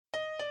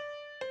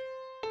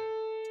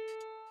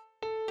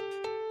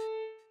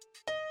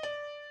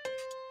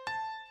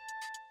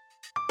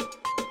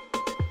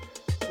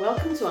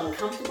Welcome to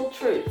Uncomfortable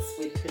Truths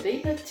with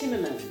Pradeepa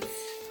Timmermans.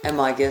 And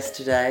my guest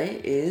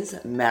today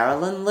is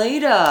Marilyn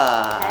Leader.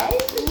 Hey,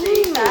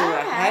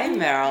 Pradeepa. Hey,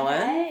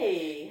 Marilyn.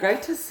 Hey.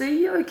 Great to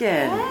see you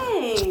again.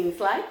 Thanks,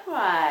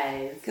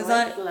 likewise.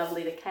 It's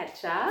lovely to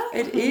catch up.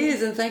 It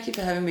is, and thank you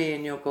for having me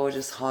in your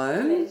gorgeous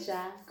home.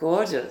 Pleasure.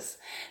 Gorgeous.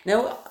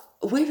 Now,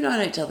 we've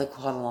known each other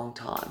quite a long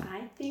time.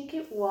 I think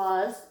it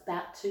was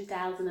about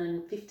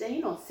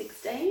 2015 or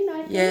 16, I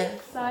think. Yeah.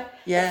 So,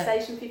 Yeah.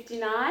 Station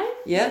 59.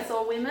 Yeah. Yes,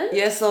 All Women.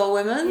 Yes, all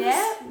women.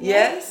 Yeah.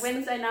 Yes.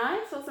 Wednesday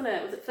nights, wasn't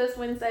it? Was it first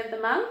Wednesday of the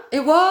month?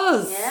 It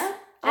was. Yeah.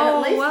 And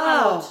Oh, at least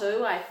wow. one or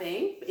two, I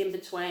think, in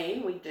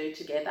between we do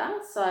together.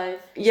 So,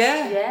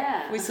 Yeah.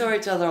 yeah. We saw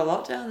each other a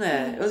lot down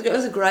there. It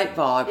was a great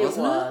vibe,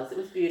 wasn't it? It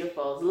was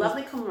beautiful. It was a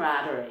lovely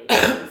camaraderie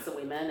amongst the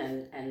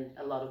women and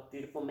a lot of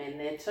beautiful men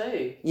there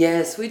too.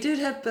 Yes, we did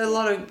have a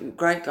lot of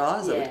great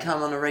guys that would Yeah.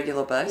 come on a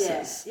regular Yeah,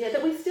 basis. yeah,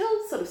 that we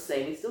still sort of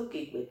see, we still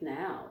gig with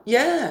now.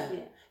 Yeah. Yeah.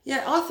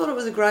 Yeah, I thought it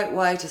was a great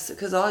way to,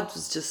 because I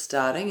was just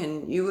starting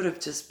and you would have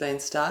just been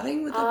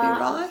starting, would that be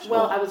right?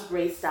 Well, I was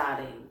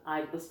restarting.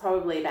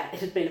 It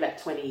had been about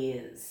 20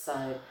 years,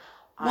 so...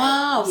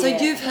 Wow, so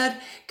yeah. you've had,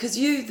 because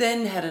you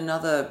then had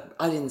another,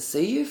 I didn't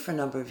see you for a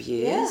number of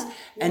years, Yeah,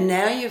 and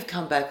now you've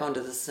come back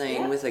onto the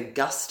scene Yeah. with a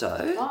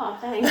gusto. Oh,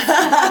 thanks.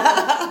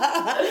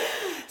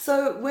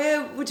 So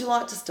where would you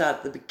like to start,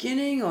 at the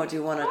beginning, or do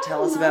you want to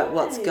tell us know. about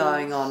what's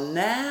going on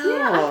now?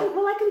 Yeah,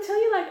 or- I can tell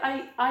you,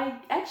 I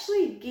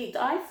actually gigged.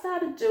 I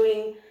started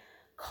doing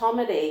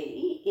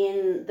comedy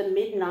in the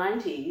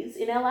mid-90s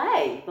in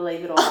LA,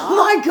 believe it or not. Oh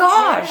my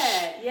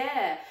gosh!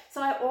 Yeah.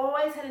 So I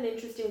always had an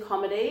interest in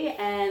comedy,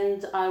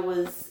 and I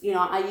was,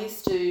 I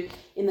used to,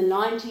 in the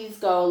 90s,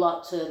 go a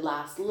lot to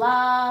Last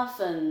Laugh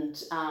and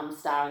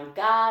Star and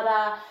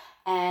Garter.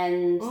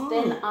 And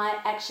then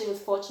I actually was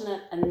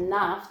fortunate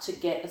enough to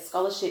get a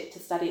scholarship to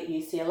study at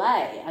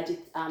UCLA. I did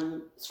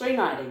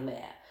screenwriting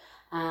there.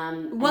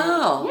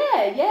 Wow.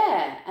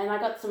 Yeah. And I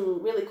got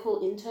some really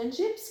cool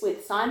internships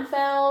with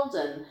Seinfeld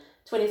and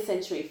 20th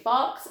Century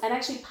Fox. And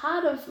actually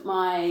part of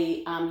my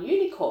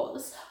uni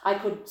course, I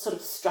could sort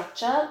of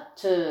structure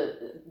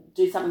to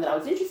do something that I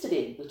was interested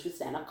in, which was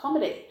stand-up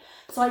comedy.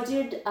 So I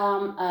did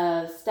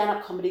a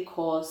stand-up comedy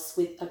course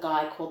with a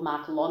guy called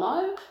Mark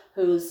Lono,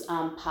 who's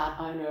part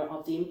owner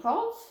of the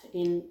Improv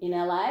in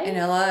LA. In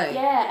LA?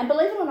 Yeah, and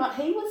believe it or not,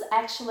 he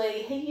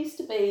used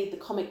to be the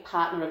comic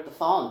partner of the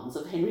Fonz,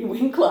 of Henry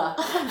Winkler.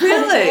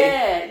 Really?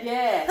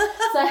 Yeah.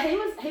 So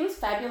he was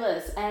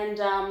fabulous,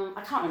 and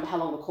I can't remember how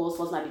long the course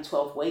was, maybe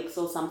 12 weeks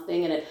or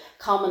something, and it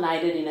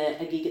culminated in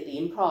a gig at the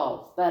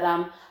Improv. But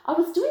I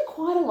was doing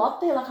quite a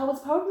lot there. Like I was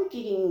probably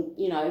gigging,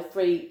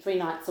 three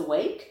nights a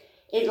week.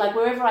 Like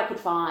wherever I could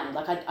find,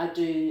 like I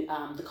do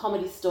the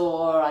Comedy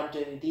Store, I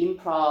do the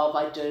Improv,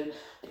 I do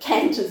the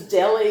Cantor's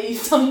Deli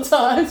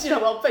sometimes,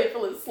 while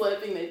people are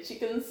slurping their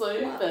chicken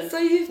soup. Wow. And, So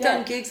you've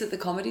done gigs at the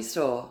Comedy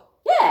Store?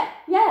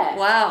 Yeah.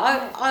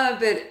 Wow, I'm a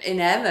bit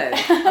enamoured.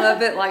 I'm a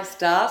bit like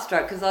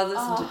starstruck because I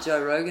listened to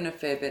Joe Rogan a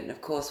fair bit, and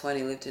of course when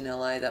he lived in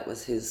LA,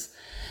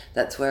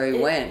 that's where he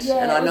went.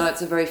 Yeah, and I know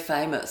it's a very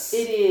famous.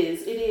 It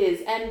is.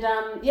 And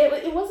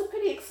it was a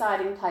pretty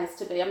exciting place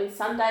to be. I mean,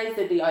 Sundays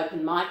there'd be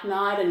open mic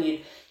night, and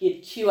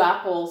you'd queue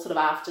up all sort of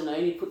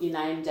afternoon, you'd put your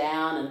name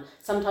down, and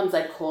sometimes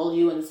they'd call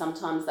you and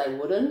sometimes they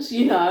wouldn't,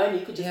 and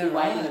you could just be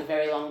waiting a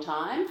very long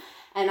time.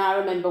 And I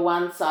remember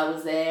once I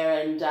was there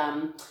and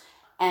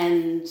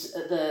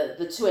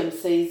the two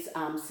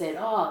MCs said,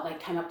 they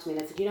came up to me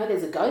and they said,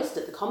 there's a ghost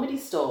at the Comedy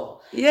Store.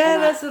 Yeah,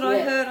 that's what I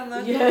heard on the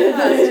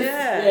podcast.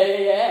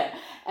 Yeah.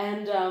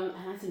 And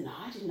I said, no,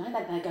 I didn't know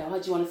that. And they go,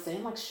 do you want to see?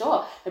 I'm like,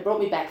 sure. They brought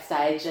me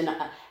backstage and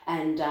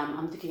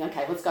I'm thinking,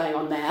 okay, what's going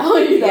on now?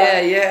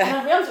 Yeah. And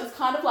I realised it was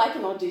kind of like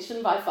an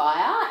audition by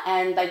fire,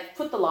 and they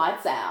put the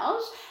lights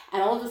out,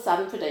 and all of a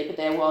sudden, Pradeepa,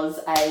 there was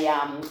a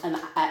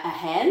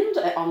hand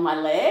on my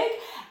leg.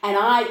 And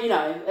I,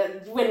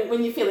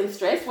 when you're feeling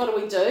stressed,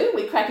 what do?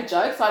 We crack a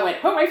joke. So I went,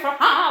 hooray for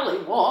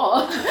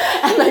Hollywood.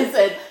 And they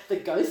said, the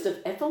ghost of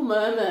Ethel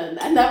Merman.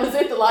 And that was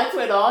it. The lights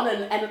went on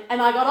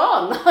and I got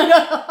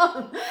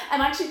on.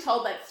 And I actually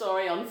told that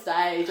story on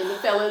stage. And the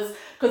fellas,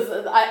 because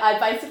I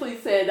basically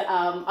said,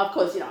 of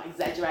course, I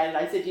exaggerated.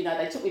 I said,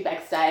 they took me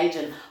backstage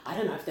and I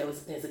don't know if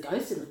there's a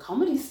ghost in the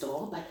Comedy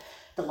Store, but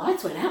the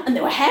lights went out and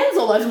there were hands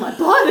all over my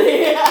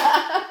body.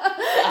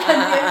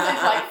 And the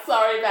MC's like,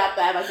 sorry about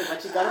that. I said,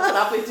 what you got to put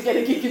up with to get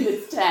a gig in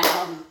this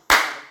town.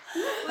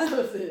 That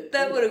was it.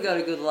 That would have got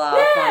a good laugh,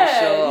 I'm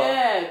sure.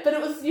 Yeah. But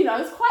it was, it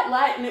was quite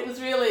late, and it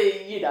was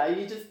really, you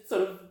just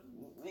sort of,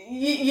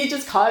 you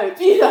just cope,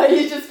 you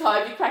just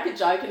cope. You crack a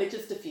joke and it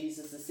just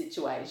diffuses the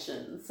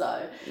situation.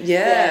 So,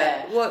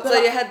 yeah. But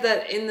so you had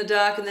that in the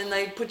dark and then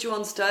they put you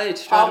on stage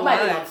straight away?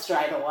 Maybe not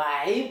straight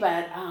away,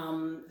 but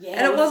yeah.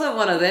 And it wasn't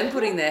one of them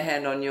putting their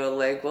hand on your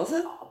leg, was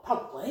it?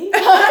 Probably. Who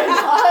knows?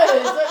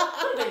 It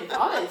could have been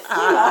ghost.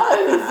 Who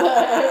knows?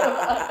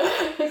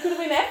 It could have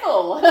been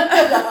Ethel.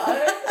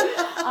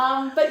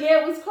 But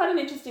yeah, it was quite an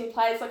interesting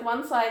place. Like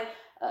once there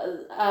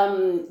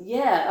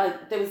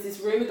was this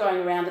rumour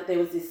going around that there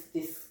was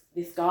this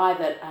this guy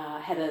that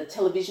had a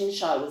television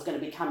show, was going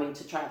to be coming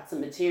to try out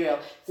some material.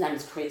 His name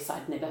was Chris.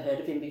 I'd never heard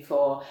of him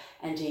before,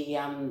 and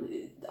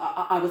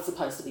I was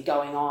supposed to be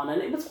going on,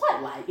 and it was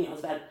quite late. It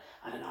was about,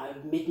 I don't know,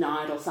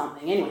 midnight or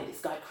something. Anyway,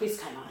 this guy Chris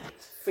came on, and it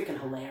was freaking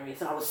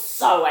hilarious, and I was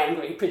so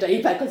angry,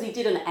 Pradeepa, because he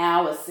did an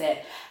hour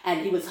set,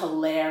 and he was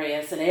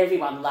hilarious, and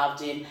everyone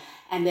loved him.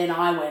 And then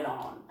I went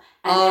on,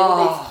 and there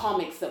were these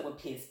comics that were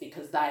pissed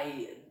because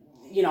they.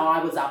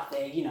 I was up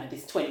there,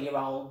 this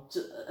 20-year-old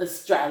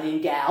Australian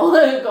gal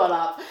who got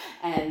up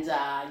and, and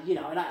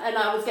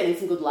I was getting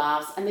some good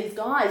laughs. And these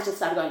guys just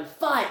started going,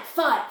 fight,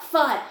 fight,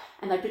 fight.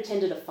 And they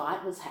pretended a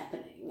fight was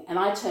happening. And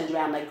I turned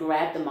around, they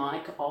grabbed the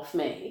mic off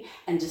me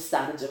and just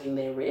started doing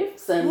their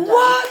riffs. And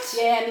what?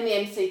 And then the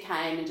MC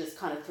came and just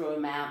kind of threw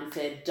him out and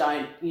said,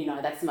 don't,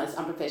 that's the most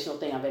unprofessional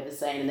thing I've ever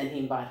seen. And then he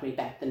invited me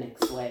back the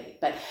next week.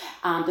 But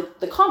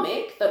the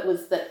comic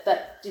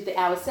that did the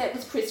hour set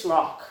was Chris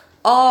Rock.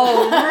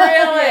 Oh,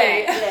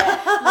 really?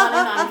 yeah,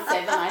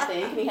 1997, I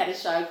think. And he had a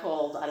show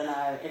called, I don't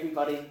know,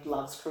 Everybody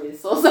Loves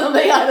Chris or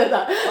something. I don't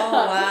know. Oh,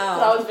 wow.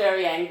 So I was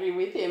very angry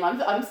with him.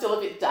 I'm still a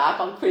bit dark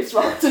on Chris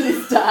Rock to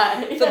this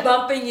day. For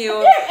bumping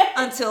you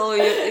until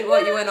you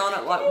went on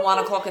at like 1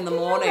 o'clock in the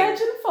morning. Can you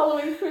imagine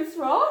following Chris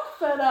Rock?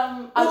 But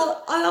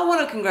I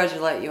want to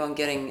congratulate you on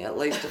getting at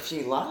least a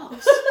few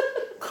laughs.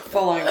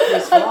 Following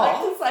Chris Rock.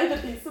 I'd like to say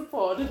that he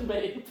supported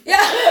me. Yeah.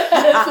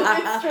 It's a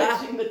bit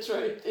stretching the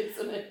truth,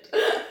 isn't it?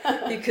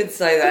 You could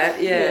say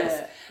that,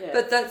 yes. Yeah.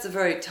 But that's a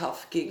very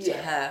tough gig to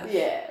have.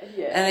 Yeah.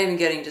 And even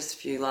getting just a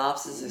few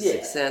laughs is a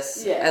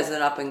success as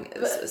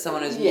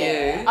someone who's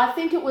new. I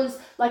think it was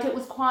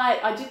quite,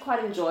 I did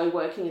quite enjoy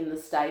working in the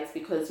States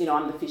because,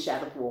 I'm the fish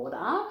out of water.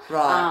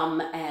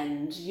 Right.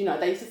 And,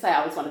 they used to say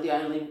I was one of the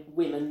only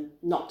women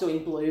not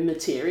doing blue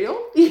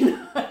material,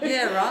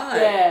 Yeah,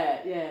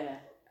 right. Yeah.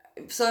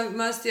 So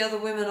most of the other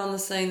women on the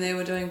scene there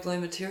were doing blue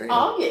material?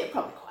 Oh, yeah,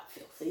 probably quite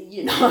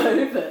filthy,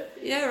 but...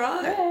 Yeah,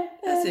 right. Yeah,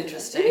 that's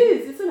interesting. It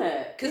is, isn't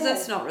it? Because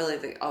that's not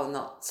really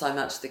not so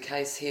much the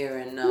case here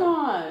in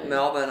No.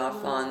 Melbourne. I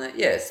find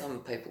that, some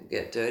people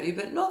get dirty,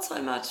 but not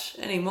so much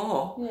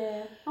anymore.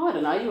 Yeah. Oh, I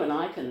don't know, you and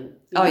I can...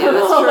 Oh, yeah,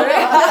 that's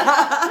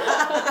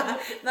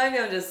true. Maybe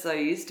I'm just so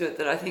used to it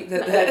that I think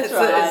that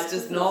it's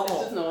just normal.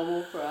 It's just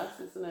normal for us,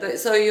 isn't it? But,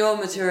 so your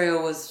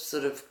material was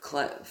sort of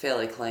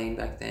fairly clean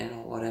back then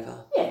or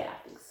whatever? Yeah,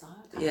 I think so.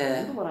 I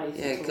can't remember what I used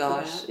to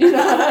talk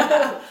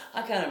about.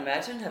 I can't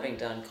imagine having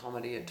done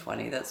comedy at 20.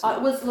 I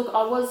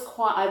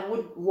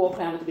would walk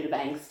around with a bit of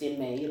angst in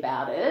me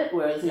about it,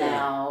 whereas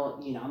now,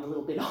 I'm a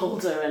little bit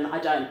older and I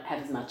don't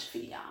have as much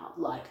fear.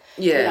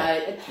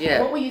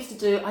 What we used to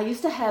do, I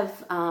used to have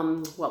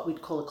what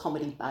we'd call a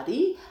comedy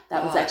buddy.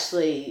 That was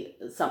actually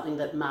something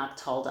that Mark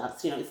told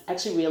us. It's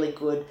actually really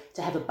good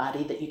to have a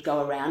buddy that you'd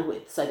go around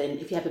with. So then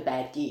if you have a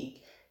bad gig,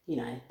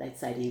 they'd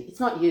say to you, it's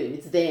not you,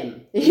 it's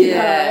them. And so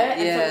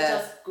it's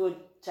just good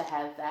to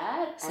have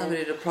that.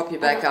 Somebody to prop you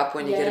back up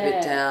when you get a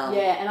bit down.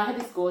 Yeah, and I had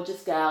this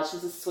gorgeous gal. She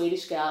was a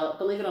Swedish gal.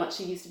 Believe it or not,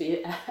 she used to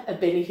be a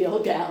Benny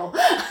Hill gal.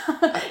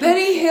 A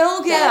Benny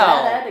Hill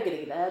gal?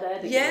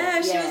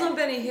 Yeah, she was on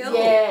Benny Hill.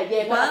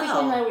 Yeah. But I think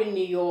when they were in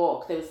New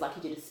York, there was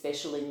he did a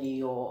special in New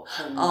York.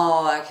 And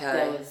okay.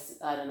 There was,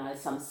 I don't know,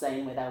 some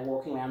scene where they were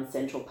walking around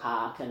Central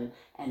Park and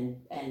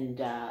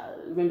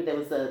remember there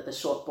was the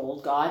short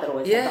bald guy that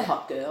always had the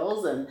hot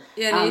girls and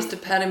he used to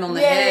pat him on the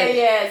head.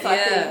 Yeah. So I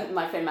think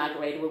my friend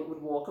Margarita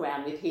would walk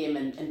around with him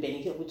and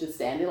Benny Hill would just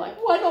stand there like,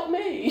 why not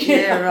me?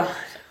 Yeah, right.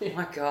 Oh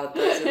my God,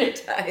 those are the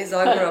days.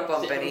 I grew up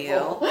on Benny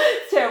Hill.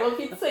 It's terrible. If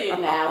you'd see it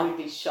now, we'd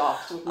be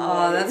shocked.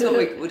 That's what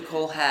we would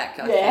call hack,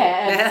 I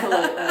think.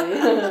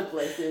 Absolutely.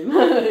 Bless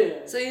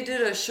him. So you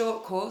did a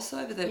short course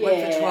over there,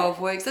 went for 12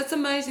 weeks. That's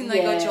amazing.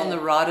 They got you on the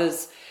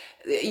writers.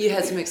 You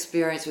had some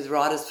experience with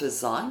writers for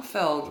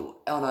Seinfeld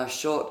on a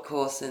short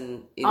course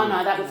in Oh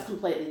no, that was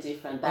completely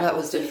different. That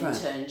was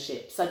different. An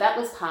internship. So that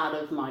was part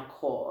of my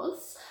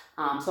course.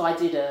 So I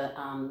did a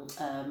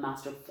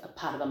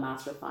part of a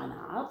Master of Fine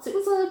Arts. It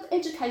was an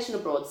Education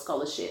Abroad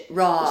scholarship,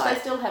 right? Which they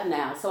still have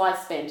now. So I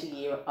spent a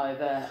year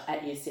over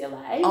at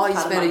UCLA. Oh, you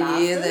spent a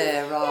year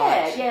there,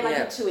 right? Yeah, and I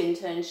did 2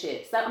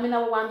 internships. They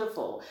were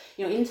wonderful.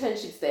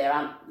 Internships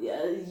there.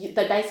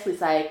 They basically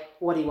say,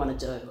 "What do you want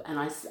to do?" And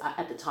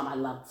at the time, I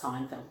loved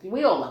Seinfeld.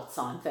 We all loved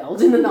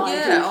Seinfeld in the 90s.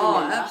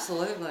 Yeah,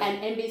 absolutely.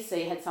 And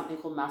NBC had something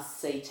called Must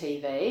See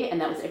TV,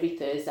 and that was every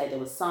Thursday. There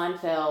was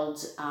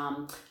Seinfeld,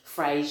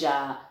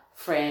 Frasier,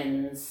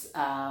 Friends,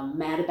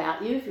 Mad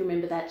About You, if you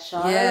remember that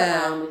show,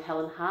 with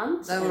Helen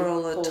Hunt. They were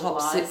all the Paul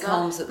top Weiser.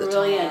 sitcoms at the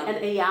Brilliant. time.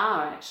 And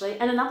ER, actually.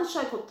 And another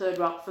show called Third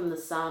Rock from the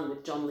Sun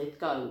with John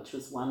Lithgow, which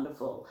was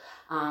wonderful.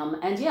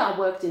 I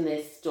worked in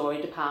their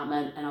story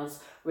department and I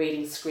was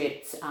reading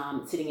scripts,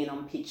 sitting in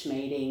on pitch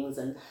meetings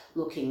and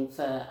looking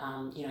for,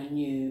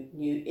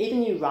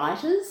 new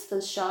writers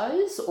for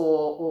shows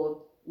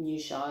or new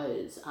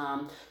shows.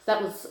 So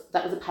that was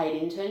a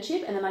paid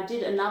internship, and then I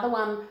did another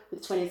one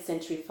with 20th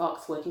Century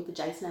Fox working for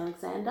Jason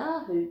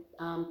Alexander, who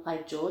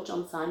played George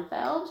on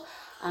Seinfeld.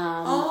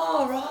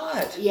 Oh,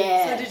 right.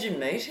 Yeah. So did you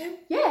meet him?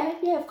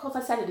 Yeah, of course.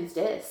 I sat at his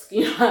desk,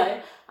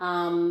 Yeah.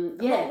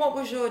 What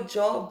was your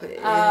job?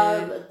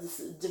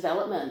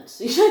 Development.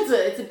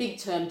 It's a big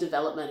term,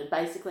 development. It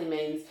basically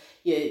means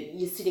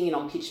you're sitting in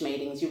on pitch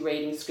meetings, you're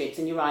reading scripts,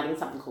 and you're writing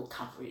something called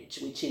coverage,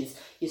 which is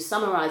you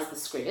summarise the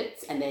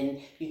scripts and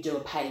then you do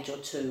a page or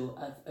two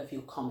of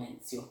your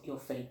comments, your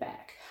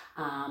feedback.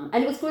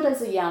 And it was good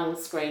as a young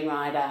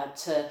screenwriter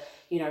to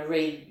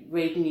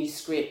read new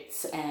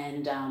scripts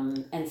and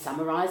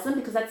summarise them,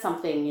 because that's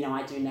something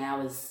I do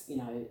now as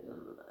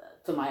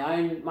for my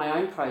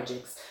own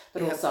projects,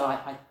 but also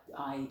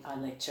I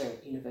lecture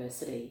at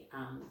university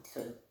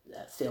for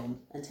film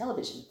and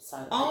television.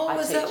 So I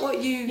is teach, that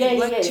what you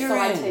lecture in?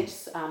 So I teach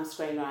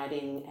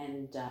screenwriting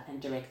and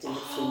directing at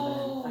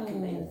Swinburne. I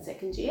can be in the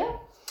second year.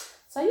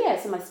 So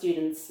so my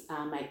students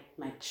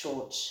make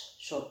short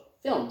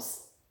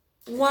films.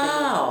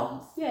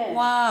 Wow. Yeah.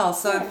 Wow.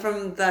 So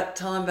from that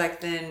time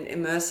back then,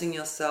 immersing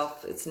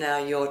yourself, it's now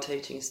you're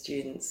teaching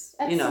students,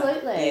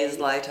 Absolutely. Years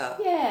later.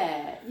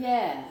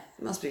 Yeah.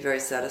 It must be very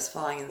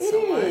satisfying in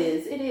some way.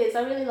 It is.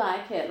 I really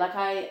like it. Like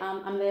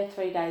I'm there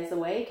 3 days a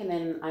week, and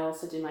then I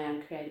also do my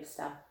own creative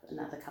stuff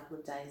another couple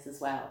of days as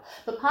well.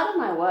 But part of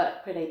my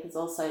work, Pradeep, is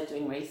also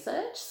doing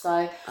research.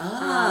 So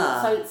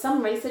so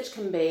some research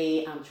can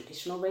be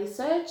traditional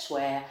research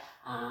where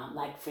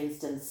like for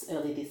instance,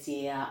 early this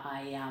year,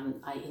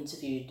 I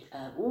interviewed.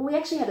 We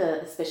actually had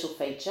a special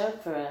feature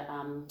for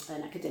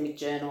an academic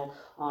journal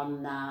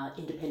on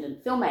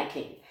independent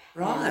filmmaking.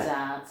 Right.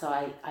 And so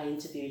I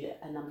interviewed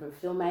a number of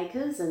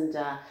filmmakers, and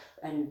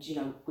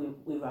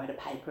we wrote a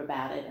paper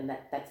about it, and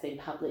that's been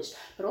published.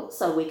 But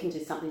also we can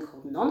do something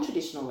called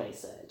non-traditional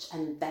research,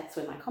 and that's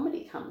where my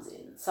comedy comes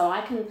in. So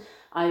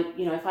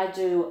if I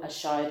do a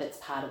show that's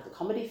part of the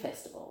comedy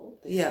festival,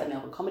 the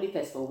Melbourne Comedy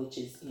Festival, which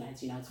is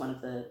as it's one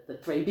of the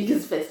 3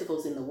 biggest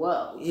festivals in the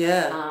world.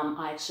 Yeah.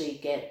 I actually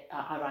get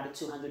I write a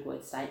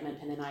 200-word statement,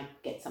 and then I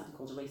get something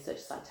called a research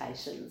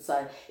citation.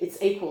 So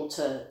it's equal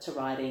to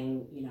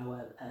writing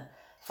a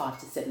 5,000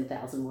 to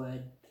 7,000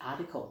 word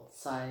article.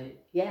 So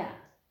yeah.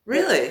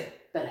 Really?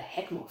 But a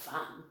heck more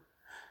fun.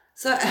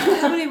 So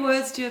how many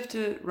words do you have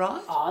to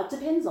write? Oh, it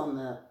depends on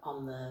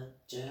the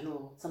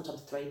journal.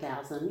 Sometimes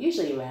 3,000,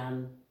 usually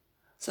around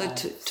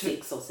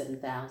 6,000 or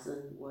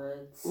 7,000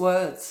 words.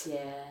 Words.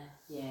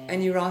 Yeah.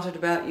 And you write it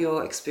about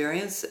your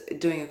experience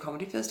doing a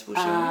comedy festival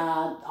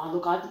show?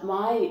 Look,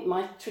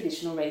 my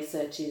traditional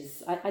research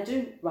is I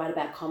do write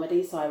about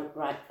comedy, so I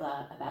write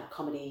about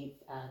comedy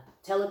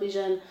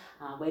television,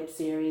 web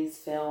series,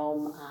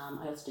 film.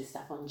 I also do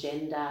stuff on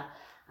gender.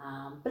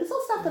 But it's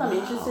all stuff that I'm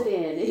interested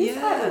in. It is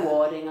quite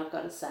rewarding, I've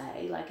got to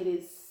say. Like it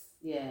is,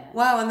 yeah.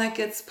 Wow, and that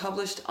gets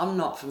published. I'm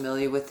not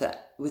familiar with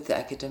the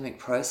academic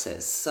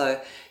process. So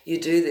you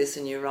do this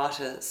and you write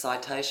a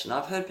citation.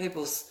 I've heard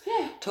people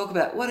talk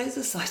about what is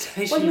a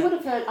citation. Well, you would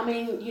have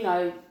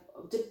heard,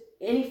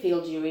 any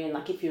field you're in,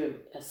 like if you're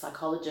a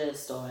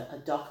psychologist or a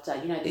doctor,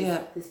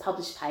 there's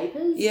published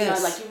papers.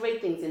 Yes. Like you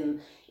read things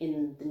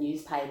in the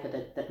newspaper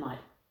that might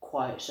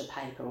quote a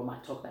paper or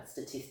might talk about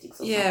statistics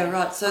or something. Yeah,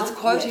 right. So it's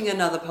quoting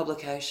another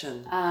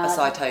publication, a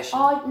citation.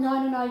 Oh,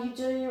 no, you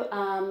do.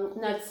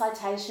 No, the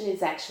citation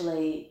is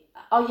actually...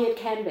 Oh, yeah, it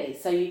can be.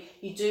 So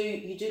you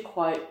do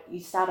quote...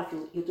 You start off,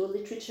 you'll do a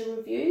literature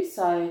review,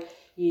 so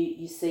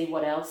you see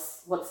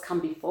what's come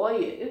before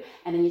you,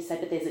 and then you say,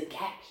 but there's a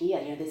gap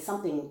here, there's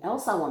something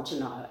else I want to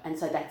know, and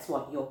so that's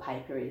what your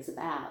paper is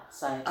about.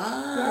 So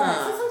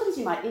so sometimes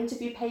you might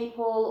interview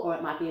people, or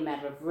it might be a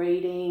matter of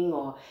reading,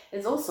 or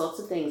there's all sorts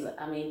of things.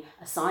 A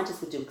scientist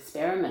would do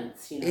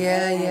experiments,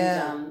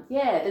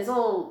 there's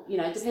all,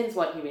 it depends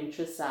what your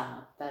interests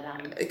are, but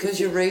because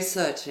you're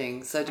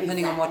researching, so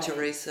depending on what you're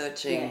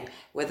researching,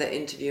 whether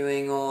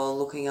interviewing or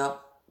looking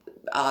up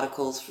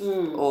articles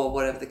or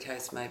whatever the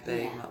case may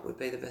be, would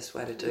be the best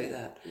way to do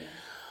that. Yeah.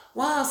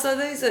 Wow, so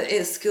these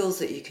are skills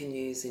that you can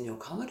use in your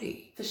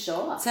comedy. For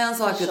sure. Sounds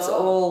like it's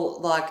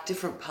all like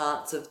different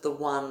parts of the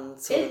one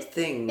sort of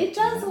thing. It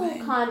does all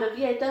kind of,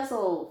 it does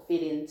all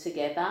fit in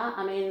together.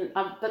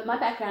 But my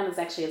background is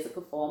actually as a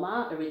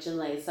performer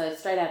originally. So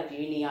straight out of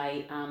uni,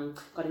 I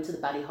got into the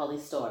Buddy Holly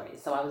story.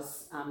 So I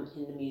was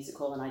in the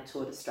musical and I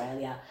toured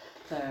Australia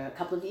for a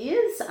couple of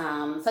years.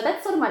 So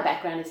that's sort of my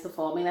background is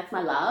performing. That's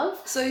my love.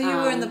 So you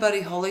were in the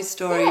Buddy Holly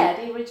story? Yeah,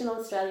 the original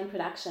Australian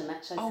production.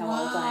 That shows how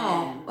old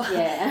I am.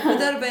 Yeah. Would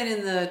that have been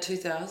in the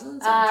 2000s?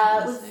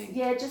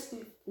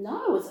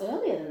 It was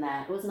earlier than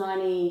that. It was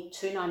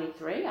 92,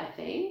 93, I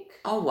think.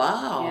 Oh,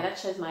 wow. Yeah, that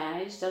shows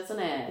my age, doesn't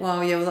it?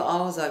 Well, yeah,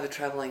 I was over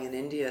travelling in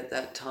India at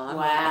that time.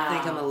 Wow. I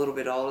think I'm a little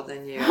bit older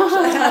than you,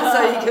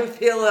 so you can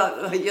feel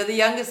like you're the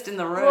youngest in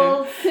the room.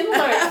 Well,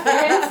 similar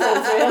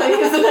experiences, really,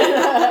 isn't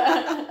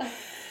it?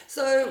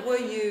 So were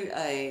you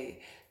a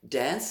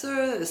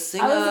dancer, a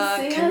singer, I was a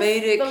singer,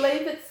 comedic?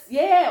 believe it's,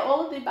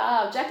 all of the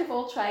above. Jack of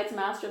all trades,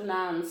 master of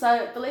none.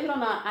 So believe it or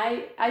not,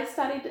 I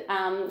studied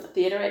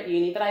theatre at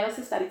uni, but I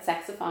also studied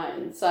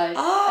saxophone. So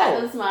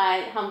that was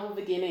my humble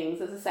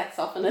beginnings as a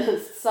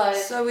saxophonist.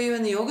 So were you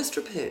in the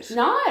orchestra pit?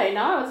 No,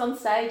 I was on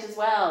stage as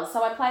well.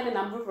 So I played a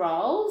number of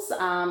roles.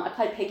 I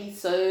played Peggy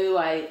Sue.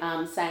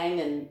 I sang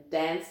and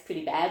danced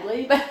pretty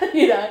badly, but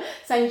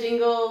sang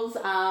jingles.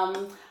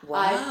 I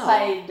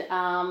played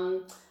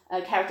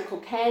a character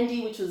called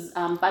Candy, which was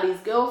Buddy's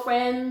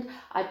girlfriend.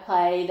 I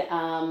played...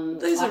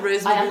 These are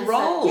reasonable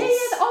roles. Yeah,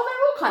 they're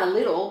all kind of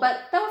little,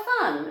 but they were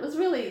fun. It was a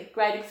really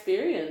great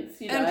experience,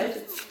 And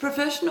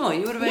professional.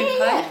 You would have been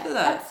paid for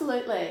that.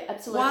 Absolutely.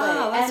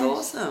 Wow, that's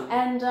awesome.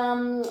 And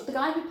the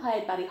guy who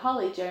played Buddy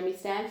Holly, Jeremy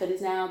Stanford, is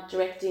now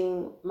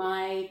directing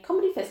my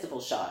comedy festival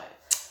show.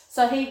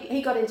 So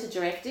he got into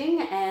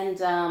directing, and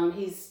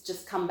he's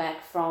just come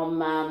back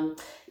from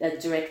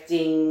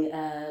directing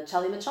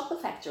Charlie and the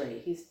Chocolate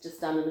Factory. He's just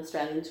done an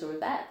Australian tour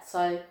of that.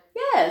 So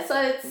it's...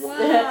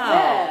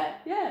 Wow.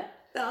 Yeah.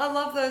 I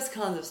love those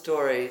kinds of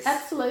stories.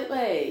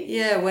 Absolutely.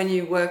 Yeah, when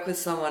you work with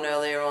someone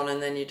earlier on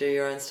and then you do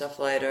your own stuff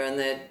later, and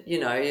then,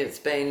 it's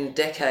been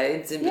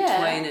decades in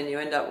between and you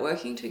end up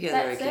working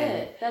together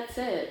again. That's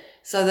it.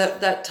 So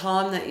that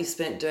time that you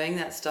spent doing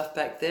that stuff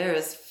back there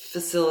is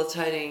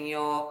facilitating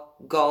your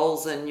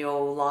goals and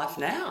your life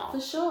now.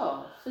 For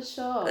sure.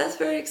 That's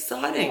very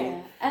exciting.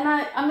 Yeah. And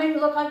I mean,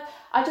 look,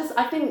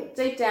 I think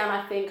deep down,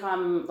 I think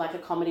I'm like a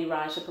comedy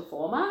writer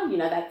performer.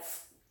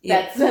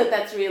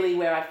 That's really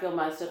where I feel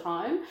most at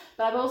home.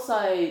 But I've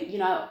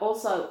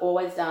also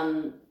always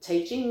done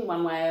teaching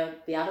one way or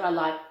the other.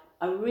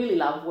 I really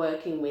love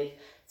working with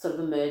sort of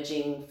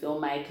emerging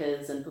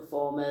filmmakers and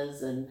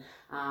performers, and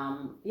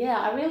I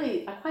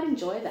quite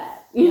enjoy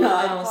that. Being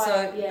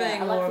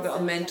more of a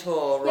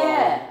mentor role.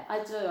 Yeah,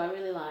 I do. I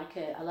really like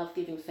it. I love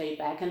giving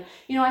feedback, and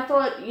I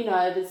thought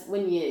there's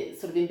when you're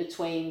sort of in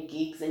between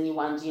gigs and you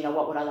wonder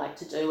what would I like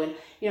to do, and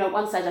at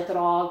one stage I thought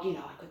I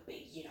could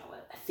be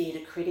a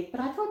theatre critic, but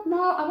I thought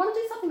no, I want to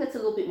do something that's a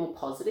little bit more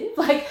positive,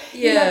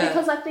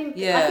 because I think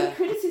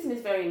criticism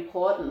is very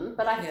important,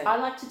 but I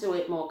like to do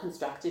it more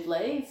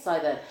constructively so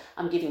that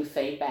I'm giving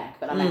feedback,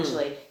 but I'm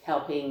actually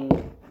helping.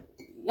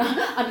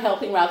 I'm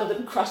helping rather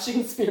than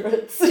crushing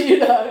spirits.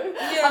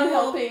 I'm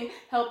helping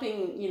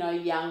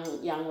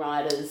young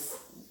writers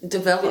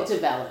develop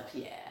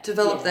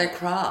their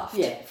craft.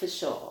 Yeah, for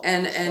sure.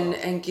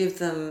 And give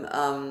them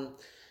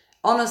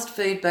honest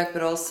feedback,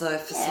 but also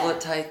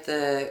facilitate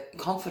their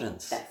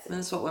confidence.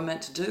 That's what we're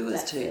meant to do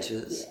as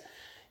teachers.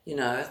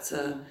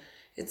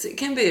 It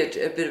can be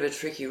a bit of a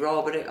tricky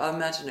role, but I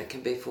imagine it can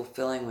be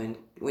fulfilling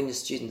when your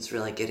students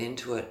really get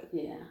into it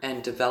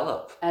and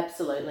develop.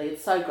 Absolutely.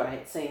 It's so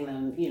great seeing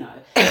them,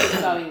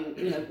 going,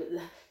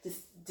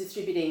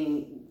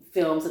 distributing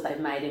films that they've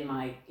made in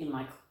my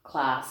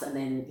class, and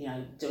then,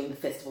 doing the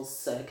festival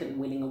circuit and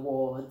winning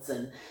awards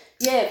and,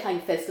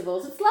 playing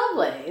festivals. It's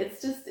lovely.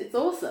 It's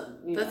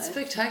awesome. That's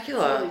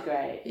spectacular. It's really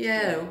great.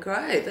 Yeah,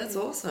 great. That's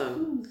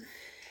awesome.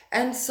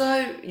 And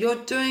so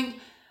you're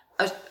doing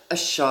a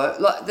show,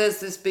 like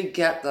there's this big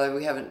gap though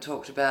we haven't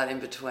talked about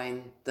in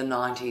between the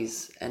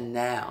 90s and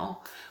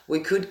now. We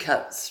could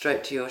cut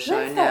straight to your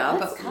show now.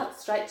 Let's cut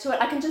straight to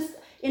it. I can just,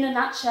 in a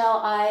nutshell,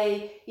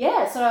 I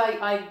it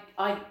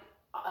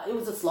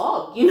was a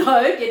slog,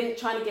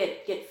 trying to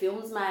get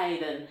films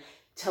made and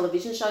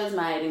television shows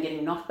made and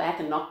getting knocked back.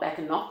 And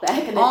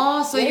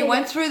then, you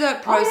went through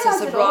that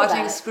process of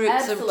writing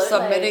scripts and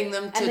submitting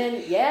them to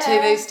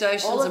TV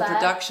stations and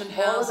production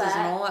houses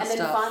and all that stuff. And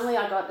then finally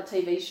I got a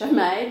TV show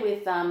made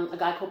with a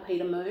guy called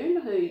Peter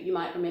Moon, who you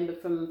might remember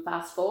from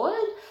Fast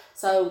Forward.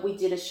 So we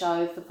did a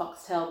show for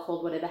Foxtel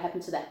called Whatever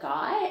Happened to That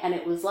Guy, and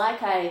it was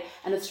like an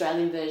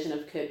Australian version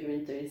of Curb Your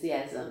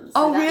Enthusiasm.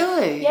 So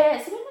really? Yeah,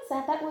 so when was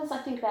that? That was, I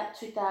think, about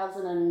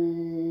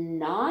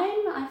 2009,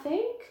 I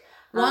think.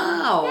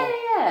 Wow.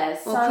 Yeah.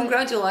 Well,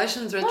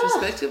 congratulations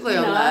retrospectively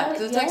on that,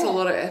 because it takes a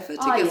lot of effort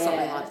to get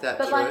something like that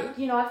through.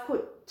 But I've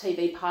put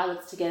TV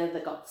pilots together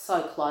that got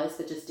so close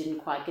but just didn't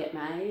quite get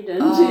made. And,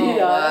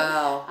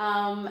 wow.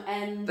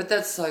 But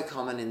that's so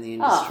common in the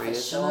industry,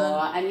 isn't it?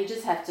 And you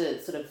just have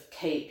to sort of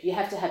you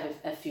have to have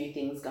a few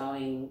things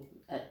going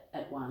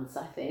at once,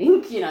 I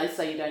think,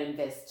 so you don't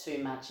invest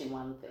too much in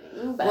one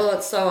thing. But, well,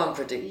 it's so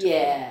unpredictable.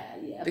 Yeah.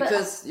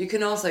 Because you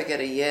can also get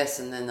a yes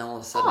and then all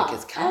of a sudden it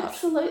gets cut.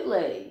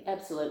 Absolutely.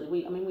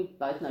 We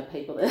both know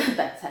people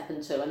that's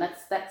happened to, and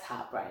that's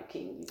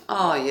heartbreaking.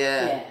 Oh,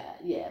 yeah.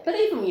 Yeah. But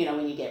even,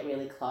 when you get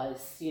really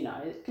close,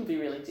 it can be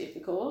really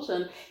difficult,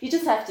 and you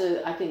just have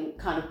to, I think,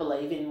 kind of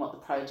believe in what the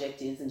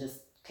project is and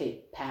just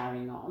keep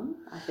powering on,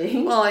 I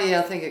think. Well, yeah,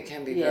 I think it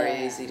can be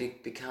very easy to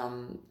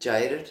become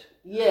jaded.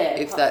 Yeah.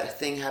 If that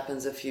thing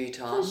happens a few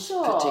times,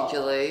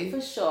 particularly.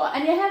 For sure.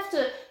 And it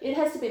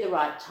has to be the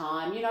right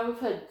time. We've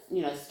heard,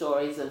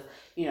 stories of,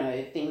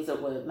 things that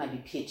were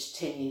maybe pitched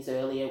 10 years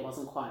earlier, it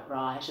wasn't quite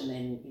right, and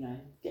then,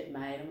 get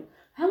made.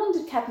 How long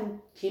did Kath and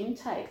Kim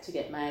take to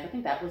get made? I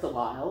think that was a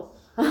while.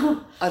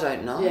 I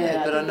don't know,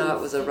 but I know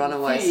it was a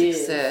runaway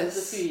success. It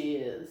was a few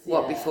years.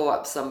 What,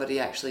 before somebody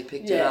actually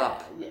picked it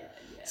up? Yeah.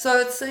 So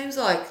it seems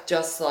like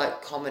just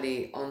like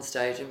comedy on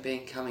stage and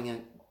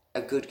becoming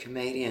a good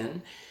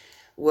comedian,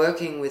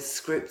 working with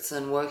scripts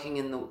and working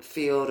in the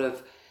field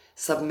of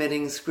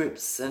submitting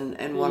scripts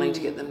and wanting to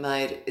get them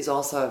made is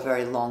also a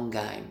very long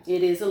game.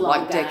 It is a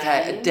long game.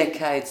 A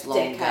decades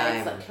long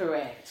game.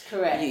 Correct.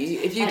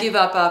 If you give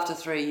up after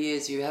 3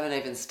 years, you haven't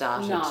even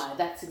started. No,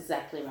 that's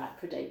exactly right,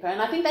 Pradeepa.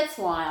 And I think that's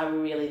why I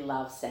really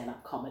love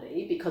stand-up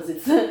comedy, because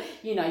it's,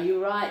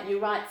 you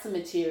write some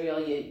material,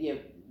 you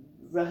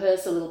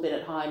rehearse a little bit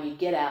at home, you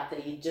get out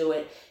there, you do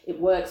it, it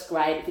works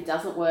great. If it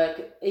doesn't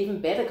work, even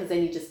better, because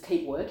then you just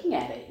keep working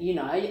at it,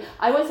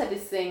 I always have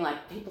this thing,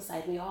 like, people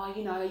say to me, are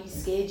you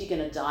scared you're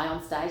going to die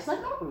on stage?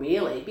 Like, not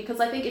really, because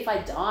I think if I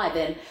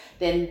die,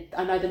 then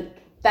I know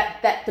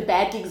that the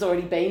bad gig's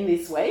already been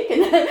this week,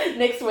 and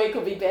next week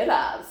will be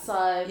better.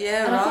 So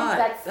yeah,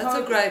 right. That's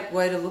a great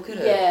way to look at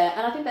it. Yeah,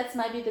 and I think that's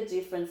maybe the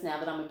difference now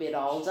that I'm a bit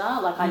older.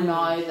 Like, I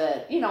know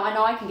that I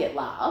know I can get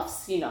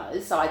laughs,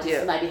 so I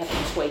just maybe have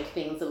to tweak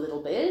things a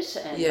little bit,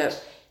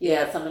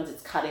 and sometimes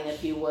it's cutting a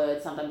few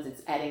words, sometimes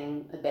it's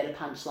adding a better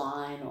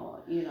punchline,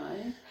 or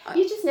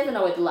you just never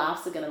know where the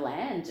laughs are going to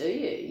land, do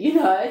you?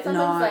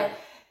 Sometimes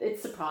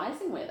it's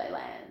surprising where they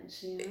land.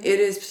 It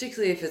is,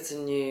 particularly if it's a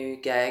new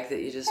gag that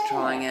you're just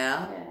trying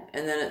out. Yeah.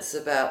 And then it's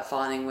about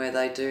finding where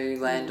they do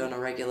land on a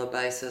regular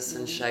basis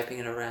and shaping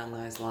it around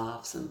those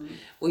laughs. And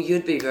well,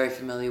 you'd be very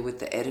familiar with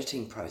the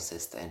editing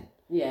process then.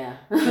 Yeah.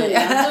 I'm doing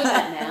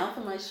that now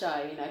for my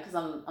show, because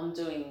I'm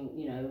doing,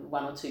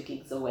 1 or 2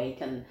 gigs a week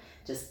and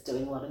just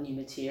doing a lot of new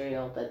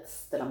material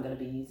that I'm going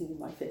to be using in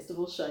my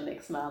festival show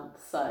next month.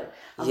 So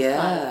I'm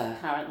kind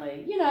of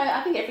currently,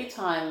 I think every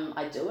time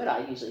I do it,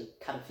 I usually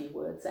cut a few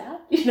words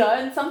out,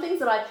 and some things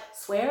that I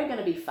swear are going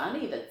to be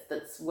funny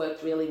that's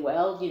worked really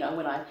well,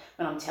 when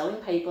I'm telling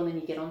people, and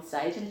then you get on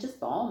stage and it just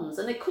bombs.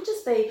 And it could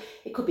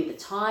be the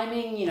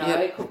timing,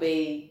 it could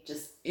be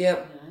just...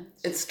 Yep.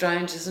 It's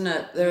strange, isn't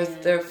it?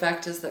 There are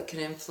factors that can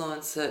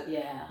influence it.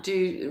 Yeah. Do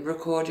you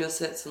record your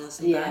sets and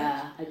listen back?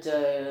 Yeah, I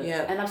do.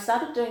 Yeah. And I've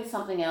started doing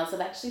something else. I've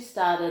actually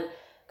started,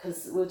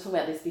 because we were talking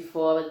about this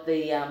before,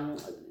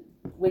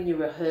 when you're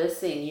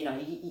rehearsing,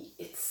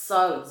 it's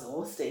so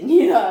exhausting, and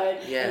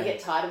you get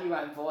tired of your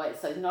own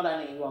voice. So not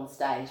only are you on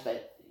stage,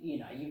 but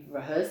you've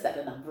rehearsed that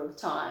a number of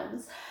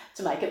times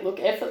to make it look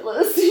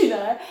effortless,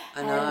 I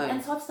know.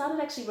 And so I've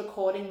started actually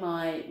recording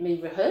me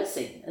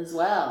rehearsing as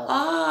well.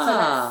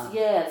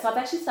 So I've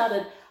actually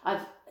started,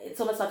 it's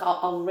almost like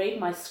I'll read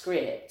my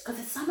script, because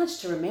there's so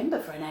much to remember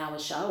for an hour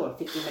show or a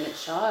 50-minute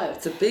show.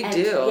 It's a big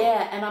deal.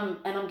 Yeah,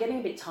 and I'm getting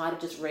a bit tired of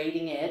just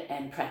reading it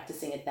and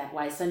practicing it that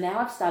way. So now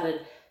I've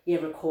started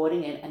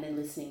recording it and then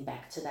listening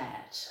back to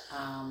that.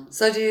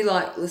 So do you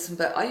listen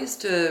back?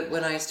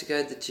 When I used to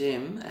go to the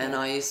gym, and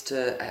I used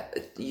to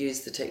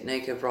use the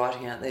technique of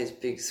writing out these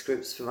big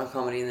scripts for my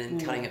comedy and then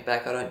cutting it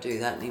back. I don't do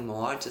that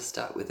anymore. I just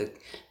start with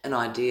an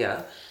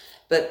idea.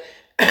 But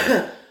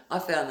I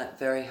found that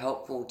very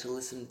helpful to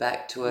listen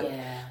back to it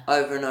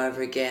over and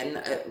over again.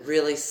 It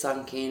really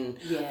sunk in.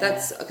 Yeah.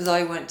 That's because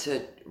I went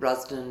to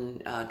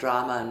Rusden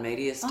Drama and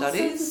Media Studies.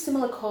 So it's a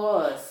similar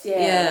course.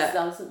 Yeah.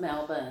 I was at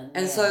Melbourne.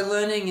 And so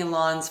learning your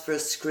lines for a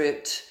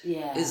script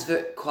is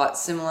quite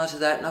similar to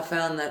that. And I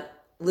found that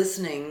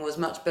listening was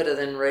much better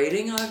than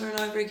reading over and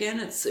over again.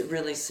 It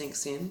really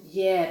sinks in.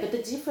 Yeah, but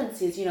the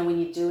difference is, when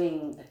you're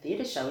doing a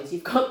theatre show, is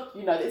you've got,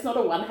 it's not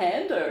a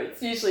one-hander.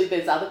 It's usually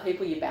there's other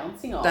people you're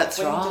bouncing off. That's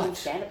when right. When you're doing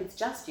stand-up, it's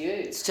just you.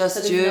 It's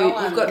just you.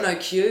 You've got no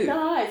cue.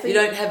 No. So you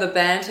don't have a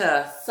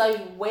banter.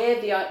 So we're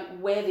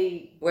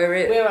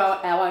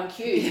our own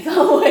cues,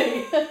 aren't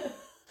we?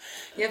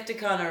 You have to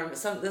kind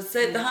of remember.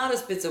 The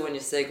hardest bits are when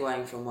you're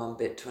segueing from one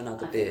bit to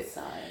another bit.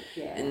 So,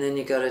 yeah. And then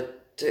you got to...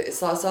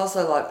 It's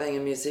also like being a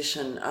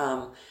musician,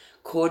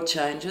 chord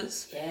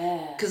changes.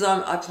 Yeah. Because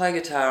I play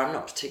guitar, I'm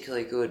not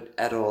particularly good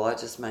at all. I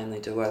just mainly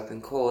do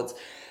open chords.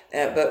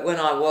 But when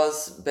I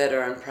was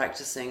better and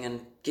practicing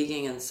and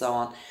gigging and so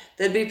on,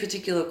 there'd be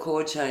particular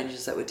chord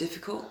changes that were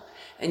difficult,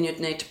 and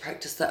you'd need to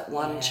practice that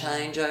one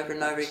change over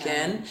and over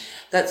again.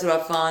 That's what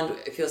I find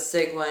if you're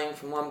segueing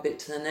from one bit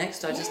to the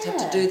next. I just have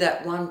to do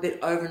that one bit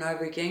over and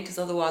over again, because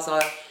otherwise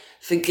I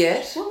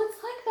forget. Well,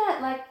 it's like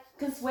that,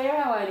 because we're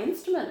our own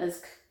instrument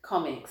as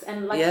comics,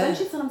 and don't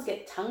you sometimes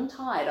get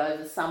tongue-tied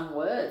over some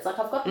words? I've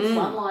got this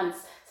one line,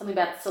 it's something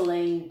about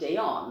Celine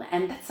Dion,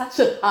 and that's such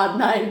a hard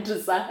name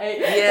to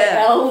say. Yeah.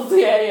 The L's,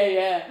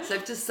 yeah. So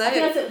to say I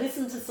think I said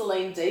listen to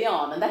Celine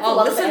Dion, and that's a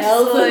lot of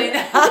L's.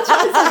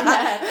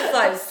 It's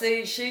like,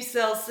 see, she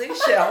sells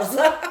seashells.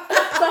 So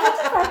I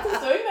had to practice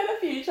doing that a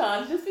few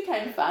times. It just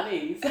became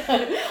funny. So,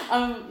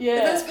 But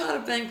that's part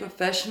of being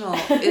professional,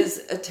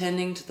 is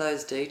attending to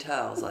those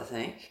details, I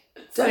think.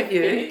 Don't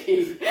you?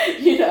 Finicky,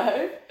 you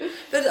know.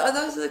 But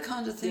those are the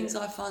kinds of things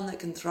I find that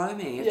can throw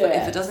me.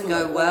 If it doesn't go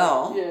absolutely.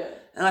 well Yeah.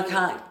 and I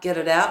can't get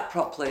it out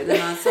properly,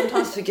 then I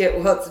sometimes forget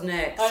what's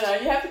next. I know,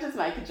 you have to just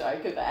make a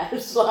joke of that.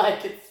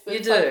 Like, it's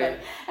You so do. funny.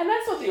 And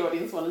that's what the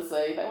audience want to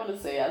see. They want to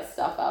see us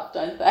stuff up,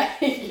 don't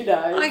they? You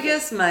know. I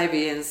guess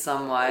maybe in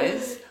some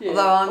ways. Yeah.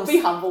 Although Or be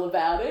humble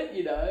about it,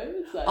 you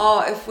know.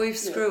 So, if we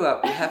screw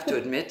up, we have to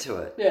admit to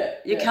it. yeah.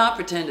 You can't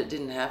pretend it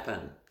didn't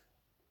happen.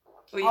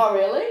 Oh,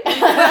 really?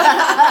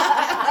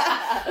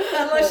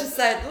 Unless you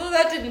say, well,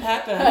 that didn't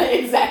happen.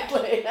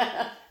 Exactly.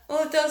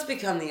 Well, it does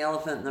become the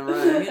elephant in the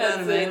room, you know what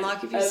I mean?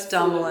 Like if you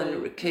stumble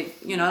and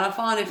keep, and I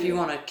find if you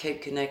want to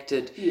keep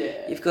connected,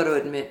 you've got to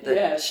admit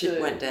that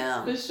shit went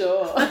down. For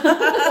sure.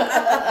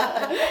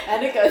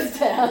 And it goes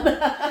down.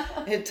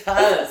 It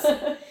does.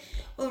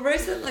 Well,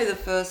 recently the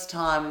first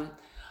time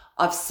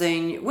I've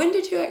seen you, when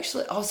did you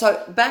actually,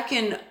 so back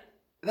in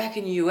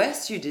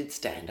US you did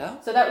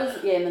stand-up? So that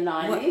was, in the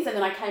 90s, and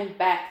then I came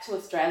back to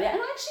Australia, and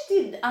I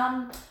actually did,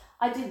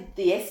 I did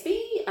the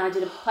ESPY, and I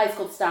did a place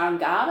called Star and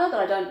Garter that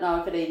I don't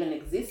know if it even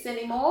exists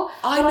anymore.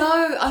 I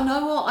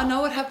know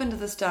what happened to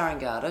the Star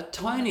and Garter.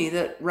 Tony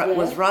that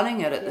was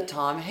running it at the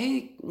time,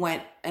 he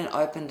went and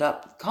opened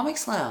up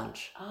Comics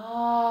Lounge.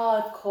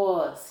 Oh, of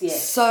course,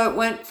 yes. So it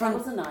went from... That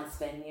was a nice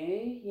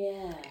venue,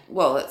 yeah.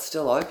 Well, it's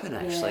still open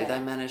actually. Yeah. They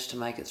managed to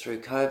make it through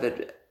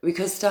COVID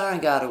because Star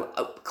and Garter,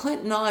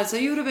 Clint and I, so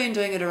you would have been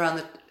doing it around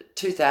the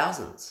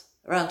 2000s,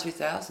 around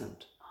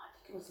 2000.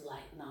 It was late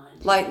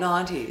 90s. Late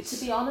 90s.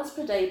 To be honest,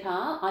 Pradeepa,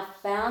 I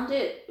found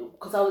it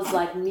because I was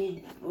like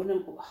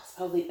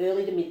probably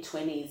early to mid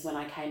 20s when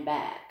I came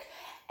back.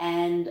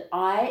 And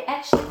I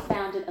actually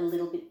found it a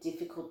little bit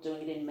difficult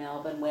doing it in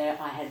Melbourne where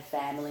I had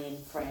family and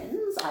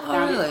friends. I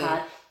found it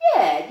hard.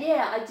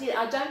 Yeah, I did.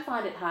 I don't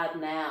find it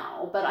hard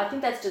now, but I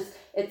think that's just,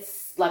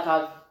 it's like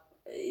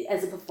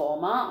as a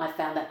performer, I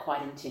found that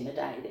quite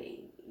intimidating.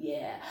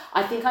 Yeah,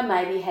 I think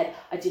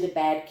I did a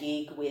bad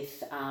gig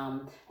with,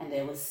 and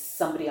there was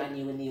somebody I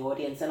knew in the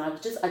audience, and I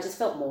just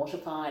felt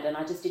mortified, and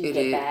I just didn't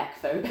get back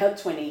for about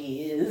 20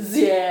 years.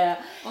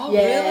 Yeah. Oh,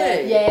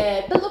 really?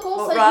 Yeah, but look,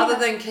 also rather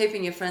than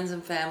keeping your friends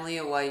and family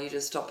away, you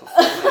just stop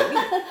performing.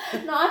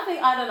 No,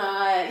 I don't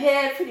know.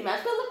 Yeah, pretty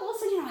much. But look,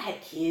 also, I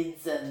had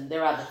kids, and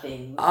there are other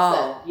things.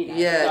 Oh,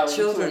 that,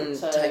 children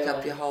take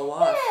up your whole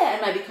life. Yeah,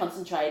 and maybe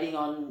concentrating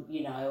on,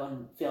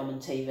 on film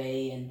and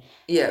TV, and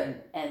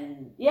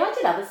I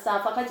did other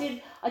stuff. Like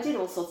I did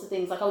all sorts of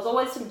things. Like I was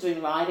always sort of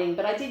doing writing,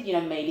 but I did,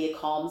 media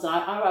comms, and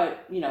I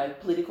wrote,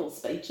 political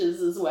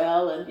speeches as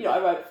well, and I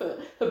wrote for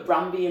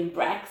Brumby and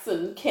Brax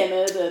and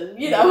Kennett,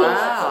 and all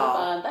that sort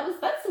of fun.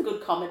 That's some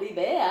good comedy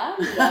there.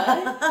 But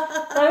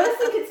I always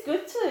think it's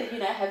good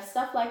to have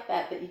stuff like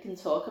that you can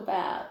talk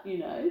about.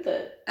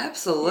 That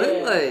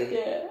absolutely.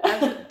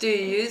 Yeah. Do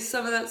you use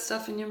some of that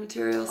stuff in your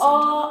material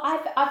sometimes?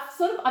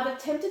 Oh, I've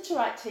attempted to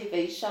write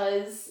TV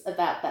shows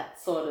about that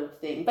sort of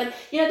thing, but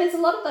there's a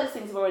lot of those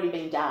things have already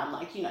been done.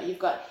 Like you've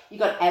got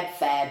Ab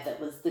Fab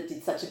that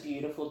did such a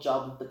beautiful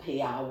job of the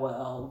PR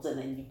world, and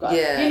then you've got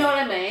you know what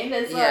I mean.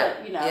 There's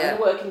the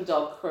Working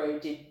Dog Crew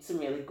did some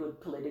really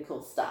good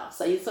political stuff.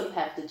 So you sort of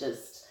have to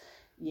just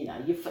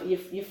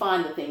you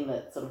find the thing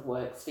that sort of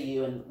works for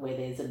you and where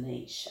there's a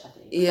niche, I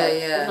think.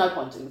 There's no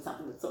point doing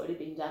something that's already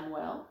been done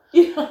well.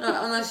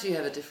 No, unless you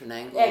have a different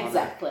angle.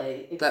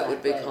 Exactly. That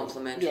would be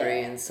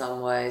complementary in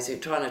some ways. You're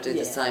trying to do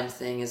the same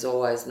thing is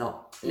always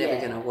never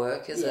going to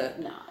work, is it?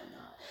 No.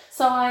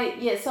 So I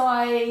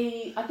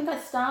think I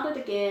started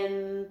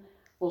again,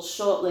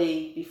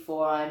 shortly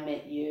before I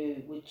met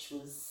you, which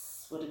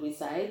was, what did we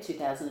say,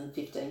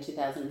 2015,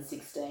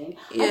 2016.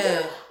 Yeah. You know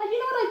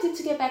what I did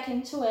to get back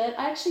into it?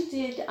 I actually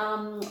did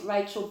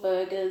Rachel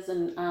Berger's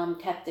and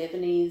Kath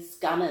Devaney's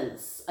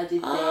Gunners. I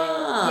did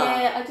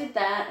Yeah, I did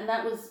that, and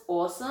that was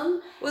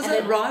awesome. Was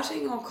it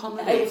writing or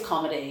comedy? It was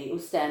comedy. It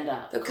was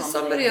stand-up. Because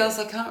somebody else,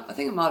 I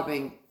think it might have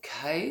been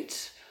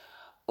Kate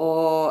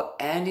or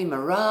Andy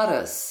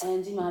Maradas.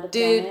 Andy might have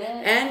done it.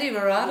 Andy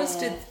Maradas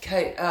did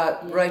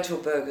Rachel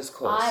Berger's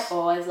course. I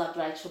always loved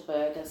Rachel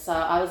Berger, so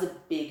I was a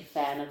big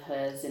fan of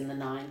hers in the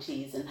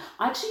 90s, and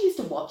I actually used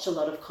to watch a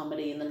lot of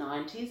comedy in the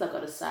 90s, I've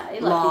got to say.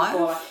 Live?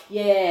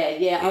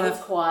 I was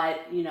quite,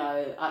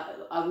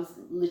 I was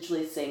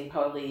literally seeing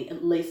probably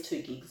at least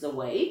 2 gigs a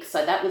week,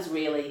 so that was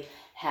really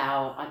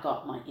how I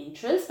got my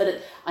interest, but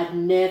I'd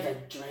never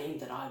dreamed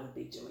that I would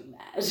be doing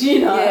that,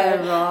 Yeah,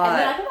 right. And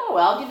then I thought,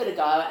 I'll give it a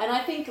go. And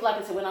I think, like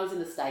I said, when I was in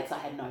the States, I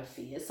had no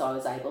fear, so I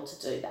was able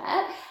to do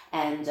that.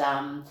 And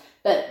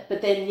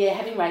but then,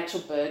 having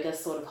Rachel Berger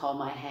sort of hold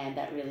my hand,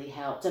 that really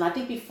helped. And I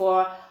think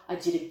before I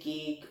did a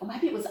gig, or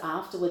maybe it was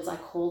afterwards, I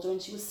called her, and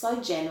she was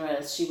so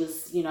generous. She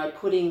was,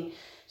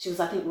 she was,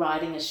 I think,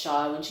 writing a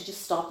show, and she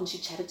just stopped and she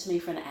chatted to me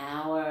for an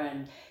hour.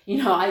 And,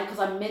 because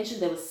I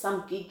mentioned there was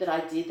some gig that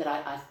I did that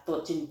I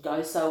thought didn't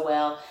go so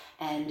well.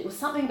 And it was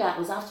something about, it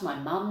was after my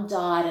mum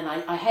died, and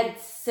I had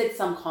said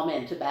some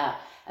comment about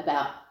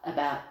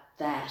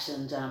that,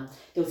 and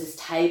there was this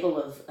table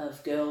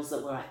of girls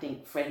that were, I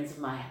think, friends of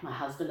my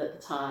husband at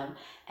the time,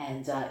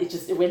 and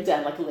it went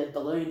down like a lead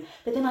balloon.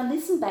 But then I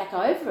listened back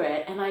over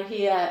it, and I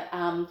hear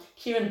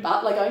Kieran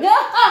Butler going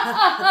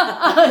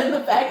in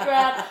the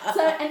background.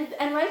 So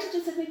and Rachel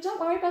just said to me, "Don't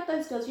worry about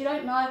those girls. You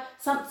don't know.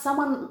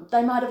 Someone,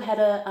 they might have had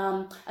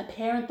a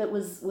parent that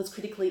was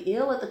critically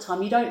ill at the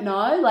time. You don't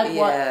know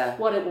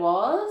what it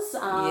was."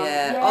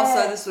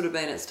 Also, this would have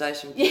been at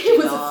Station 59. Yeah, it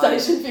was at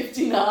Station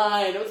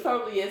 59. It was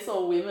probably Yes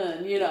All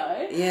Women, you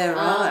know. Yeah,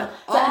 right.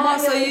 So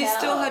really you helped.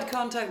 still had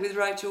contact with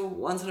Rachel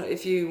once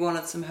if you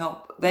wanted some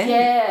help then?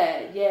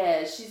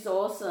 Yeah, she's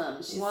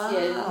awesome. She's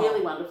a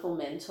really wonderful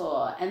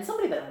mentor and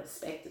somebody that I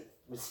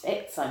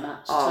respect so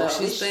much. Oh,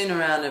 too. She's been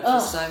around it for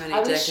so many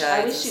decades.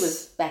 I wish she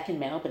was back in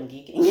Melbourne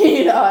gigging.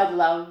 You know, I'd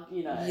love,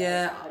 you know.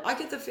 Yeah, I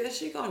get the fear. Has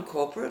she gone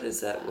corporate? Is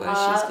that where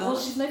she's gone? Well,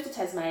 she's moved to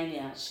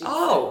Tasmania.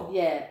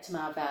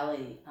 Tamar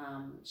Valley.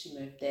 She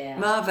moved there.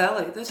 Tamar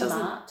Valley.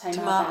 Tamar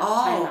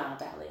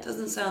Valley.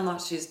 Doesn't sound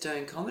like she's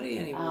doing comedy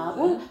anymore.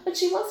 Well, but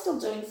she was still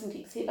doing some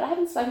gigs here, but I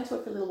haven't spoken to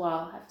her for a little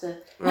while. I have to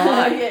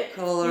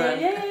call her.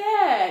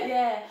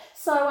 Yeah.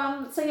 So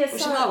Well, she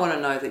might want to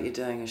know that you're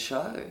doing a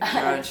show,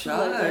 your own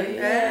show.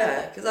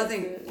 Yeah, because I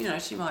think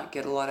she might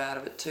get a lot out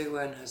of it too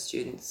when her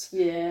students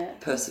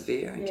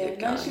persevere and keep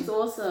going. No, she's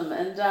awesome,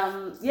 and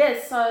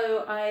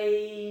so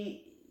I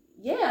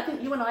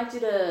think you and I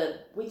did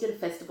a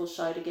festival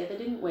show together,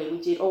 didn't we? We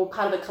did all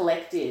part of a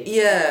collective.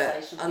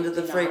 Yeah, under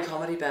the Free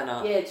Comedy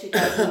banner. Yeah,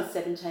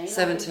 2017.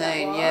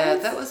 17,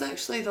 that was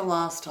actually the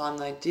last time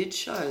they did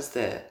shows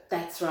there.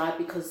 That's right,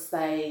 because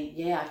they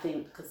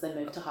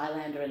moved to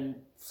Highlander and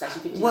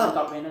Station 59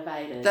 got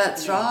renovated.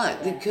 That's right,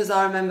 because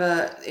I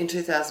remember in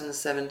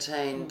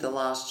 2017 the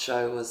last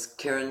show was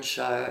Kieran's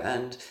show,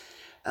 and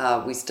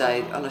we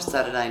stayed on a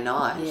Saturday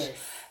night. Yes.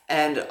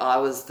 And I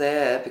was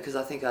there because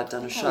I think I'd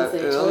done a show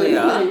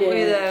earlier. Were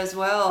you there as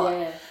well?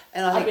 Yeah.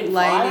 And I think I've been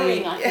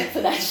Lainey, firing,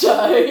 for that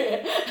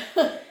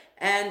show.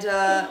 And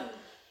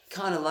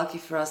kind of lucky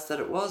for us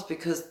that it was,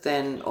 because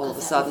then all of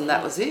a sudden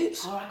that was it.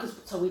 All right,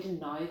 so we didn't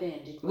know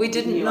then, did we? We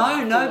didn't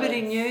know.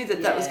 Nobody knew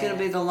that was going to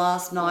be the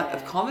last night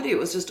of comedy. It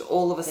was just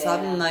all of a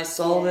sudden they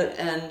sold it,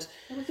 and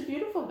it was a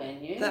beautiful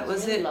venue. That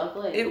was really it.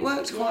 Lovely. It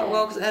worked quite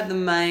well because it had the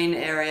main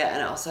area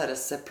and it also had a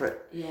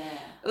separate. Yeah.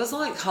 It was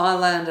like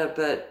Highlander,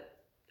 but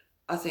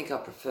I think I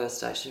prefer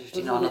Station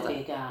 59. It was a little bit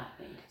bigger, I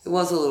think. It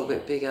was a little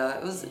bit bigger.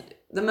 It was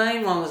the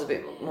main one was a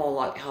bit more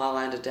like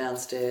Highlander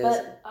downstairs.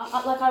 But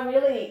I'm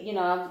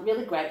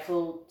really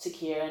grateful to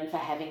Kieran for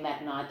having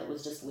that night that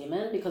was just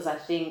women, because I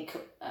think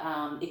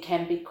it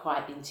can be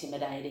quite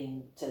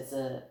intimidating as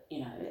a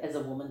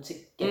woman to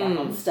get up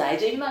on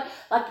stage. Even though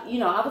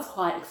I was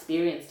quite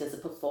experienced as a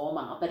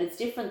performer, but it's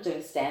different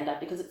doing stand up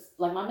because it's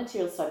like my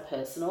material's so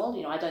personal.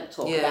 I don't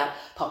talk about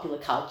popular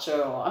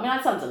culture I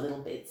sometimes a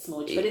little bit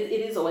smooch, but it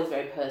is always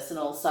very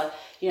personal. So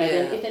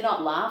if they're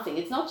not laughing,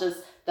 it's not just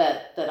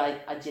that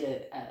I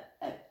did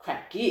a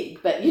crap gig,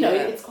 but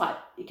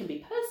it can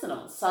be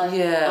personal. So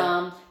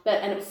and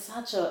it was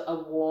such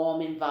a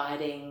warm,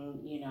 inviting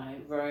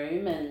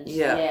room, and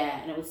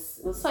and it was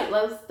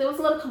there was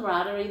a lot of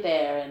camaraderie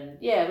there, and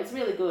it was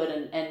really good,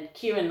 and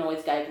Kieran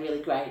always gave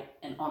really great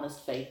and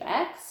honest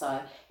feedback. So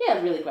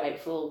I'm really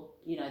grateful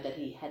that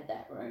he had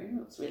that room.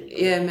 It was really good.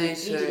 Yeah, me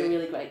too. He did a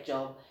really great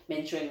job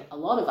mentoring a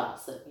lot of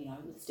us that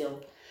we're still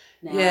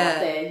now out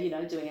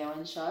there, doing our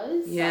own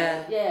shows.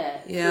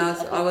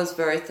 So, I was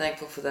very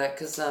thankful for that,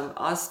 because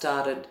I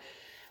started,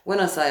 when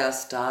I say I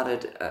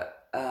started,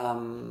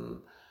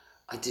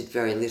 I did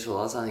very little.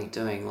 I was only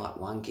doing like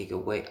one gig a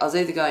week. I was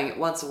either going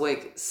once a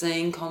week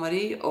seeing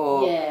comedy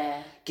or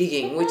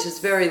gigging, which is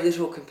very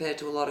little compared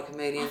to a lot of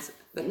comedians.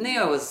 But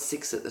Neo was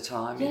 6 at the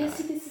time.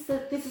 See, this is the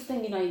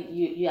thing.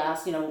 You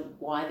ask,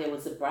 why there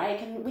was a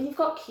break, and when you've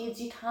got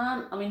kids, you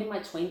can't. I mean, in my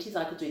 20s,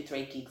 I could do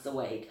 3 gigs a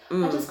week.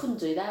 I just couldn't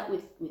do that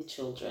with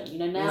children.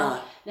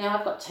 Now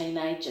I've got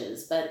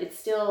teenagers, but it's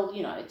still,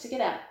 to get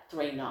out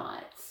 3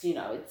 nights.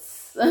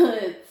 It's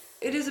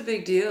it is a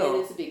big deal.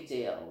 It is a big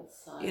deal.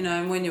 So.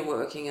 And when you're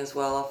working as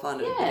well, I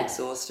find it a bit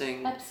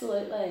exhausting.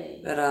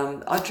 Absolutely. But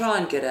I try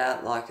and get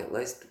out like at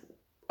least,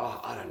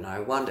 I don't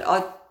know, one day.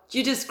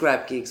 You just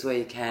grab gigs where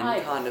you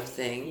can, kind of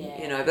thing,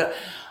 But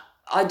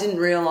I didn't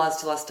realise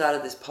till I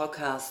started this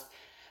podcast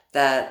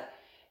that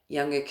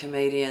younger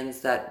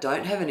comedians that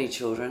don't have any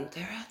children,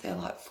 they're out there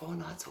like 4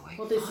 nights a week.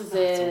 Well, this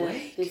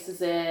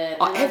is it.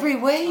 Every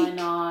week. I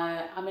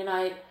know. I mean,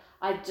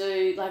 I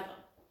do like.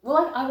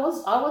 Well, I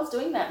was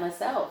doing that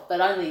myself,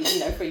 but only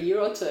for a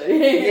year or 2.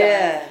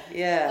 Yeah.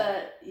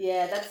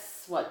 But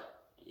that's what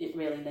it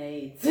really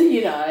needs,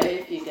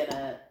 if you're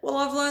gonna. Well,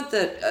 I've learnt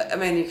that.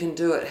 You can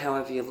do it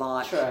however you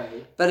like.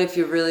 True. But if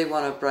you really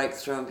want to break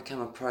through and become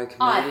a pro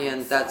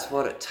comedian, that's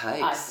what it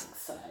takes. I think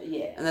so.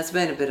 Yeah. And that's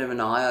been a bit of an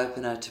eye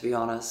opener, to be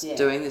honest. Yeah.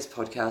 Doing this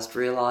podcast,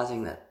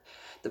 realizing that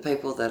the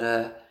people that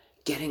are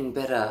getting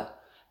better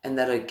and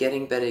that are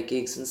getting better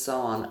gigs and so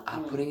on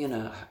are putting in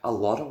a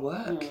lot of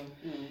work.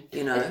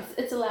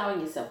 It's allowing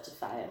yourself to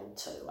fail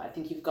too. I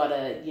think you've got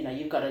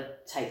to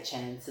take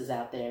chances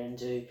out there and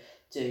do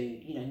do,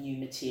 you know, new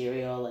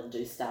material and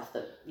do stuff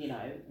that, you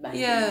know, maybe...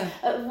 Yeah.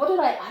 What did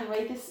I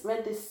read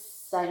this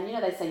saying, you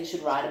know, they say you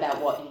should write about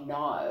what you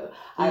know.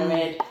 I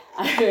read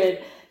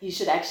you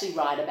should actually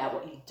write about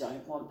what you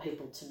don't want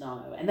people to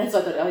know. And that's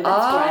what I thought,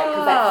 that's great,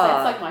 because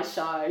that's like my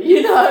show,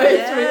 you know.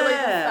 It's really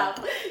the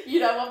stuff you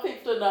don't want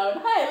people to know.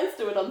 And hey, let's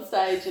do it on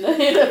stage in a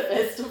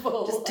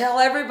festival. Just tell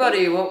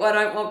everybody what I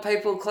don't want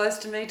people close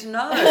to me to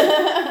know.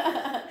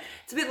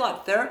 It's a bit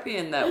like therapy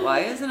in that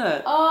way, isn't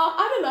it? Oh,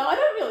 I don't know. I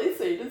don't really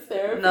see it as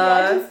therapy.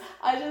 No.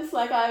 I just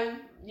like,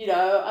 you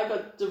know, I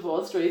got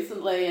divorced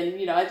recently, and,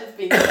 you know, I just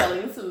been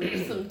telling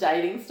some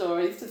dating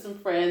stories to some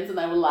friends, and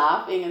they were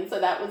laughing, and so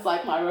that was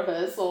like my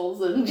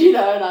rehearsals, and, you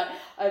know, and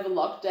over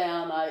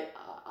lockdown I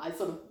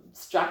sort of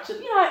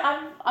structured, you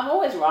know, I'm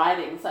always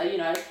writing, so, you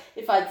know,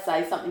 if I'd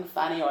say something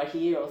funny or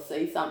hear or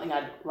see something,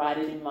 I'd write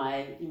it in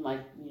my you know,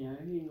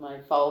 in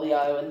my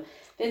folio. And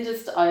then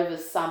just over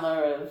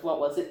summer of, what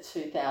was it,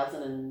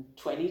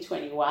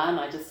 2021,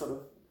 I just sort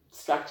of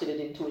structured it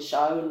into a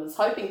show, and was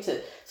hoping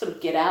to sort of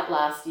get out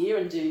last year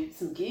and do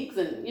some gigs,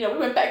 and, you know, we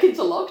went back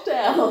into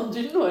lockdown,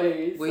 didn't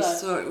we? We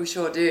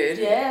sure did.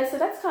 Yeah, so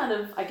that's kind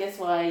of, I guess,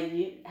 why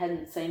you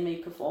hadn't seen me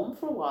perform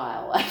for a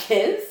while, I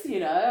guess. You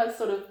know, I was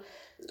sort of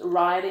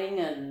writing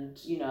and,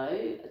 you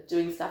know,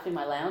 doing stuff in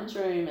my lounge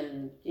room,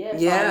 and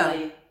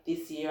finally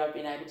this year I've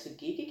been able to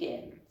gig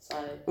again. So,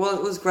 well,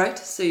 it was great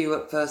to see you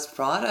at First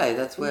Friday.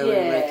 That's where we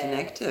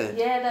reconnected.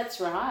 Yeah,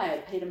 that's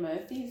right. Peter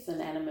Murphy's and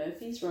Anna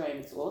Murphy's room.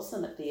 It's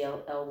awesome at the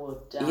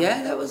Elwood.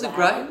 That was a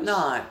great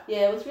night.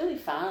 Yeah, it was really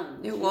fun.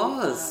 It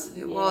was.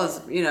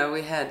 You know,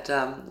 we had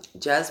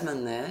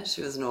Jasmine there.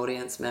 She was an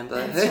audience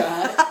member who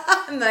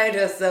made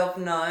herself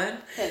known.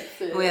 That's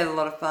it. We had a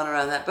lot of fun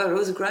around that, but it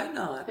was a great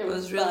night. It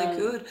was really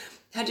good.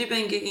 Had you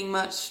been gigging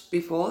much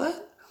before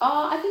that?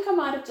 Oh, I think I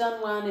might have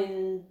done one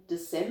in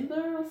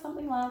December or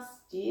something last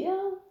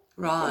year.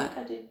 Right. I think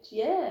I did,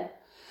 yeah.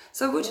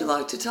 So would you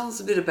like to tell us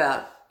a bit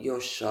about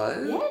your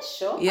show? Yeah,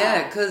 sure.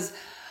 Yeah, because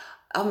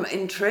I'm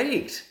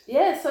intrigued.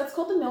 Yeah, so it's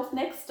called The MILF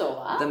Next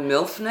Door. The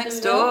MILF Next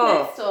Door. The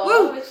MILF Next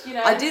Door, which, you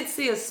know... I did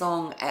see a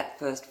song at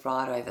First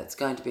Friday that's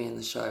going to be in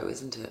the show,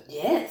 isn't it?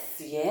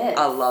 Yes.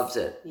 I loved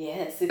it.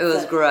 Yes. It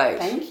was great.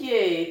 Thank you.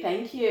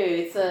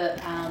 It's a,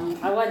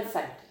 I won't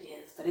say what it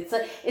is, but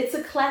it's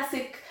a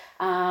classic...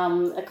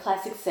 a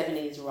classic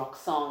 70s rock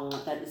song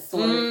that is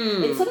sort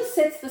of, it sort of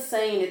sets the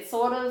scene. It's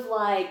sort of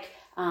like,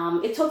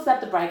 it talks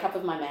about the breakup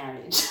of my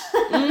marriage.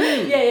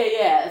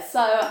 Yeah.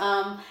 So,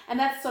 and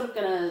that's sort of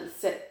going to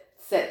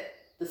set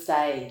the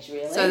stage,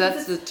 really. So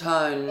that's the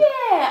tone.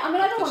 Yeah, I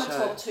mean, I don't want to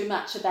talk too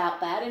much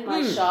about that in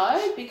my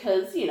show,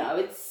 because, you know,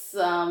 it's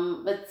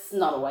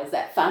not always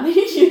that funny,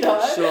 you know.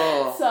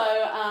 Sure.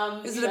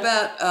 So, is it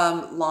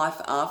about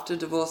life after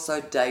divorce? So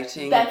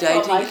dating that's apps,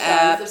 what my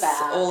show's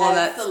about. all of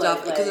that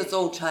stuff, because it's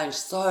all changed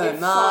so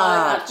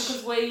much.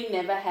 Because we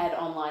never had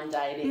online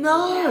dating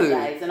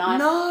nowadays, and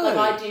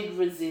I did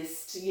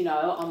resist, you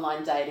know,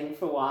 online dating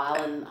for a while,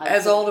 and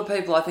as older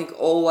people, I think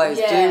always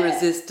do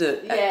resist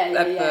it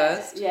at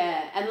first.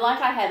 Yeah, and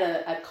like I had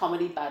a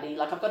comedy buddy,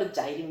 like I've got a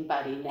dating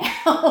buddy now.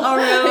 Oh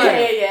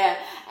really? yeah.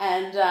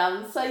 And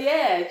so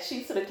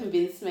she sort of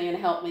convinced me and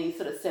helped me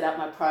sort of set up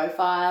my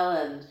profile,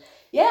 and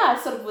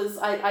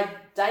I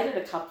dated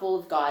a couple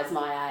of guys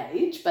my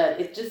age, but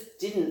I just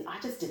didn't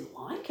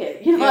like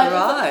it. You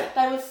know,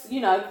 they was,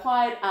 you know,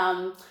 quite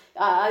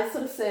I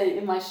sort of said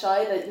in my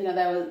show that, you know,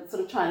 they were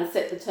sort of trying to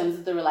set the terms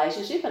of the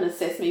relationship and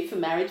assess me for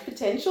marriage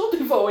potential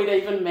before we'd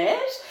even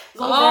met. It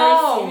was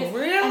all very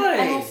serious. Really?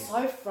 And I was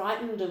so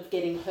frightened of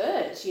getting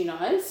hurt, you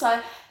know.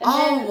 So,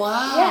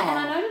 wow. Yeah, and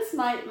I noticed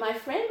my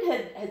friend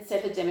had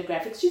set her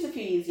demographics. She's a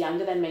few years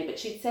younger than me, but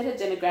she'd set her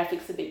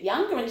demographics a bit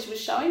younger, and she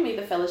was showing me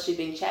the fellas she'd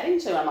been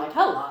chatting to. I'm like,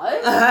 hello.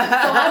 So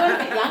I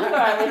went a bit younger.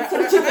 I went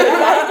sort of to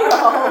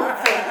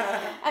 38-year-olds.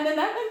 And then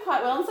that went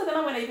quite well, and so then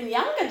I went even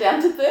younger,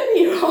 down to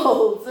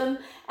 30-year-olds, and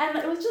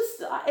it was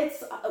just,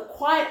 it's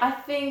quite, I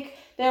think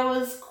there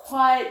was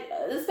quite,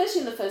 especially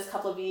in the first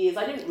couple of years,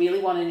 I didn't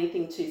really want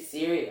anything too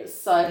serious,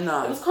 so it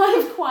was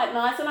quite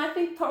nice, and I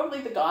think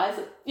probably the guys,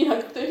 you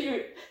know,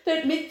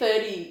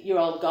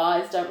 mid-30-year-old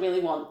guys don't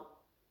really want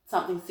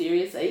something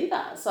serious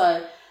either,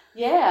 so...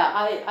 Yeah,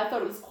 I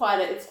thought it's quite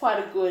a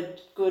good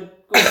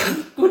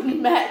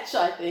match,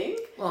 I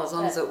think. Well, as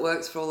long as it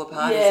works for all the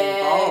parties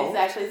involved. Yeah,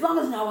 exactly. As long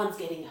as no one's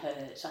getting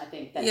hurt, I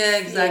think that's... Yeah,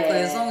 exactly.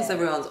 As long as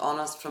everyone's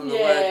honest from the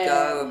word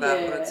go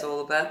about what it's all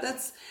about.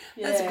 That's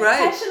great.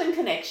 Passion and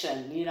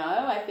connection, you know.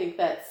 I think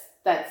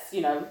that's you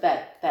know,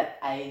 that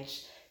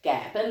age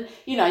gap. And,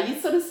 you know,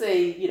 you sort of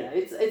see, you know,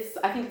 it's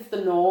I think it's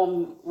the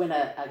norm when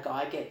a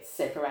guy gets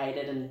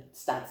separated and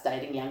starts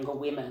dating younger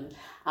women.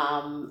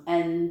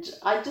 And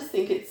I just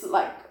think it's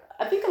like,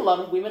 I think a lot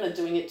of women are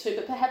doing it too,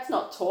 but perhaps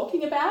not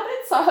talking about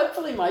it. So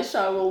hopefully my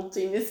show will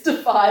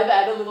demystify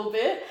that a little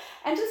bit.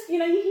 And just, you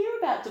know, you hear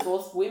about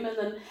divorced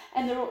women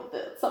and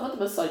some of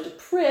them are so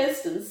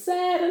depressed and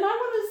sad. And I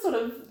want to sort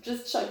of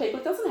just show people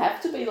it doesn't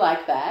have to be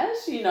like that.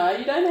 You know,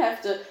 you don't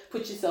have to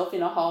put yourself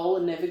in a hole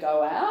and never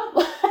go out?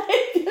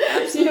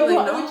 Absolutely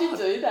why not. would you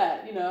do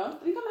that? I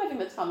think I'm having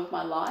the time of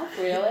my life,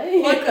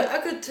 really. Well, I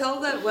could tell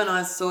that when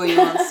I saw you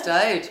on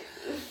stage,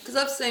 because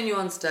I've seen you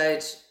on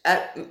stage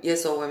at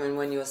Yes All Women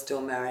when you were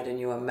still married and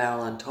you were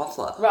Marilyn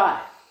Toffler.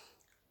 Right.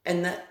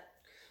 And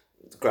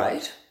that's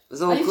great. It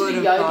was all I used good to do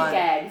and yoga fine.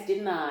 gags,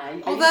 didn't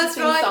I? Oh, that's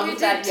right, you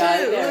did too.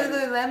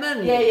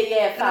 Lululemon. Yeah,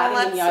 and all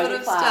that in yoga sort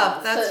of class.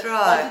 stuff. That's so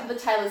right. I did the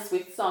Taylor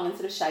Swift song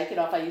instead of Shake It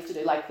Off. I used to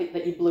do like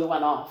that you blew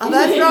one off. Oh,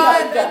 that's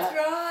right. Yoga.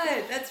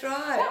 That's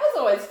right. That was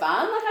always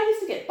fun. Like I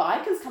used to get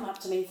bikers come up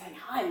to me and saying,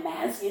 "Hi,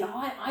 Maz.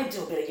 I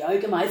do a bit of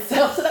yoga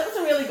myself." So that was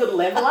a really good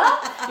leveler.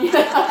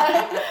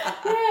 Yeah.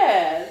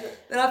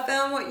 But I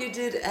found what you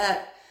did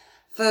at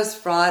First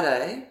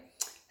Friday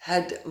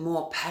had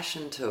more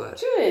passion to it.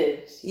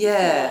 Good.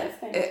 Yeah, Nice,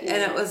 thank you.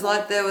 and it was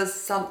like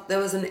there's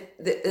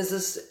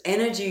this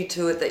energy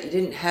to it that you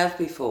didn't have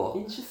before.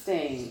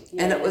 Interesting.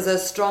 Yeah. And it was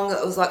as strong.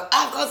 It was like,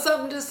 I've got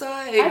something to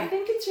say. I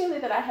think it's really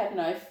that I have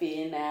no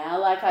fear now.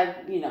 Like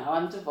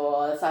I'm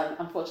divorced. I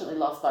unfortunately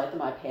lost both of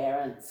my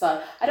parents,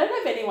 so I don't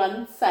have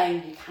anyone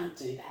saying you can't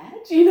do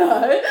that.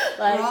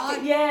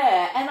 Right.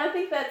 Yeah, and I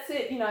think that's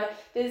it.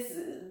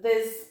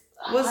 There's.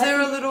 Was there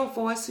a little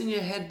voice in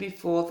your head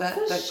before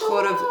that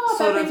sort of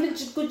being a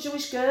good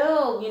Jewish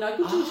girl,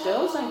 good Jewish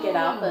girls don't get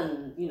up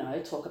and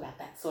talk about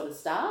that sort of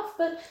stuff.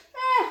 But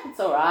it's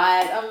all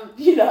right.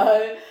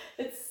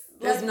 It's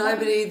there's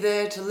nobody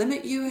there to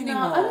limit you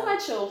anymore. No, only my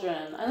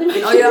children.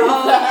 Oh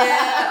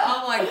yeah.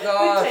 Oh my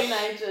gosh. With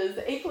teenagers,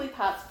 equally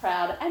parts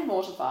proud and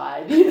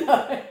mortified.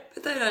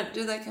 But they don't.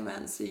 Do they come out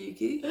and see you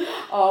gig?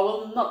 Oh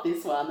well, not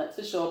this one, that's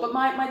for sure. But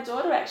my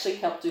daughter actually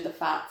helped do the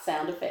fart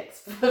sound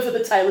effects for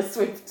the Taylor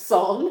Swift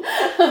song.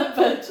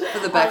 But for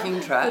the backing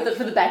track.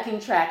 For the backing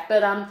track.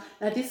 But now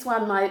this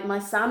one, my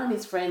son and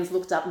his friends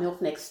looked up MILF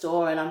Next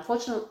Door, and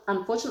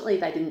unfortunately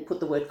they didn't put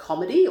the word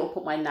comedy or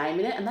put my name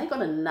in it, and they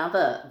got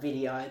another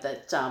video that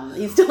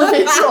he's still a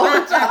bit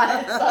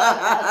traumatized.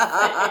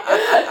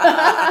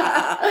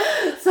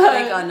 So I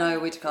think I know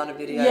which kind of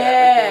video. Yeah,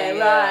 that would be.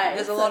 right.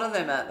 There's a lot of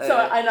them out there. So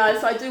I know.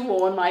 So I do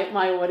warn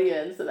my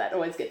audience that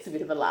always gets a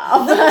bit of a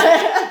laugh.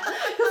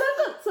 Because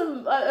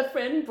I've got a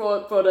friend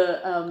brought quite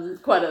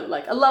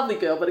a lovely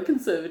girl, but a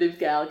conservative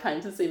gal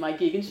came to see my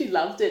gig and she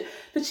loved it.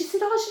 But she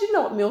said, she didn't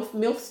know what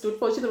MILF stood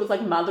for. She thought it was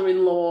like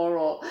mother-in-law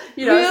or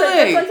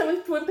Really?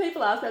 So when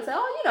people ask me, I say,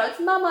 it's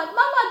mum.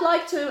 I'd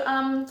like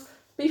to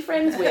be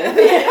friends with.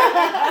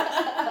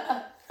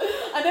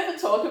 I never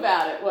talk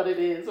about it, what it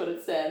is, what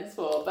it stands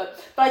for. But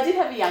I did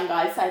have a young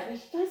guy say to me,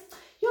 he goes,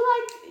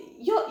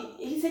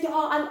 he said,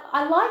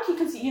 I like you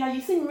because,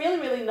 you seem really,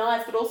 really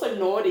nice, but also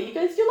naughty. He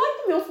goes, you're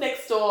like the MILF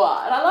Next Door.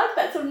 And I like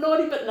that, sort of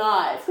naughty but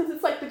nice, because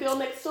it's like the girl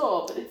next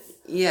door, but it's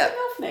the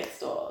MILF Next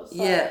Door.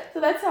 So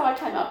that's how I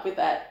came up with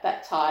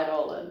that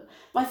title. And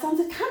my son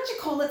said, can't you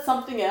call it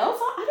something else?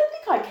 I don't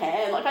think I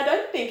can. I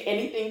don't think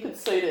anything could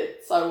suit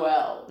it so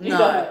well.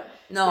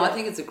 No, I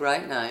think it's a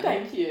great name.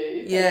 Thank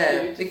you.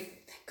 Yeah.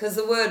 Because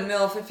the word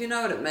MILF, if you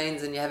know what it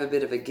means and you have a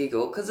bit of a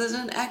giggle, because there's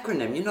an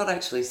acronym, you're not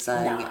actually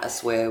saying a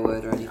swear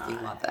word or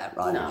anything like that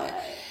right in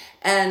there.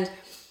 And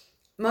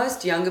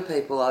most younger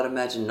people, I'd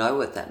imagine, know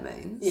what that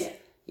means. Yeah.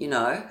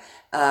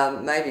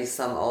 Maybe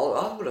some old,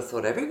 I would have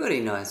thought everybody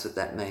knows what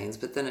that means,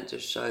 but then it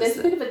just shows there's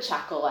a bit of a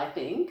chuckle, I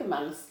think,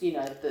 amongst, the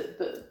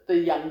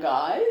young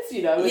guys,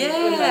 when they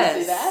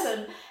see that.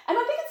 And I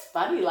think it's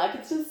funny,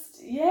 it's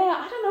just,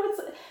 I don't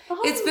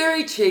know, it's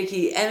very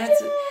cheeky and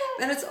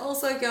it's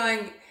also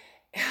going,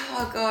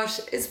 oh gosh,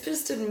 it's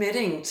just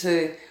admitting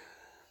to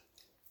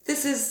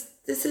this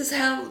is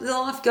how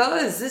life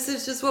goes. This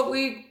is just what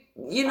we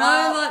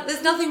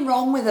there's nothing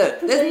wrong with it.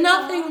 There's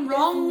nothing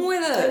wrong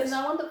with it. There's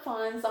no one that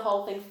finds the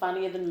whole thing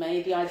funnier than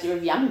me, the idea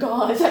of young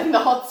guys having the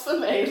hots for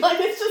me.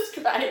 It's just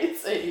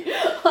crazy.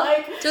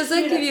 Does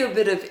that give you a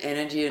bit of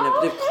energy and a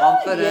bit of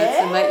confidence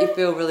and make you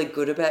feel really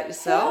good about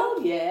yourself?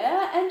 Hell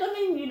yeah. And I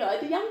mean,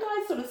 the young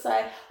guys sort of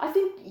say, I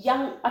think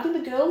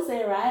the girls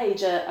their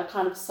age are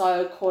kind of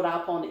so caught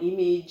up on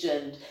image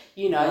and,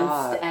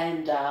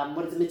 and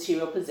what is it,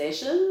 material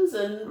possessions,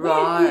 and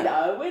we're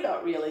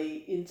not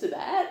really into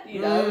that,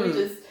 we're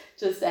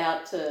just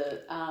out to,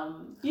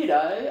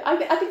 I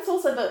think it's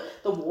also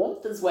the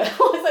warmth as well.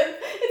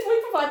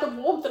 We provide the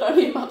warmth that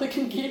only a mother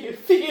can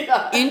give,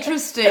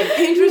 Interesting.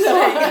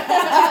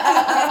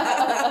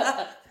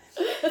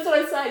 That's what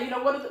I say.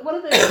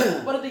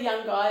 What do the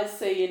young guys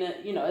see in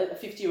a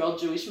 50-year-old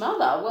Jewish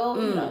mother? Well,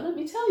 let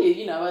me tell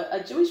you,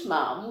 a Jewish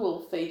mum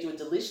will feed you a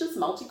delicious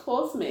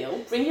multi-course meal,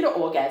 bring you to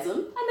orgasm,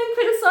 and then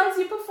criticise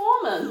your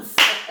performance.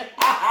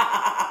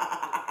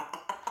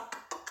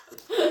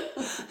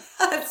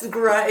 That's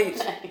great.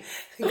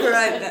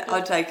 Great.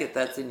 I take it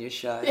that's in your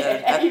show. That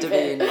would have to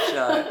be in your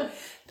show.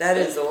 That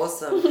is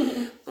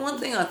awesome. One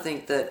thing I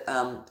think that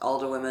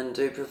older women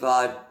do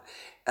provide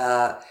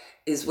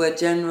is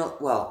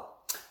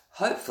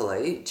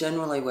hopefully,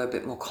 generally we're a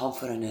bit more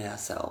confident in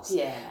ourselves.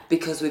 Yeah.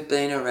 Because we've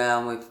been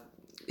around, we've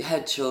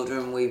had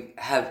children, we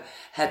have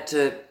had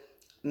to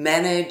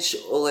manage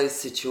all these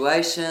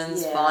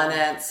situations,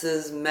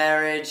 finances,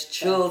 marriage,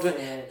 children.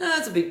 No,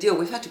 it's a big deal.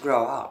 We've had to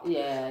grow up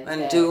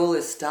and do all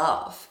this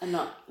stuff. And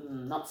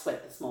not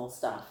sweat the small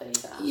stuff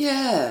either.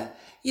 Yeah.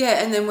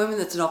 Yeah, and then when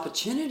it's an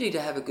opportunity to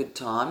have a good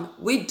time,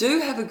 we do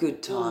have a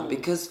good time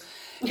because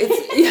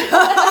it's...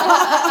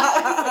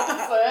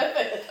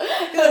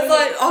 It's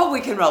like, oh, we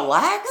can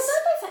relax.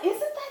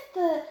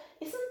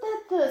 Isn't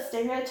that the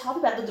stereotype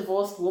about the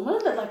divorced woman,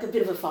 that like a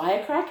bit of a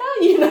firecracker,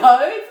 you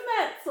know? Isn't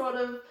that sort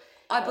of...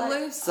 I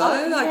believe so.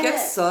 I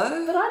guess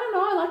so. But I don't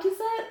know. Like, is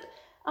that...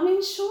 I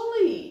mean,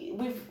 surely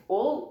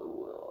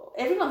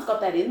everyone's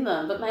got that in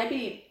them, but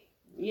maybe,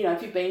 you know,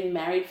 if you've been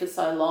married for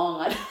so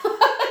long,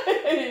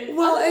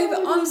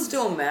 I'm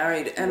still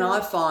married, and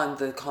I find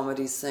the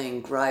comedy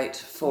scene great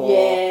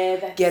for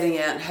getting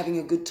out and having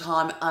a good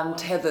time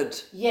untethered.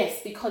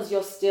 Yes, because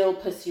you're still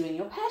pursuing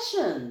your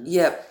passion.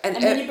 Yep. And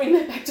then you bring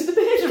that back to the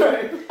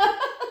bedroom.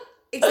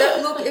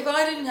 Exactly. Look, if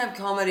I didn't have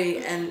comedy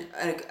and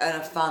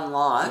a fun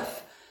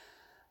life,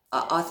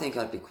 I think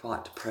I'd be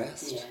quite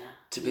depressed,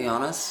 to be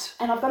honest.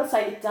 And I've got to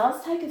say, it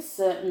does take a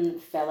certain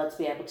fella to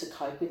be able to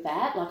cope with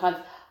that. Like,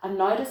 I've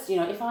noticed, you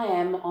know, if I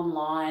am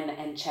online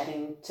and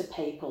chatting to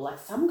people, like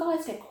some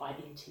guys get quite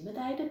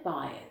intimidated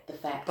by it. The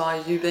fact... By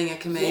you being a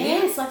comedian?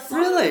 Yes, like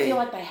some feel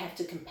like they have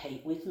to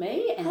compete with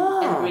me and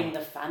bring the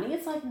funny.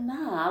 It's like,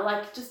 nah,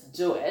 like just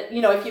do it.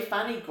 You know, if you're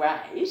funny,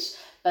 great,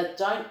 but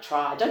don't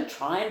try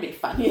and be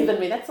funnier than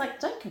me. That's like,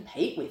 don't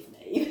compete with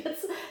me.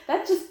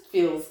 That just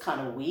feels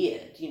kind of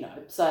weird, you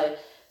know. So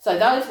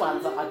those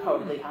ones I'd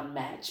probably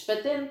unmatch.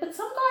 But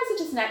some guys are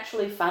just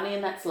naturally funny,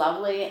 and that's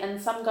lovely. And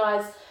some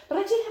guys... But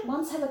I did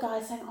once have a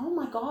guy saying, "Oh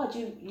my God,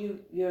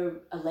 you're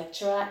a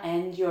lecturer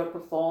and you're a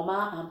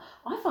performer.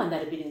 I find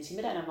that a bit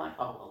intimidating." I'm like,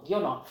 "Oh well,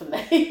 you're not for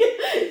me.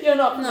 You're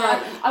not for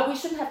me." We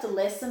shouldn't have to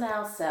lessen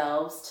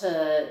ourselves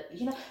to,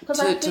 you know,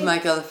 to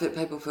make other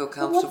people feel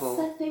comfortable.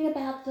 What's that thing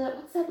about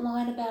what's that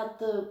line about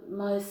the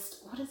most?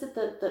 What is it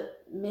that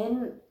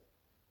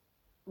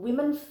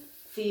women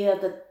fear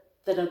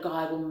that a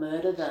guy will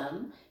murder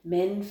them.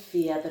 Men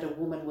fear that a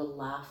woman will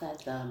laugh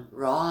at them.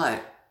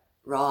 Right.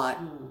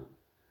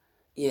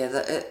 Yeah,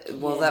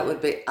 that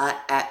would be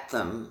at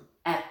them.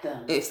 At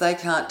them. If they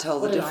can't tell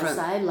the difference. Did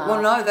I say?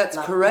 Well, no, that's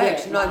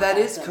correct. Yeah, no, that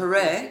is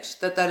correct.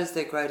 Yeah. That is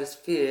their greatest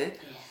fear.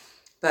 Yeah.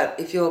 But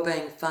if you're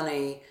being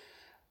funny,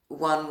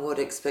 one would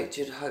expect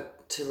you to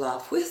hope to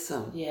laugh with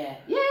them. Yeah.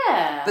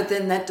 Yeah. But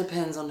then that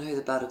depends on who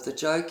the butt of the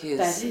joke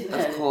is,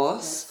 of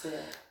course. That's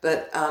it.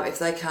 But if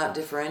they can't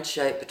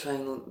differentiate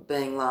between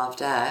being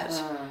laughed at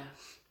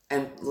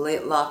and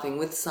laughing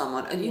with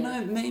someone, and you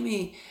know,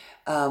 Mimi...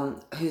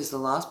 who's the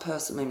last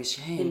person, Mimi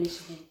Shaheen,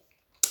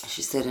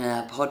 she said in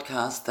our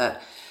podcast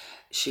that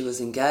she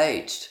was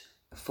engaged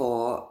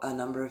for a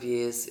number of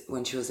years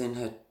when she was in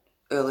her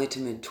early to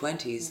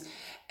mid-20s,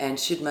 and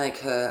she'd make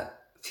her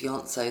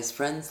fiance's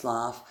friends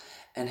laugh,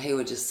 and he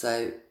would just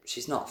say,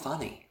 "She's not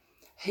funny."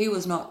 He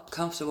was not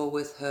comfortable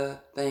with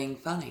her being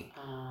funny.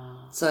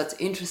 So it's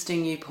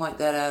interesting you point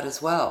that out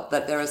as well,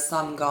 that there are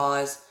some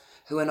guys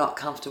who are not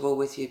comfortable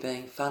with you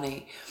being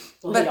funny.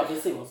 Well, he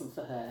obviously wasn't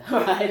for her,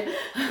 right?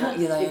 Well,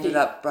 they ended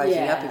up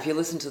breaking up. If you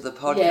listen to the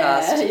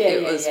podcast,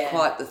 it was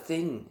quite the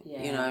thing.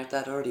 Yeah. You know,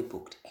 they'd already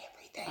booked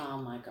everything. Oh,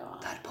 my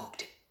God. They'd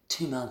booked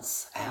 2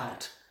 months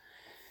out.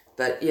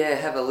 But,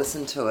 have a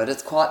listen to it.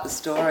 It's quite the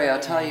story. I'll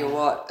tell you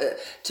what.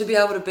 To be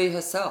able to be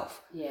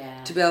herself.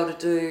 Yeah. To be able to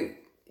do...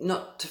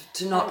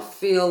 To not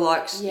feel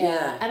like...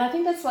 Yeah. And I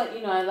think that's what,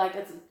 you know, like,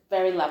 it's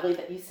very lovely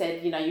that you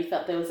said, you know, you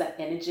felt there was that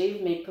energy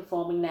of me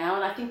performing now.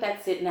 And I think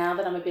that's it now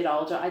that I'm a bit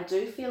older. I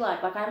do feel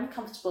like I'm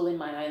comfortable in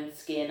my own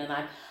skin, and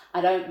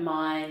I don't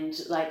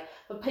mind, like,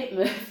 but Pete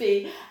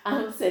Murphy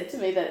said to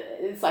me that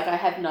it's like I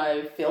have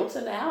no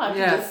filter now. I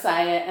can just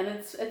say it and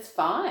it's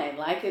fine.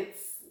 Like,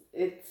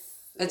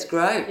 it's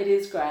great. It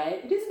is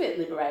great. It is a bit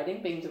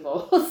liberating being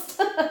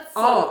divorced.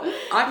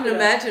 I can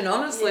imagine.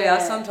 Honestly, I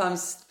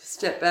sometimes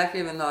step back,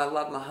 even though I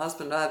love my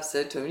husband. I've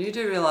said to him, "You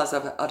do realise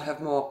I'd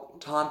have more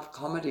time for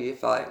comedy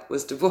if I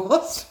was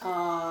divorced."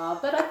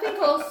 But I think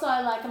also,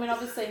 like, I mean,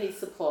 obviously he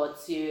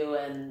supports you,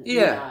 and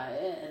you know,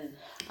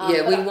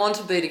 we want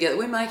to be together.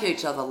 We make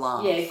each other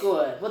laugh. Yeah,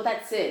 good. Well,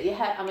 that's it. You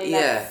have. I mean,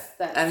 that's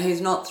and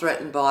he's not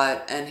threatened by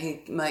it, and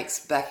he makes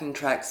backing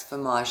tracks for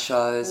my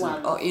shows.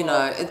 Wonderful. And, you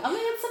know, I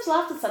mean,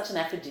 laughter's such an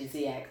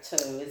aphrodisiac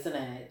too, isn't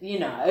it? You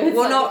know.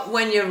 Well, not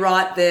when you're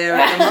right there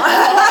at the moment.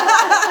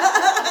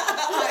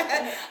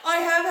 I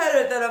have had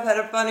it that I've had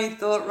a funny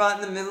thought right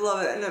in the middle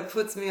of it, and it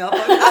puts me off. Oh,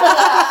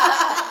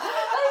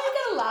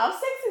 you're gonna laugh.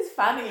 Sex is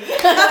funny.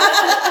 It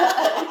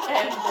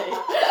can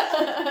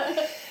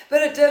be.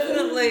 But it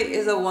definitely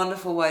is a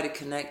wonderful way to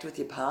connect with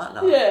your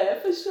partner. Yeah,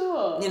 for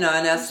sure. You know,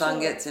 and our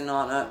son gets in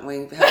on it.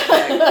 We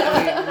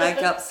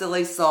make up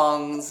silly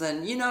songs,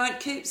 and, you know, it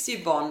keeps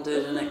you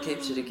bonded and it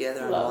keeps you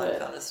together and all that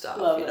kind of stuff,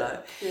 you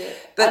know. Yeah.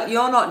 But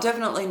you're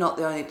definitely not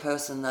the only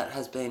person that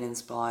has been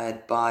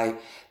inspired by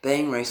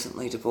being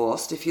recently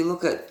divorced. If you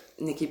look at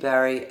Nikki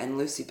Barry and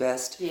Lucy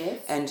Best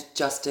and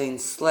Justine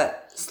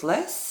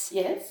Sless.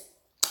 Yes.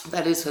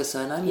 That is her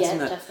surname,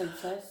 isn't it? Justin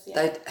First.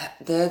 Yeah.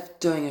 They're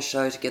doing a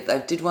show together.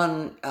 They did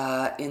one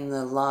in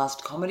the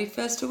last comedy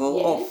festival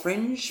or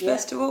Fringe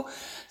festival.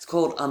 It's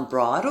called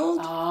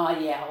Unbridled. Oh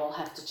yeah, we'll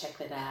have to check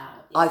that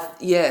out.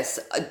 Yes,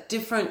 a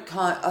different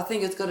kind. I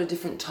think it's got a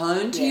different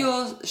tone to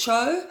your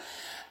show,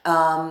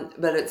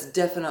 but it's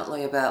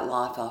definitely about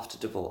life after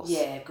divorce.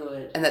 Yeah,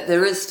 good. And that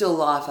there is still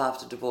life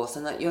after divorce,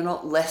 and that you're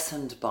not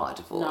lessened by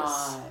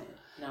divorce.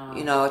 No.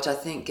 You know, which I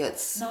think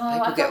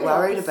people get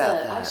worried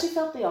about that. I actually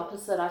felt the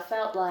opposite. I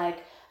felt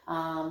like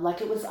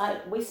it was.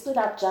 We split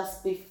up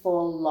just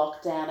before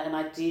lockdown, and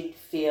I did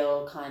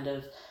feel kind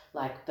of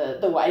like the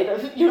weight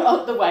of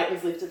the weight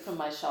was lifted from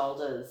my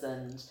shoulders,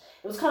 and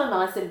it was kind of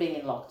nice then being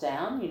in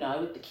lockdown,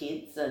 with the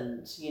kids,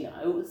 and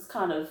it was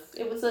kind of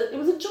it was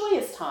a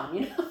joyous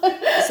time,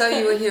 So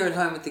you were here at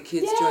home with the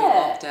kids during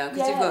lockdown,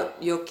 because you've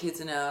got your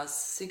kids are now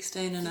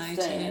 16 and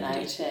 18.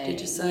 Did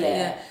you say?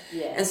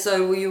 Yeah. And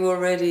so were you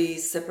already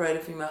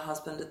separated from your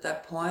husband at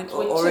that point,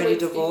 or already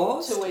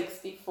divorced? 2 weeks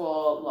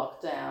before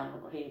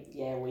lockdown,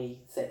 we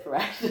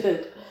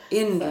separated.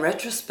 In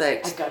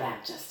retrospect, I got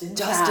out just in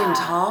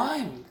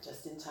time.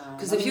 Just in time.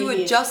 Because if you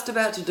were just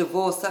about to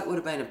divorce, that would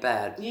have been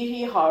You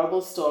hear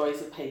horrible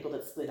stories of people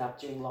that split up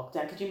during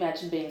lockdown. Could you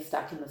imagine being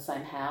stuck in the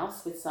same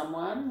house with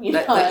someone?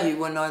 That you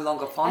were no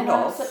longer fond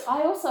of.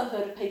 I also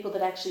heard of people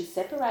that actually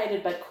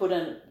separated but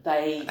couldn't.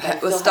 They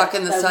were stuck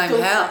in the same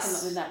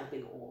house. That would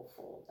be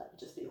awful. That would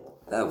just be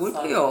awful. That would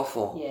be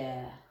awful.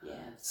 Yeah.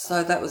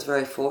 So that was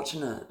very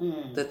fortunate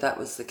that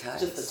was the case.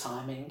 Just the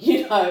timing,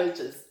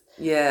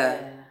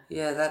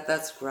 Yeah,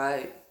 that's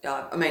great.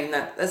 I mean,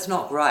 that's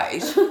not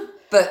great,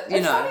 but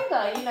it's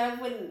funny though,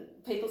 when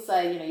people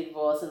say, you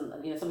divorce,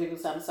 and some people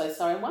say, I'm so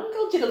sorry. And one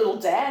girl did a little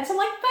dance. I'm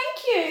like,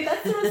 thank you.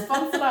 That's the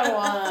response that I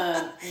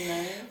want.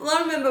 Well,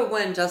 I remember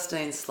when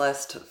Justine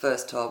Slest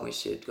first told me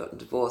she'd gotten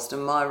divorced,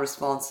 and my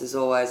response is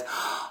always,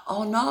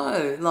 oh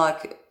no,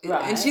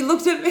 and she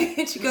looked at me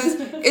and she goes,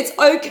 it's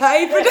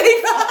okay,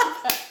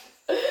 Pradeepa.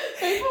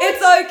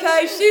 It's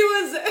okay. She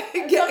was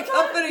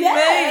accompanying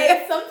me.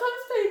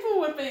 Sometimes people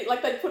would be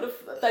like, they'd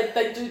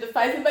do the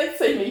face and they'd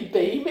see me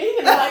beaming,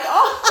 and they're like,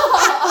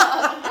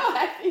 oh, you're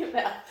happy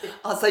about it.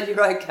 Oh, so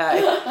you're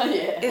okay.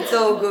 Yeah. It's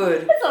all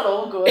good. It's not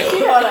all good. You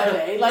know what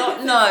I mean?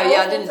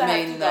 I didn't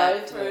mean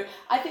that. Through.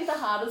 I think the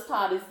hardest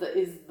part is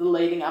the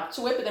leading up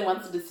to it, but then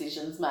once the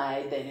decision's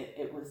made, then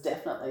it was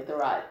definitely the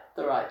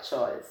right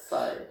choice.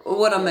 So. Well,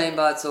 what I mean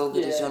by it's all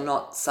good is you're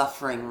not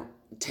suffering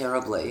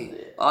terribly.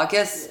 Yeah. I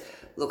guess. Yeah.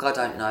 Look, I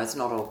don't know. It's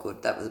not all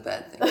good. That was a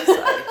bad thing to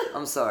say.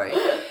 I'm sorry.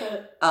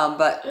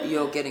 But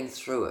you're getting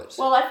through it.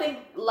 Well, I think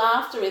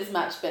laughter is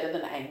much better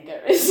than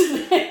anger,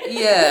 isn't it?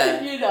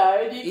 Yeah.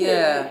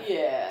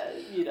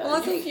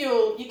 Well,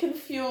 you can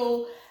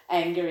fuel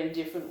anger in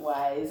different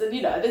ways. And,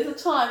 there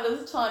was a time,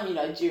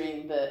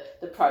 during the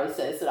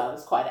process that I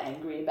was quite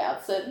angry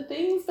about certain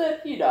things.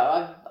 But,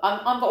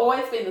 I've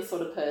always been the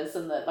sort of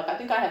person that, I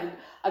think I have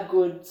a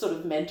good sort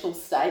of mental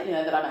state,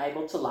 that I'm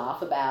able to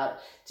laugh about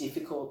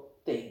difficult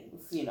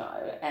things,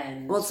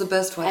 and what's the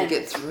best way to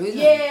get through them?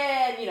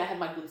 Yeah, have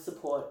my good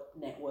support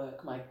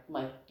network, my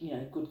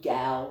good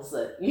gals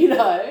that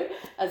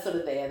are sort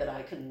of there that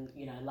I can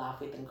laugh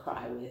with and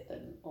cry with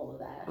and all of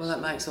that. Well, that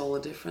makes all the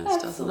difference,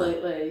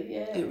 Absolutely, doesn't it?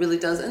 Yeah, it really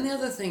does. And the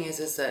other thing is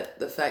that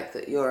the fact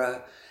that you're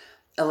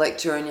a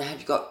lecturer and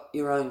you've got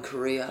your own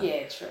career.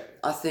 Yeah, true.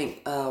 I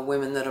think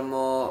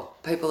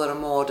people that are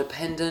more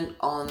dependent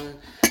on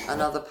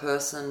another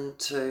person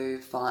to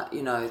find,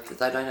 that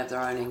they don't have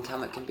their own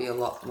income, it can be a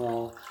lot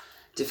more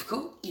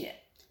difficult. Yeah.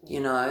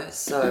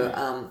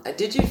 So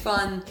did you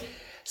find,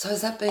 so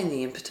has that been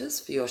the impetus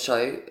for your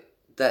show,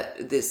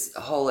 that this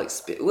whole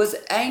experience, was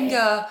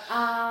anger,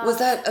 was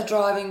that a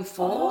driving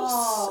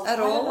force at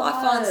all? I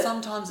find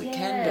sometimes it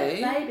can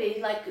be.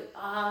 Maybe,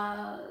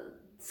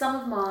 some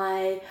of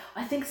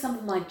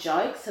my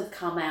jokes have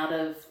come out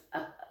of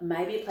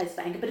maybe a place of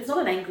anger, but it's not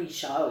an angry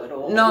show at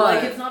all. No.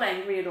 It's not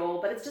angry at all,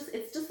 but it's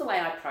just the way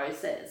I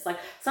process.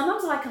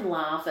 Sometimes I can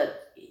laugh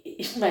at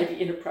maybe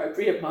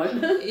inappropriate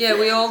moments. Yeah,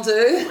 we all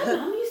do. My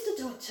mum used to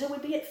do it too.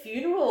 We'd be at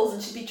funerals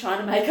and she'd be trying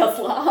to make us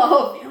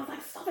laugh. I was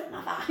like, stop it,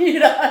 mother.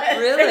 It's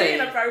really very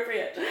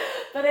inappropriate.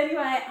 But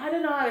anyway, I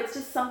don't know. It's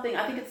just something.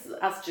 I think it's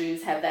us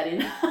Jews have that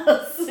in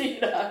us.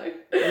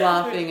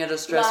 Laughing at a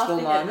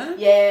stressful moment.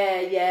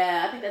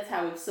 Yeah. I think that's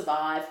how we've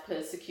survived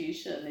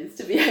persecution, is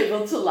to be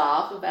able to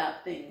laugh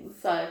about things.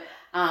 So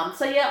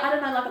yeah, I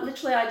don't know.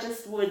 Literally, I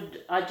just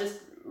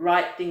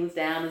write things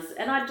down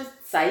and I'd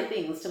just say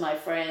things to my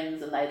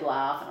friends and they'd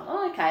laugh and I'm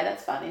like, okay,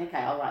 that's funny. Okay,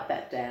 I'll write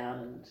that down,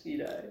 and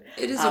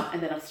it is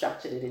and then I've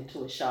structured it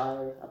into a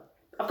show.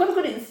 I've got a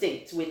good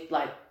instinct with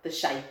the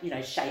shape,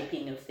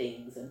 shaping of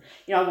things, and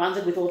I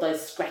wondered with all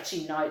those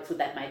scratchy notes, would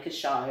that make a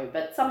show?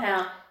 But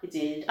somehow it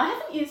did. I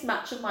haven't used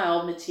much of my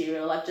old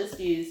material. I've just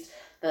used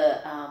the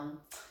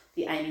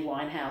Amy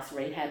Winehouse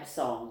Rehab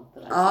song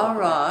that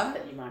I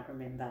that you might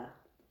remember.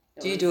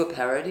 Do you do a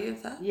parody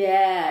of that?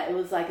 Yeah, it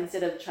was like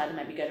instead of trying to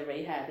make me go to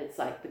rehab, it's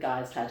like the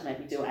guys tried to make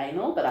me do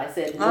anal, but I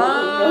said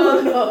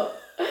no.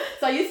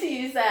 So I used to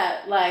use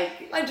that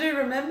like... I do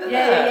remember that.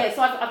 Yeah.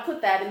 So I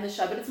put that in the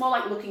show, but it's more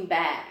like looking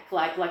back.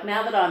 Like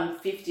now that I'm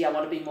 50, I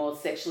want to be more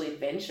sexually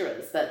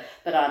adventurous, but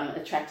I'm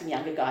attracting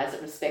younger guys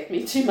that respect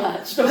me too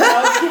much.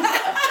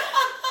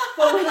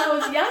 But when I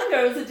was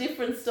younger, it was a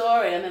different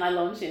story, and then I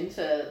launched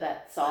into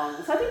that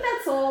song. So I think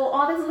that's all.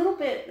 Oh, there's a little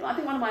bit... I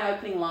think one of my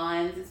opening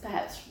lines is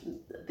perhaps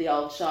the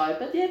old show,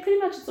 but yeah, pretty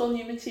much it's all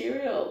new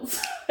materials.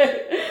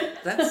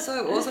 That's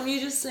so awesome. You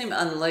just seem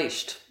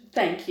unleashed.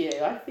 Thank you.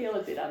 I feel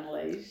a bit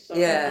unleashed.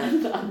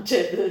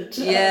 Untethered.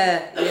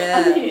 Yeah.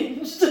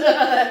 Unhinged.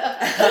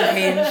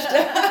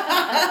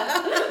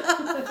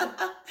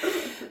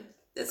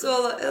 It's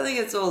all. I think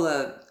it's all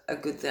a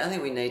good thing. I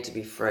think we need to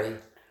be free.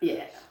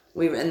 Yeah.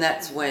 And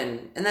that's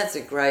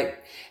a great,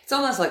 it's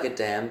almost like a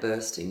dam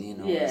bursting in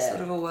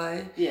sort of a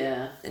way.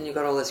 Yeah. And you've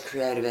got all this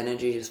creative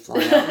energy just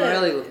flying out. I'm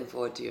really looking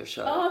forward to your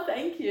show. Oh,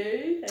 thank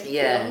you. Thank you.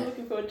 I'm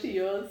looking forward to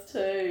yours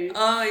too.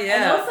 Oh,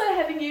 yeah. And also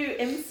having you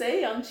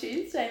MC on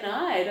Tuesday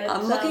night.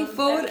 I'm looking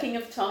forward. At King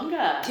of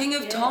Tonga. King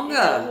of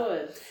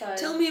Tonga.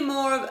 Tell me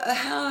more of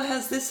how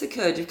has this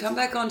occurred? You've come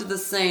back onto the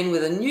scene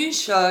with a new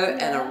show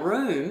and a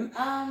room.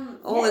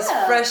 All this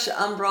fresh,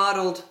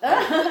 unbridled,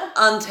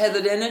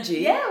 untethered energy.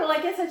 Yeah, well,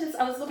 I guess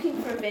I was looking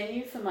for a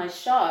venue for my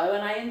show,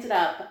 and I ended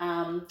up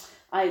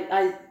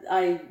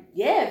I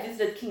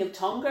visited King of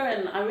Tonga,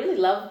 and I really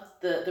loved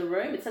the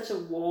room. It's such a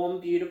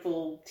warm,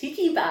 beautiful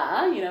tiki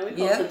bar, we call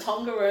it the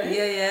Tonga room.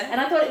 Yeah.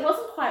 And I thought it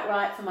wasn't quite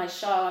right for my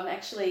show. I'm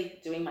actually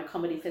doing my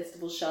comedy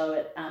festival show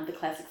at the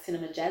Classic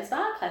Cinema Jazz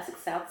Bar, Classic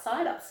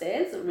Southside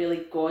upstairs, a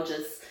really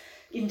gorgeous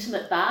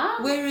intimate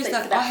bar. Where is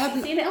that? I've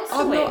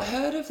not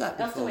heard of that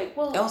before. Elsternwick.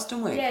 Well,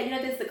 Elsternwick. Yeah,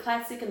 there's the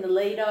Classic and the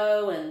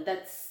Lido, and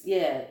that's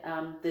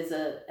there's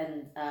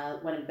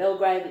one in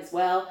Belgrave as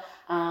well.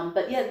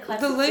 But yeah, the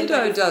Classic. The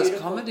Lido does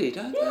comedy,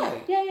 don't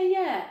they?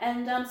 Yeah.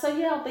 And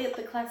I'll be at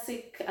the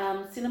Classic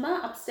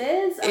Cinema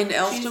upstairs in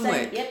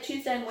Elsternwick.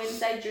 Tuesday and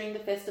Wednesday during the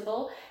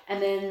festival, and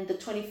then the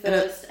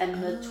 21st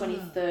and the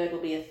 23rd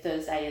will be a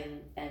Thursday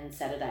and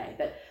Saturday.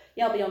 But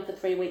yeah, I'll be on for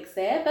 3 weeks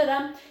there. But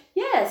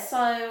that's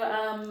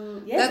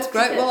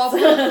great. Well, I'll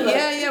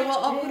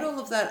put all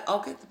of that.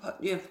 I'll get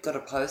you've got a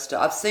poster.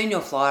 I've seen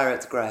your flyer.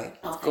 It's great.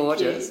 It's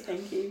gorgeous.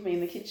 Thank you. Me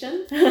in the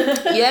kitchen.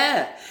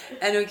 Yeah,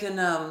 and we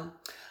can.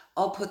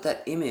 I'll put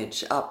that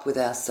image up with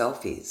our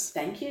selfies.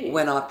 Thank you.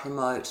 When I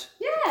promote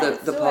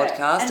the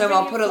podcast, and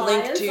I'll put a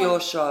link to your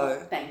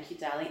show. Thank you,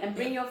 darling. And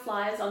bring your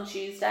flyers on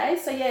Tuesday.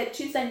 So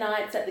Tuesday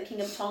nights at the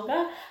King of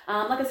Tonga.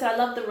 Like I said, I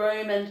love the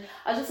room, and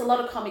a lot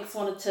of comics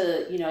wanted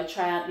to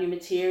try out new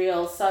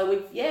material. So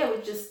we've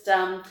just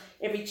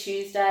every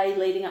Tuesday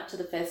leading up to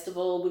the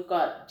festival, we've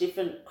got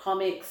different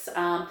comics.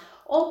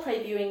 All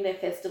previewing their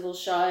festival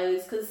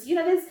shows, because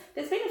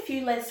there's been a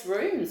few less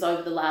rooms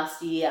over the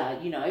last year,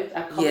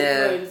 comic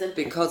rooms, and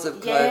because of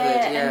COVID.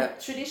 And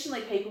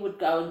traditionally people would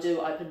go and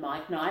do open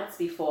mic nights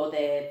before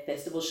their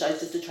festival shows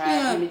just to try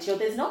out new material.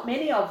 There's not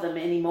many of them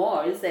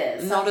anymore, is there?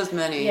 Not as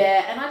many.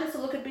 Yeah, and I just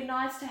thought, look, it'd be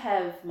nice to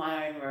have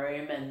my own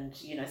room and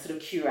sort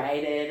of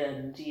curated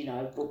and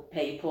book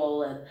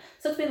people, and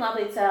so it's been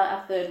lovely. It's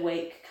our third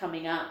week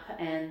coming up,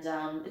 and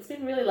it's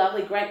been really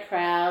lovely. Great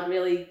crowd,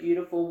 really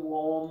beautiful,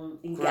 warm,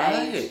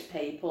 engaged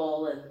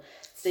people, and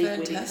Steve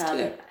Whitaker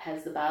that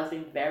has the bar has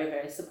been very,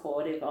 very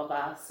supportive of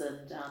us,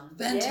 and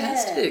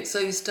fantastic. So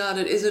you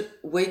started, is it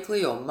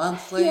weekly or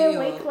monthly?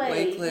 Weekly.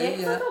 Yeah,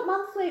 because I thought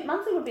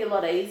monthly would be a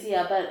lot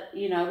easier, but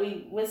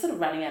we're sort of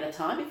running out of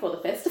time before the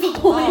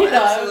festival.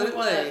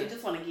 Absolutely. We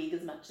just want to gig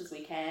as much as we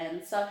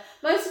can. So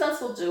most of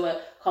us will do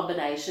a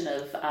combination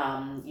of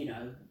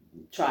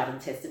tried and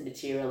tested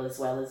material as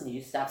well as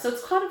new stuff. So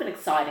it's kind of an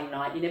exciting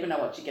night. You never know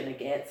what you're going to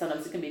get.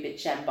 Sometimes it can be a bit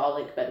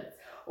shambolic, but it's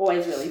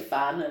always really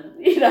fun,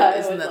 and isn't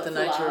that the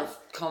nature of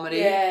comedy?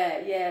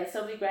 Yeah. So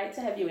it'll be great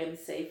to have you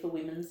MC for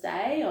Women's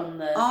Day on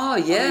the the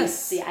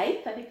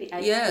 8th. I think the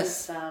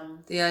 8th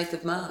of the 8th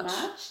of March.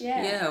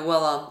 Yeah.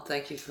 Well,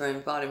 thank you for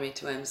inviting me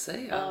to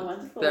MC. I'm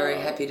wonderful. Very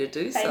happy to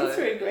do so. Thanks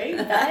for agreeing,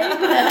 babe.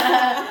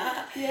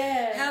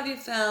 Yeah. How have you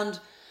found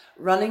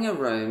running a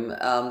room,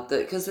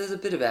 because there's a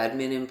bit of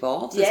admin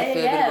involved, there's a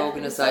fair bit of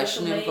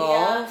organisation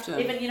involved.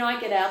 And even, I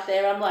get out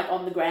there, I'm like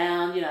on the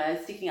ground,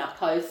 sticking up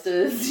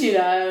posters,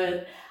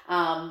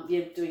 and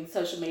doing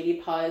social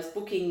media posts,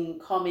 booking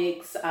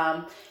comics.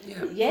 I've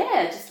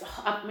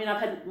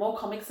had more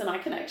comics than I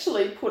can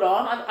actually put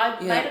on.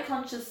 I've made a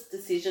conscious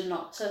decision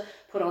not to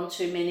put on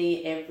too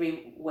many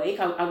every week.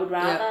 I would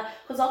rather,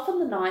 because often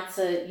the nights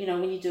are,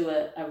 when you do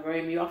a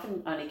room, you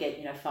often only get,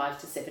 5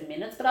 to 7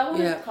 minutes, but I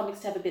want comics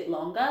to have a bit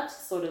longer to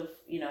sort of,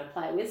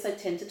 play with, so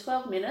 10 to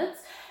 12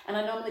 minutes. And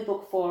I normally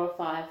book 4 or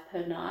 5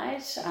 per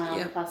night,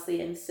 plus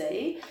the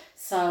MC.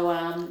 So,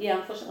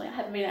 unfortunately I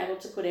haven't been able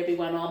to put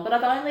everyone on, but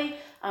I've only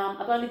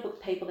I've only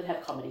booked people that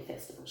have comedy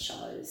festival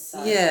shows.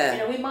 So,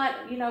 we might,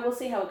 we'll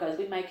see how it goes.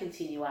 We may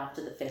continue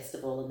after the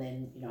festival, and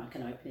then, I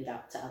can open it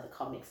up to other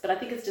comics. But I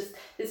think it's just,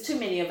 there's too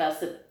many of us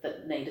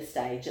that need a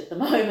stage at the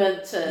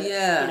moment to,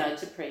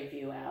 to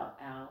preview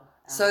our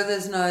so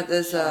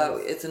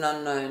it's an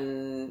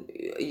unknown.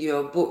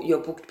 You're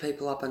booked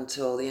people up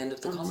until the end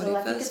of the comedy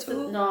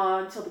festival.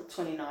 Until the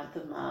 29th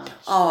of March.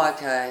 Oh,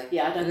 okay.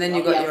 Yeah, I don't. And then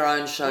you've got your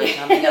own show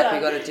coming up.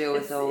 You've got to deal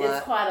with all that.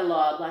 It's quite a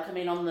lot. Like, I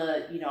mean, on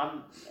the,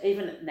 I'm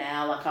even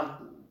now, like,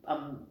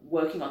 I'm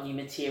working on new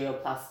material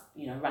plus,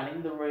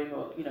 running the room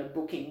or,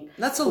 booking.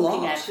 That's a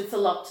lot. Acts. It's a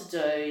lot to do.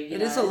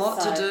 It is a lot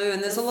to do,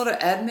 and there's a lot of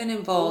admin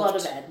involved. A lot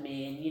of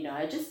admin,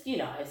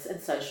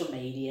 and social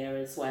media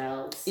as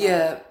well. So,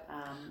 yeah.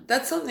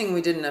 That's something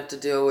we didn't have to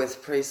deal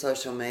with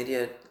pre-social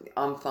media,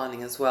 I'm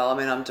finding as well. I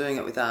mean, I'm doing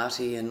it with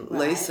Artie and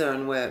Lisa,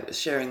 and we're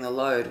sharing the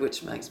load,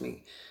 which makes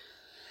me,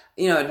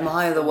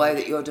 admire the way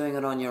that you're doing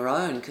it on your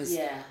own, because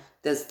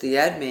there's the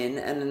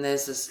admin, and then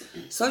there's this.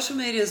 Social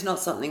media is not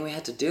something we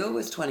had to deal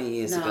with 20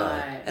 years ago,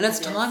 and it's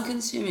time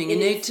consuming. You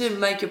need to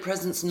make your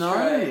presence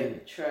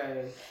known.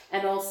 True.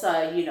 And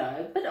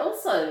also, but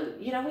also,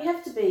 we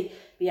have to be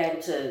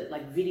able to,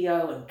 like,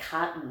 video and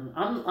cut, and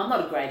I'm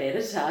not a great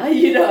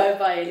editor,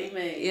 by any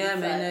means. Yeah,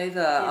 me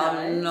neither.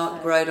 I'm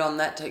not great on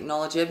that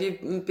technology. Have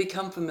you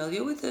become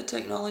familiar with the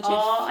technology?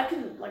 Oh, I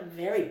can, like,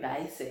 very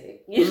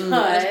basic,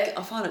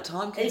 I find it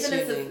time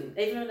consuming.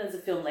 Even as a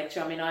film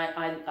lecturer, I mean,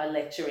 I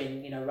lecture in,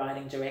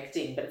 writing,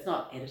 directing, but it's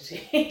not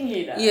editing,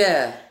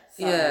 Yeah.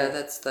 So,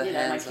 that's the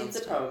hands-on my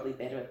kids are probably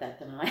better at that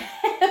than I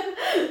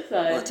am.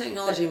 Well,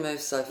 technology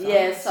moves so fast.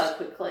 Yeah, so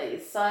quickly.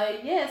 So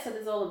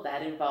there's all of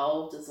that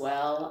involved as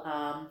well.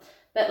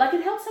 But, like,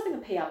 it helps having a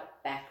PR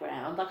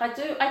background. Like, I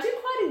do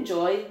quite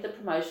enjoy the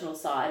promotional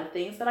side of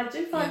things, but I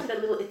do find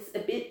it's a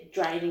bit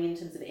draining in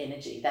terms of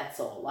energy. That's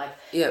all. Like,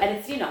 and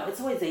it's it's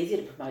always easier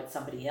to promote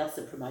somebody else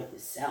than promote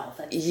yourself.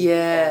 That's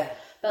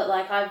But,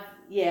 like, I'm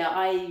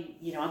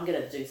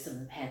going to do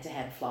some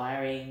hand-to-hand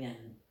flyering and.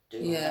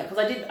 Because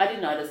I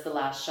did notice the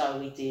last show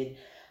we did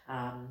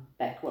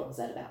back, what was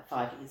that, about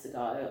 5 years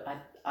ago,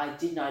 I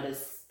did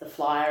notice the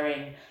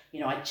flyering.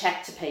 I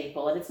chat to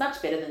people, and it's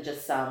much better than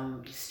just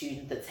some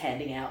student that's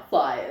handing out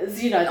flyers,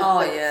 that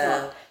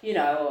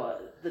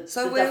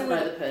doesn't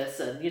know the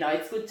person.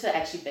 It's good to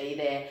actually be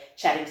there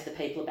chatting to the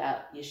people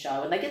about your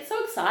show, and they get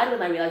so excited when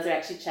they realise they're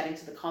actually chatting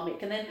to the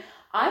comic. And then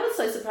I was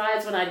so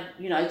surprised when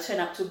I'd, turn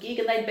up to a gig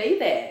and they'd be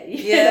there.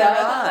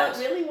 It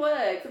really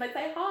works. And they'd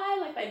say hi,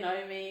 like they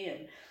know me, and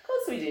of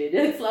course we did.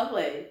 It's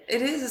lovely.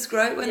 It is. It's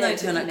great when they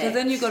turn up, because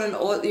then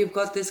you've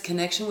got this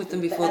connection with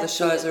them before the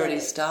show's already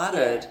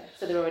started. Yeah.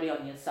 So they're already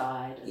on your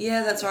side.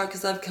 Yeah, that's right,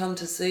 because they've come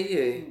to see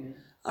you.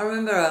 I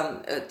remember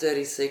at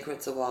Dirty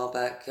Secrets a while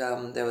back,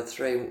 there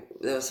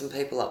were some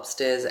people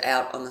upstairs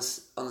out on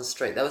the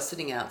street. They were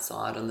sitting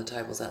outside on the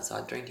tables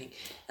outside drinking,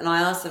 and I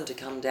asked them to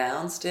come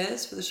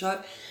downstairs for the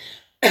show,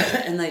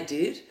 and they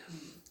did.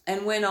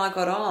 And when I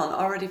got on, I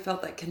already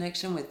felt that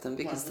connection with them,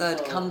 because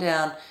they'd come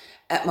down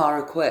at my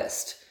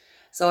request.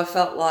 So I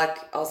felt like,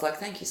 I was like,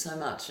 thank you so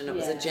much. And it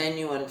was a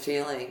genuine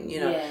feeling,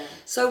 Yeah.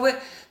 So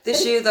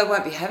this year they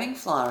won't be having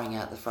flyering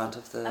out the front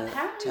of the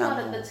apparently town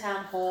not hall. At the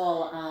town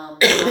hall.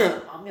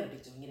 I'm going to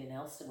be doing it in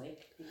Elsternwick.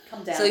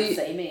 Come down and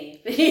see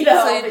me. So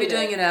you'd be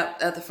doing it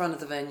out at the front of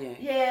the venue?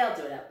 Yeah, I'll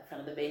do it out the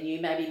front of the venue.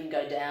 Maybe even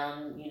go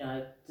down,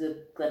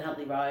 the Glen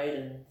Huntly Road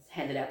and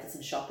hand it out to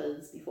some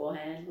shoppers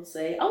beforehand. We'll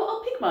see.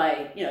 I'll pick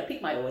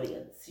my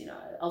audience.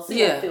 I'll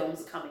see what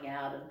films are coming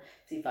out and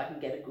see if I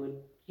can get a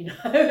good,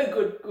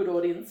 a good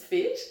audience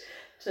fit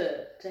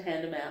to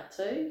hand them out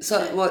to.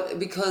 So what?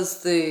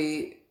 Because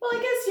the. Well, I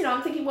guess,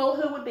 I'm thinking, well,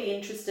 who would be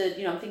interested?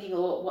 I'm thinking,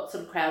 well, what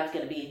sort of crowd's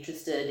going to be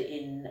interested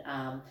in,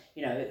 a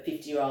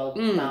 50-year-old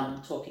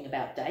mum talking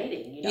about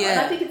dating? And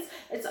I think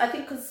I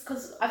think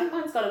because I think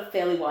mine's got a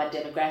fairly wide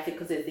demographic,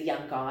 because there's the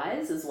young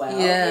guys as well.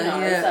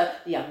 So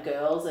the young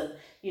girls, and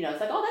it's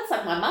like, oh, that's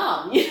like my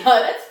mum.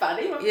 That's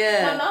funny.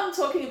 My mum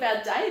talking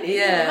about dating.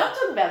 My mum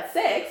talking about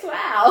sex.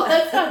 Wow,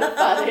 that's kind of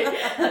funny.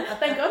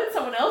 Thank God it's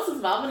someone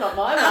else's mum and not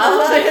my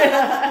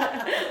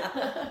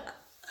mum.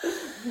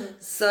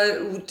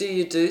 So do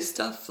you do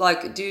stuff,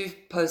 like, do you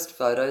post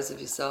photos of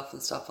yourself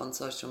and stuff on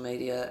social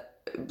media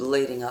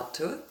leading up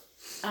to it?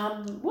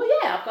 Well,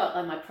 yeah, I've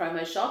got my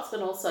promo shots,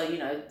 but also,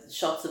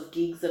 shots of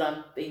gigs that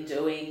I've been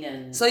doing.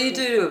 And so you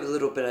do a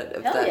little bit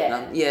of that.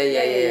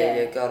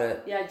 Yeah, got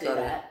it. Yeah, I do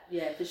that.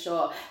 Yeah, for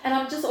sure. And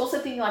I'm just also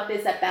thinking, like,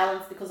 there's that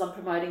balance, because I'm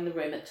promoting the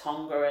room at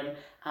Tonga,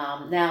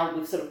 and now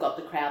we've sort of got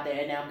the crowd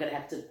there. Now I'm going to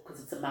have to,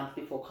 because it's a month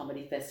before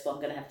Comedy Festival,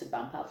 I'm going to have to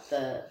bump up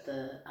the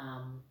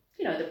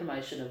the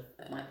promotion of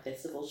my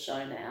festival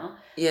show now.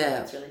 Yeah.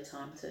 So it's really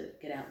time to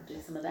get out and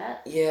do some of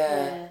that.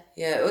 Yeah.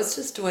 It was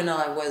just when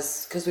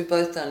because we've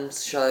both done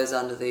shows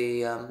under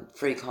the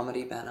Free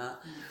Comedy banner.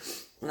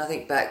 And I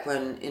think back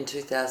when in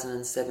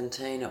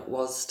 2017 it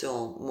was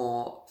still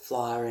more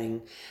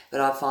flyering.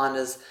 But I find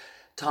as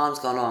time's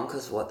gone on,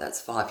 because that's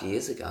 5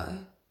 years ago,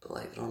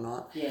 believe it or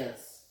not.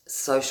 Yes.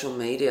 Social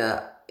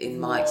media in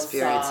my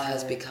experience,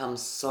 has become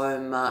so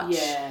much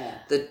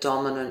the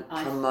dominant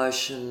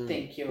promotion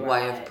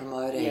way of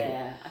promoting.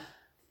 Yeah,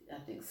 I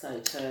think so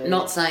too.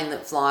 Not saying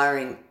that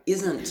flyering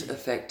isn't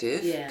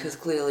effective, because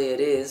clearly it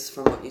is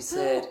from what you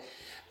said,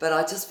 but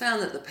I just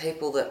found that the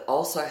people that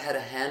also had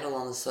a handle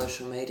on the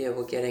social media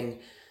were getting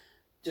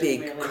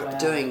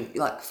doing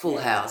like full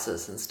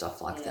houses and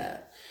stuff like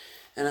that.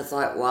 And it's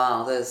like,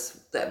 wow, there's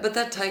that, but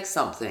that takes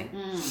something.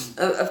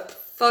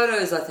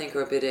 Photos, I think,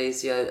 are a bit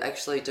easier.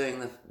 Actually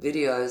doing the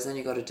videos, then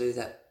you got to do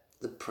that,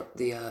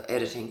 the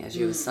editing, as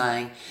you were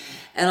saying.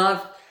 And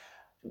I've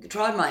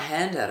tried my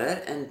hand at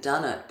it and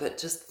done it, but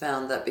just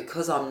found that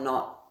because I'm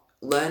not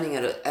learning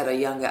it at a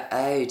younger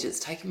age,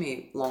 it's taken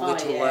me longer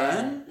to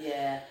learn.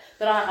 Yeah,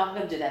 but I'm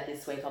going to do that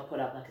this week. I'll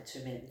put up like a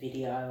 2-minute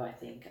video, I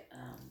think.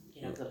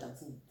 Because I've done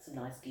some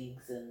nice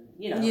gigs and,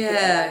 and you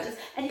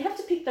have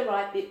to pick the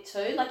right bit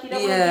too. Like, you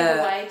don't want to give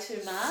away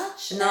too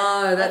much.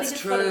 No,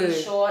 that's true. I think it's got to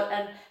be short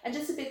and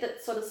just a bit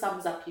that sort of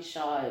sums up your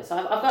show. So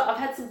I've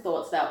had some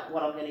thoughts about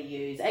what I'm going to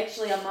use.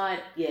 Actually, I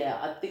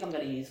think I'm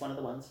going to use one of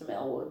the ones from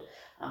Elwood.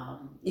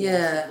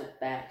 To look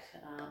back.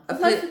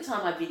 Most of the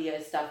time I video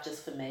stuff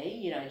just for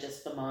me,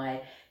 just for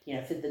my,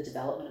 for the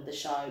development of the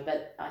show.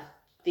 But I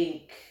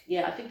think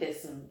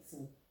there's some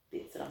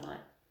bits that I might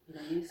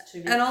use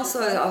too. And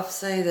also I've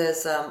seen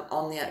there's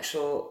on the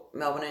actual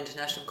Melbourne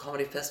International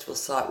Comedy Festival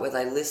site where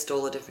they list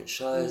all the different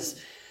shows.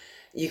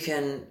 You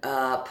can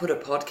put a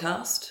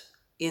podcast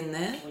in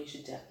there. We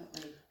should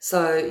definitely.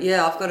 So,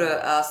 I've got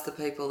to ask the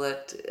people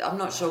that I'm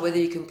not sure whether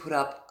you can put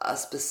up a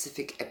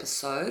specific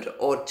episode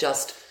or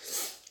just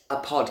a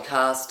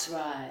podcast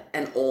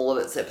and all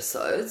of its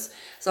episodes.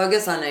 So I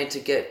guess I need to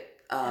get...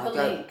 have a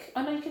link.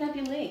 Oh, no, you can have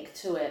your link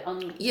to it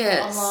online. You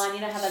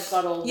know how they've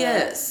got all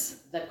the...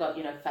 They've got,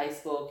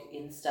 Facebook,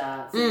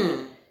 Insta,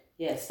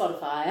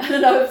 Spotify. I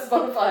don't know if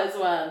Spotify's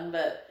one,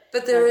 but...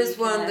 But there is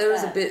one, there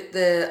is a bit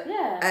there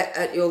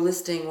at your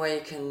listing where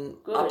you can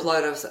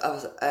upload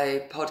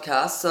a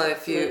podcast. So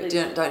if you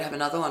don't have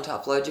another one to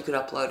upload, you could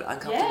upload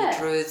Uncomfortable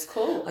Truths.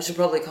 Cool. I should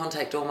probably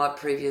contact all my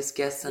previous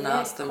guests and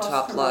ask them to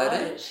upload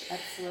it.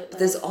 Absolutely. But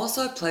there's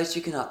also a place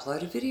you can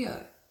upload a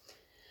video.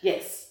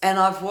 Yes. And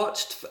I've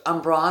watched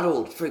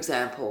Unbridled, for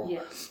example,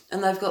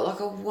 and they've got like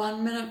a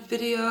 1-minute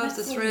video of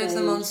the three of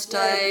them on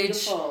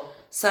stage.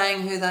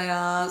 Saying who they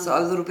are, so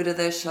a little bit of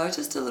their show,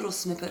 just a little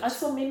snippet. I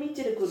saw Mimi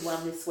did a good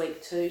one this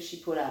week too. She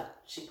put up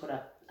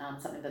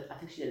something that I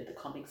think she did at the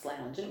Comics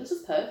Lounge, and it was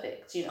just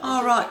perfect.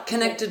 Oh right,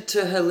 connected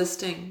to her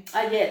listing.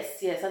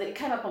 Yes. I think it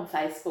came up on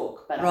Facebook,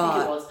 but I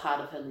think it was part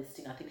of her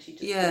listing. I think she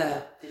just put it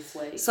up this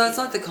week. So it's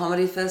like the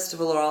comedy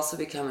festival are also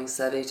becoming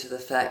savvy to the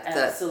fact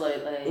that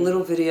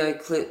little video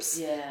clips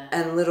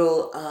and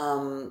little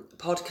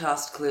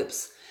podcast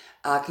clips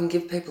can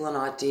give people an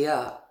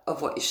idea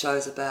of what your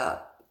show's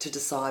about, to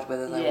decide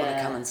whether they want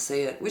to come and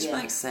see it, which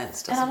makes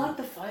sense, doesn't it? And I like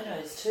the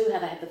photos too, how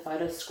they have the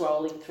photos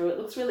scrolling through. It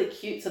looks really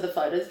cute, so the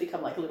photos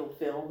become like a little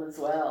film as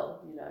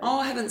well, Oh,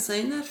 I haven't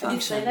seen that function. Have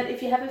you seen that?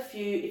 If you have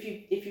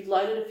if you've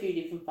loaded a few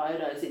different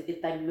photos,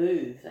 they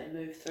move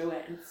through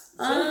it. And it's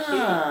really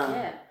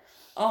cute,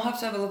 I'll have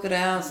to have a look at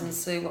ours and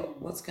see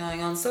what's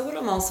going on. So what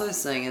I'm also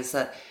seeing is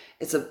that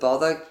it's a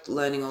bother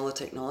learning all the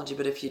technology,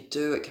 but if you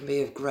do, it can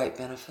be of great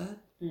benefit,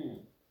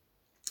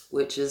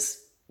 which is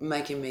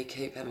making me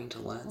keep having to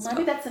learn stuff.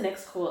 Maybe that's the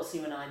next course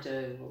you and I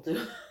do. We'll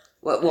do.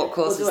 What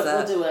course is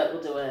that?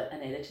 We'll do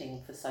an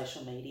editing for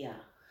social media.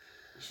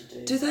 We should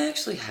do. Do they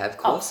actually have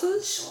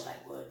courses? I'm sure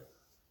they would.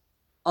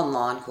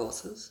 Online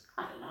courses?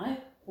 I don't know.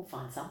 We'll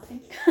find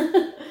something.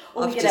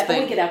 or we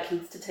get our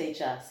kids to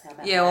teach us. How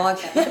about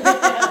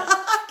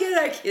I get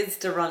our kids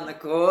to run the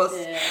course.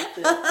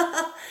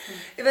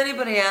 If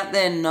anybody out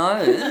there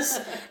knows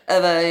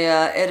of a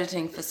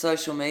editing for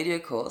social media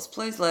course,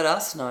 please let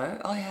us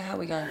know. Oh yeah, how are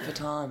we going for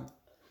time?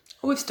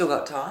 Oh, we've still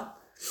got time.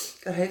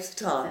 Got heaps of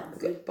time.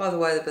 By the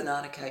way, the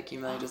banana cake you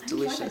made is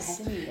delicious.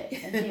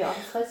 Thank you. I was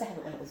supposed to have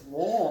it when it was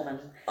warm, and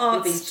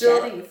we've been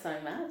chatting so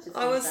much.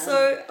 I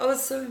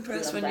was so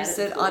impressed when you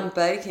said I'm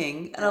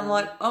baking, and I'm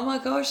like, oh my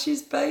gosh,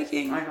 she's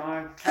baking. I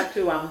know. Have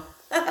to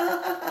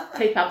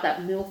keep up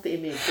that MILF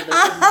image of the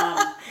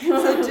mum.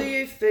 So do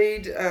you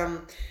feed?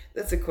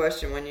 That's a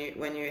question when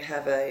you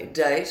have a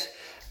date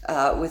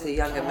with a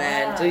younger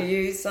man. Do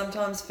you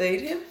sometimes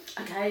feed him?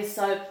 Okay,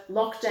 so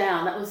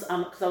lockdown, that was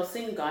because I was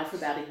seeing a guy for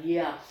about a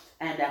year,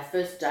 and our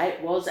first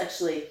date was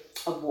actually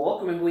a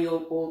walk. Remember we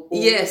all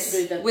yes,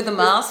 used to do with a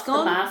mask on?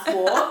 The mask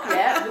walk,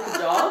 with the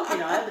dog, the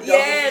dog was the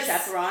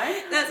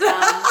chaperone.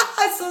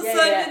 I saw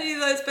many of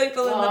those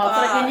people in the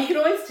park. And you could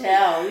always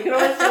tell. We were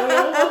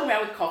all walking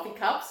around with coffee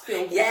cups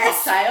filled with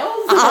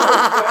cocktails. It was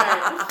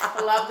great.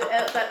 I loved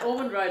it. That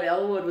Ormond Road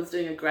Elwood was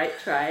doing a great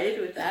trade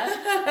with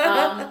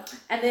that.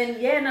 And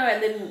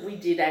then we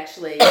did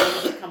actually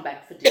come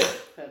back for dinner.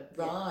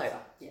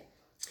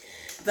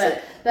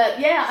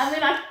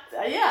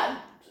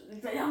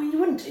 I mean, you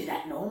wouldn't do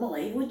that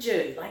normally, would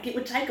you? Like, it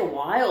would take a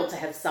while to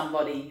have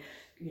somebody,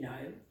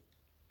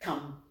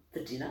 come for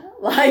dinner.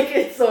 Like,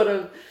 it's sort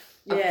of,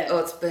 Yeah.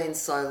 It's been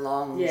so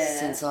long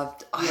since I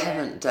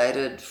haven't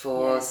dated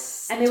for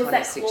 26 And there was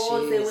that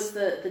clause, years. there was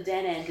the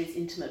Dan Andrews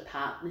intimate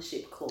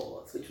partnership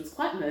clause, which was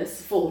quite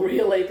merciful,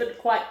 really, but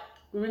quite...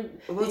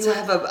 to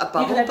have a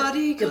bubble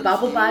buddy? The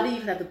bubble buddy, you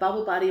could have the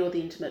bubble buddy or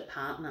the intimate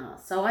partner.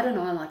 So I don't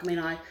know,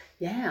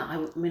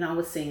 I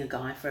was seeing a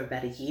guy for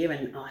about a year,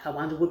 and I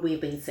wonder, would we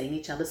have been seeing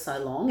each other so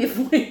long if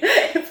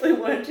we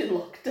weren't in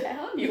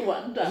lockdown? You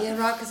wonder. Yeah,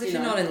 right, because if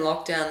you're not in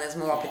lockdown, there's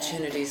more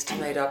opportunities to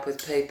meet up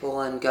with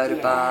people and go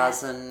to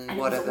bars and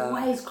whatever. It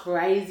was always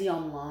crazy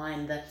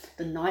online.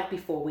 The night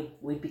before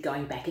we'd be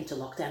going back into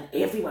lockdown,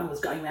 everyone was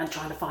going around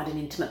trying to find an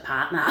intimate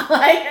partner.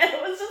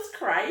 It was just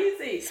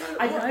crazy. So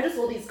I noticed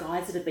all these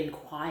guys that had been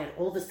quiet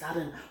all of a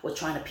sudden were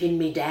trying to pin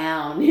me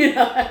down,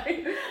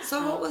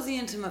 So what was the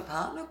intimate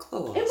partner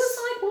clause? It was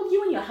like, well,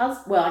 you and your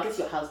husband... Well, I guess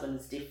your husband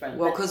is different.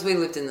 Well, because we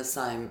lived in the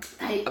same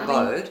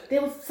abode.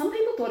 There was... Some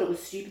people thought it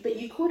was stupid, but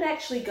you could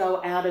actually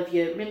go out of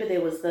your... Remember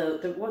there was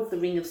the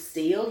Ring of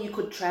Steel? You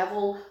could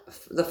travel...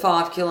 The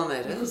 5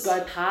 kilometres? You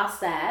could go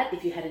past that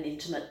if you had an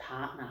intimate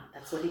partner.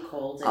 That's what he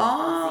called it.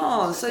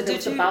 Oh, so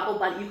did you... a bubble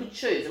buddy. You could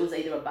choose. It was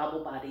either a bubble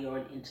buddy or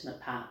an intimate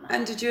partner.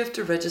 And did you have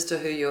to register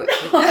who you... Was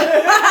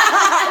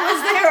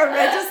there a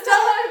register?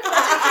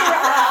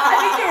 I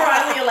think you were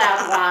only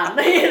allowed one,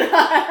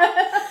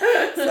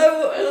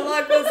 So,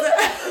 like,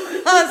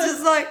 I was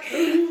just like...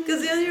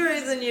 Because the only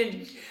reason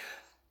you'd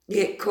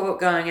get caught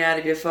going out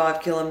of your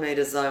 5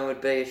 kilometre zone would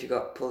be if you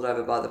got pulled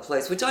over by the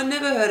police, which I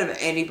never heard of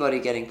anybody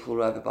getting pulled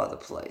over by the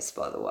police,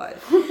 by the way.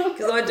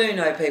 Because I do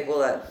know people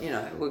that,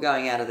 were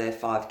going out of their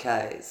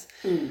 5Ks.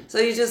 So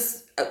you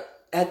just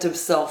had to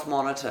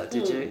self-monitor,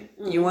 did you?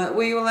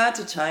 Were you allowed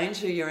to change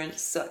who your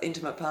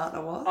intimate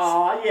partner was?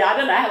 Oh, yeah, I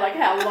don't know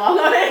how long.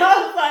 I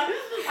was like...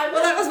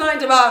 Well, that was my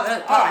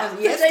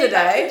partner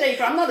yesterday.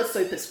 Deeper, I'm not a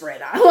super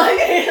spreader.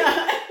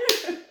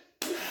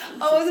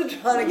 I wasn't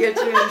trying to get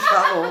you in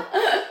trouble.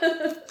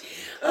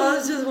 I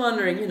was just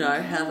wondering,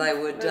 how they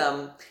would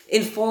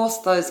enforce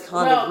those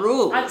kind of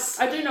rules.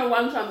 I do know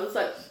one time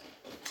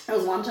there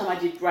was one time I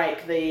did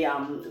break the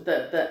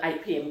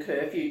 8 p.m.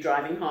 curfew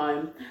driving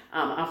home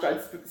after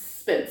I'd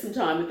spent some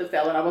time with the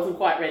fella and I wasn't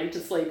quite ready to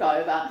sleep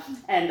over,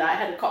 and I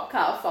had a cop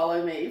car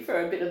follow me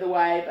for a bit of the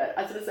way, but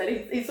I sort of said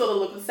he sort of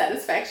looked with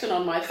satisfaction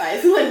on my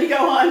face and let me go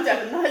home to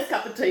have a nice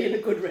cup of tea and a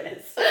good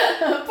rest.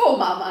 Poor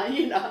mama,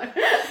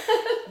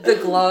 The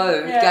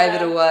glow gave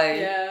it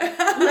away. Yeah.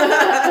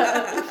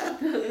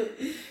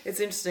 It's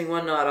interesting,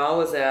 one night I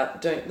was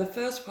out doing... The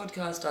first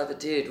podcast I ever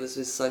did was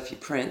with Sophie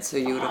Prince, who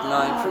you would have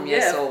known from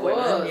Yes All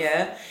Women.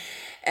 Yeah.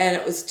 And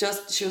it was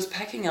just... She was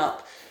packing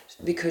up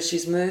because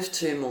she's moved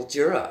to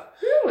Mildura.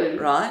 Really?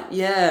 Right?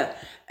 Yeah.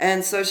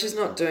 And so she's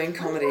not doing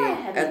comedy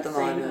at the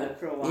moment. Her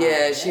for a while,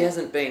 yeah, she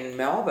hasn't been in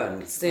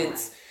Melbourne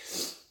since...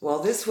 Well,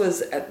 this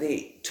was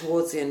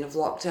towards the end of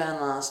lockdown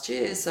last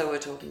year, so we're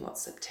talking,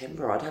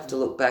 September? I'd have to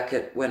look back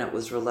at when it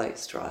was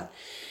released, right?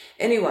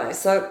 Anyway,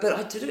 but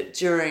I did it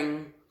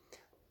during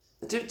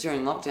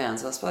lockdown,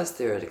 so I suppose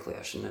theoretically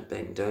I shouldn't have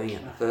been doing it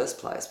in the first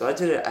place, but I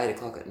did it at 8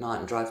 o'clock at night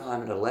and drove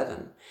home at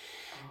 11.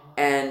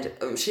 And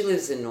she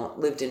lived in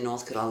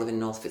Northcote, I live in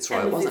North Fitzroy.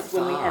 And it wasn't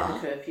far. When we had the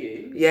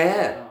curfew?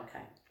 Yeah. Oh,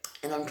 okay.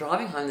 And I'm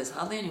driving home, there's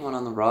hardly anyone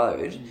on the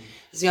road.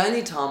 It's the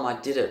only time I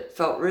did it.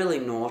 Felt really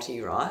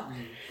naughty, right?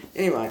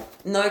 Anyway,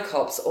 no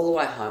cops all the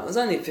way home. It was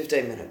only a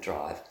 15-minute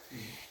drive.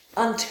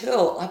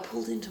 Until I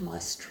pulled into my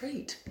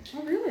street.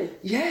 Oh, really?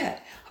 Yeah.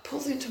 I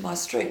pulled into my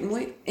street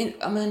and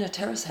I'm in a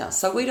terrace house,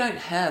 so we don't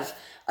have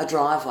a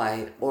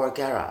driveway or a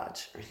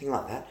garage or anything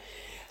like that.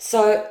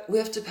 So we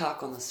have to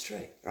park on the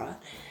street, right?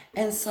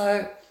 And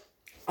so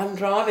I'm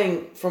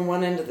driving from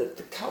one end of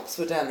the cops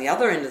were down the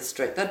other end of the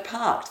street. They'd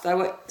parked. They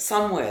were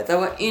somewhere. They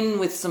were in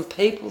with some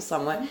people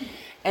somewhere.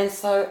 And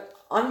so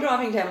I'm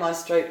driving down my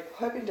street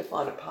hoping to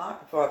find a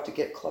park before I have to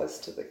get close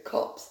to the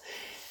cops.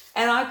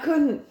 And I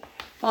couldn't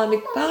find a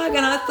park.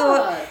 And I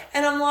thought,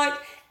 and I'm like,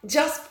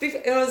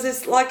 it was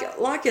this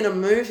like in a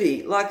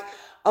movie, like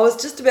I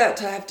was just about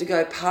to have to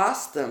go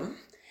past them.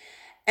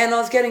 And I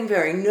was getting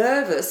very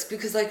nervous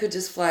because they could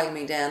just flag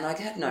me down. I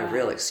had no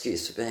real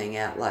excuse for being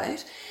out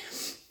late.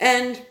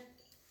 And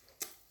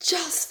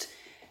just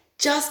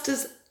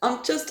as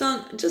I'm just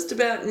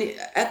about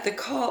at the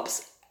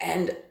cops,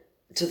 and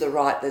to the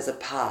right there's a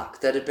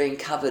park that had been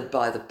covered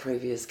by the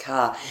previous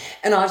car,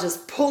 and I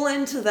just pull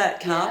into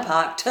that car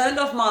park, turned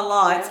off my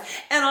lights,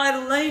 and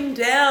I leaned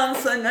down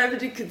so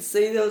nobody could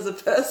see there was a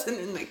person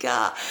in the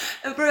car.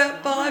 And for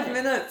about 5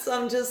 minutes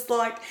I'm just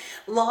like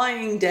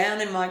lying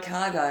down in my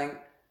car going,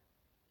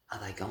 are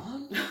they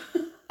gone?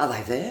 Are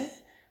they there?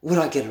 Would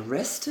I get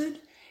arrested?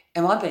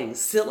 Am I being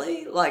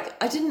silly? Like,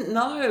 I didn't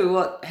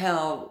know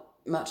how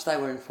much they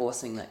were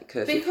enforcing that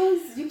curfew.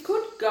 Because you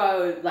could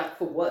go,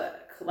 for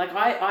work. Like,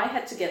 I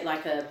had to get, I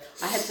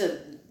had to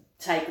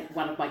take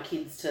one of my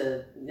kids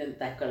to, they've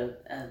got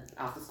an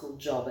after-school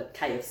job at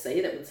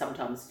KFC that would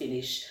sometimes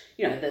finish,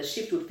 the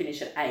shift would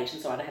finish at 8,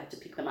 and so I'd have to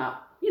pick them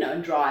up,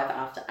 and drive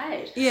after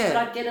 8. Yeah. But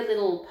I'd get a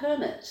little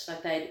permit.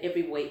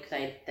 Every week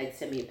they'd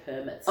send me a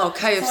permit. So,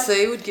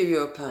 KFC would give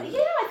you a permit? Yeah,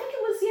 I think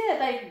it was,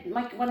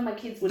 one of my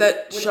kids would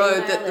That would showed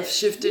email that the it.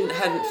 shift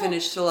hadn't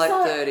finished till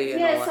 30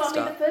 and all that so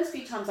stuff. the first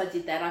few times I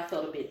did that, I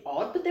felt a bit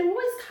odd, but there were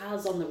always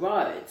cars on the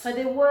road, so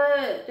there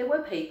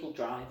were people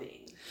driving.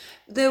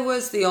 There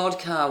was the odd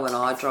car when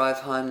I drove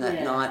home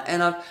that night,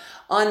 and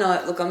I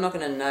know. Look, I'm not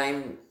going to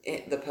name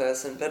the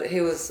person, but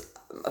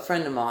a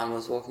friend of mine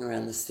was walking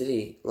around the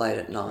city late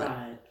at night,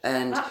 Right.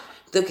 and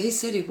he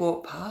said he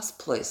walked past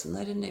police and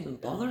they didn't even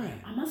bother him.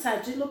 I must say,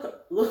 I do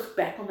look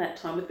back on that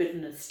time with a bit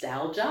of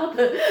nostalgia.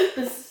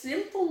 The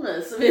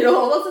simpleness of it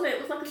all, wasn't it?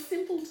 It was like a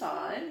simple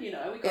time,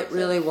 It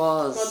really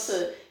was. Got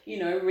to,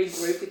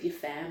 regroup with your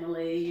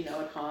family,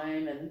 at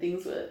home, and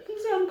things were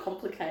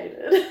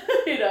uncomplicated.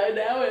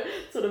 Now we're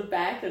sort of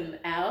back and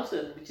out,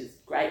 and which is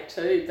great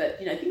too. But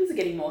things are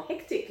getting more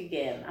hectic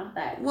again, aren't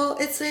they? Well,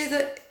 it's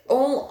either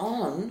all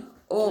on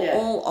or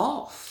all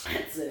off.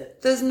 That's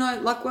it. There's no,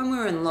 like when we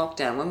were in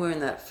lockdown, when we were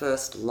in that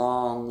first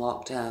long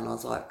lockdown, I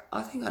was like,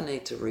 I think I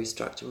need to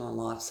restructure my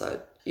life.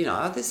 So,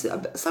 this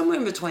somewhere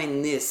in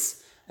between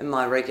this and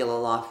my regular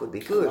life would be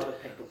good. A lot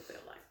of people feel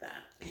like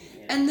that.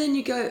 Yeah. And then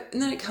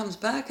it comes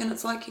back and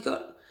it's like you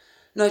got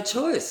no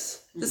choice.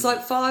 There's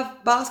like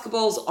 5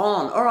 basketballs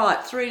on. All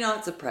right, 3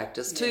 nights of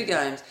practice, 2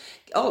 games.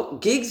 Oh,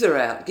 gigs are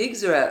out.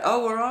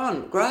 Oh, we're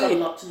on. Great. We've got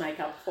a lot to make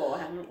up for,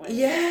 haven't we?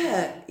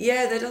 Yeah.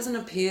 There doesn't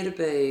appear to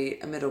be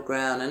a middle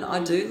ground. And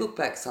I do look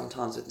back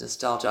sometimes with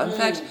nostalgia. In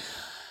fact,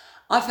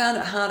 I found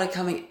it harder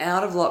coming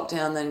out of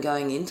lockdown than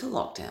going into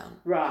lockdown.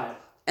 Right.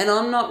 And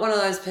I'm not one of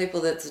those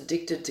people that's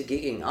addicted to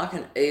gigging. I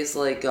can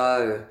easily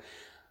go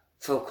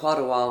for quite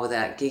a while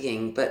without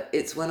gigging, but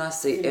it's when I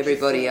see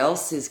everybody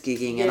else is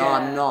gigging and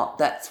I'm not,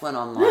 that's when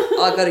I'm like,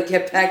 I've got to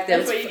get back there.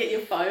 That's where you get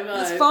your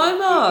FOMO. It's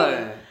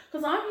FOMO.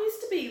 Because I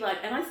used to be like,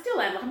 and I still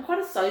am, like I'm quite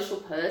a social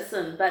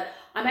person, but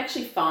I'm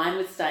actually fine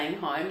with staying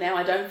home now.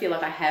 I don't feel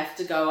like I have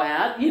to go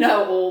out,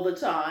 all the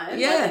time.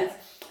 Yeah.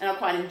 And I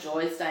quite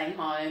enjoy staying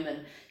home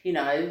and,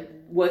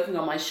 working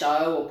on my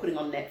show or putting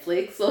on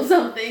Netflix or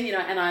something,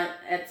 and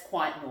it's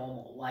quite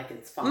normal. Like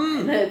it's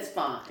fine. It's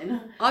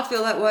fine. I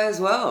feel that way as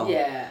well.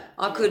 Yeah.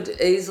 I could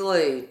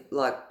easily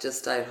just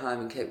stay at home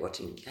and keep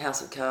watching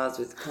House of Cards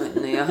with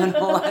Clinton Neo and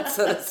all that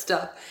sort of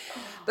stuff.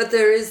 But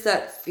there is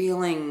that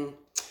feeling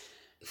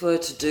if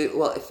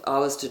I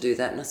was to do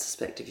that, and I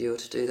suspect if you were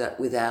to do that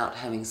without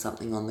having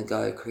something on the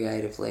go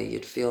creatively,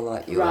 you'd feel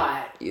like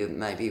you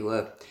maybe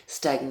were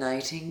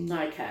stagnating.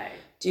 Okay.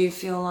 Do you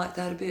feel like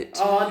that a bit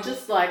too? Oh,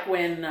 just like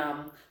when,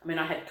 I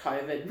had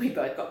COVID. We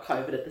both got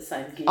COVID at the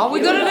same gig. Oh, we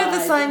got it at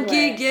the same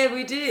gig. Yeah,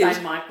 we did.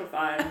 Same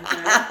microphone.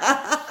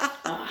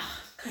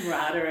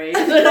 Camaraderie.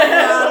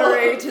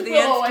 Camaraderie to the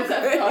we'll nth always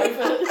degree. have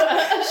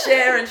COVID.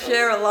 Share and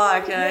share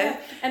alike, eh?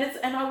 Yeah.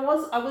 And I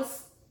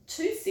was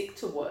too sick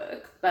to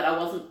work, but I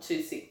wasn't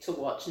too sick to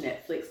watch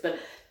Netflix. But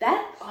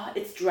that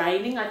it's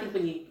draining. I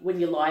think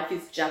when your life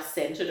is just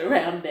centered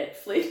around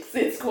Netflix,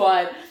 it's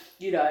quite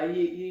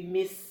you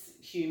miss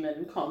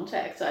human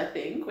contact, I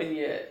think, when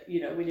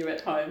you're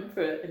at home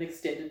for an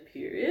extended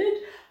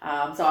period.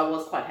 So I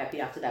was quite happy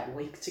after that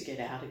week to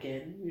get out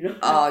again.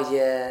 Oh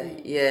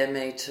yeah,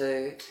 me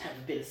too. Have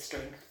a bit of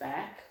strength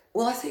back.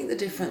 Well, I think the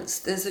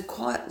difference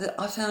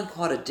I found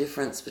quite a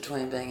difference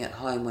between being at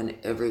home when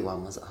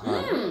everyone was at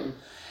home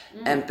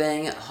and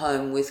being at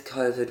home with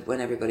COVID when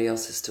everybody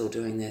else is still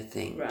doing their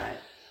thing. Right.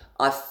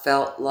 I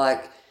felt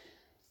like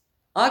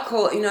how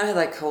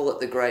they call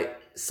it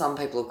some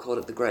people have called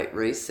it the Great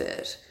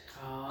Reset.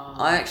 Oh.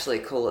 I actually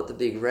call it the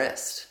Big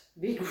Rest.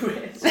 Big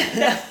rest.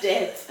 That's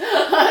death.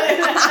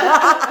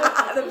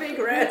 The Big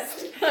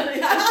Rest.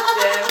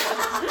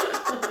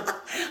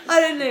 I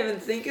didn't even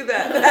think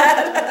about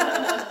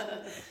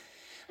that.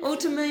 Well,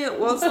 to me, it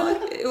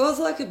was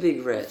like a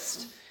big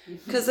rest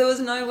because there was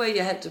nowhere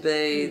you had to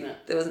be. No.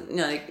 There was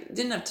you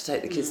didn't have to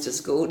take the kids to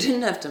school.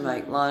 Didn't have to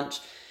make lunch.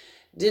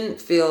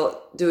 Didn't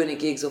do any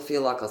gigs or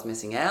feel like I was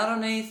missing out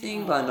on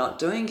anything by not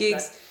doing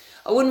gigs.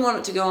 I wouldn't want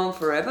it to go on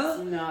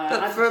forever. No.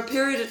 But for a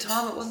period of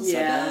time, it wasn't so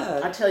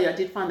bad. I tell you, I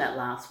did find that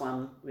last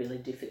one really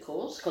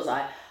difficult because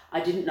I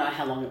didn't know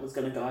how long it was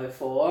going to go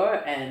for,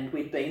 and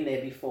we'd been there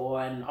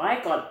before, and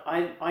I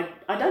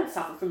don't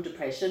suffer from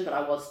depression, but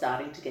I was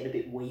starting to get a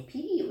bit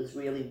weepy. It was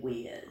really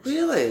weird.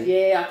 Really?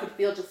 Yeah, I could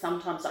feel just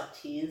sometimes like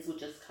tears would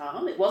just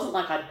come. It wasn't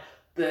like I'd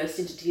burst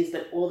into tears,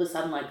 but all of a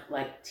sudden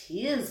like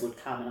tears would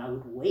come and I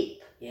would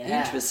weep.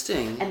 Yeah.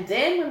 Interesting. And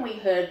then when we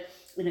heard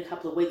in a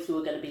couple of weeks we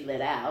were going to be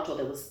let out, or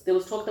there was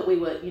talk that we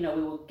were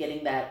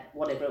getting that,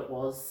 whatever it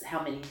was,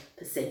 how many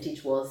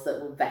percentage was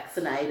that were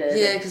vaccinated.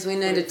 Yeah, because we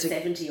needed to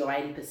 70 or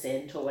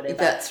 80% or whatever.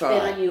 That's right.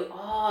 Then I knew,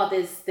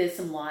 there's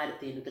some light at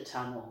the end of the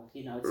tunnel.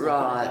 It's not going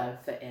to go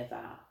forever.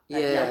 But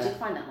Yeah. I did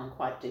find that one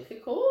quite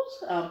difficult.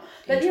 But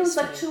it was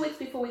like 2 weeks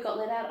before we got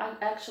let out, I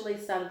actually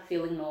started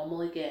feeling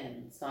normal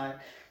again. So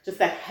just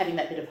having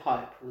that bit of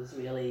hope was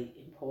really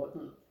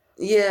important.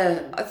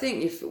 Yeah, I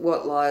think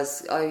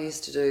I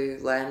used to do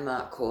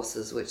landmark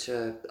courses, which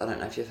are, I don't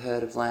know if you've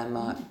heard of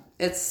landmark.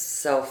 It's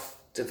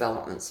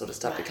self-development sort of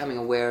stuff, becoming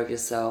aware of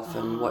yourself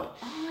and what,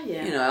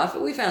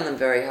 we found them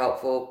very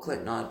helpful.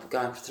 Clint and I were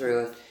going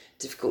through a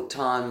difficult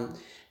time,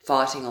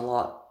 fighting a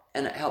lot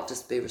and it helped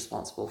us be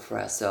responsible for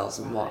ourselves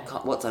and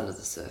what's under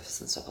the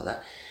surface and stuff like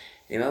that.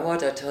 Anyway, what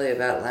did I tell you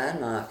about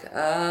Landmark?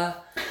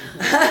 Not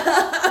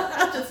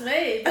just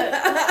me, but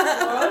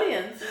your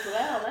audience as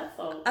well. That's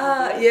all.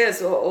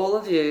 Yes, all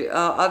of you.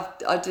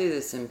 I do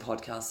this in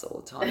podcasts all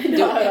the time.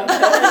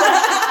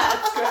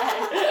 That's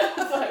great.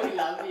 That's why we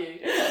love you.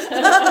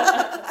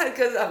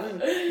 Because I'm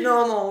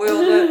normal.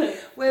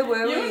 Where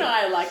were we? You and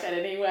I are like that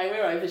anyway.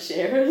 We're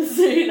oversharers,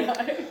 you know.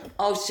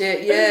 Oh,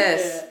 shit,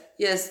 yes.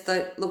 Yes,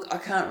 look, I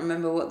can't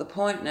remember what the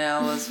point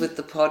now was with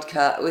the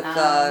podcast, with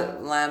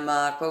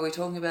Landmark. Were we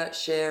talking about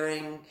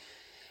sharing?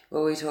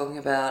 Were we talking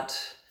about...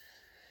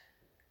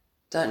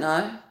 Don't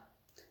know.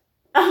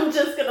 I'm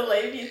just going to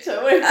leave you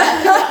to it.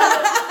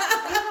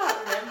 I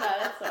can't remember.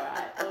 That's all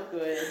right. All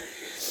good.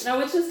 No,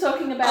 we're just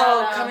talking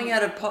about... coming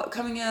out of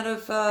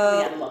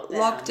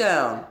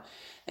lockdown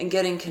and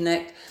getting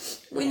connect.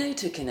 We need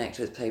to connect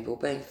with people.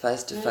 Being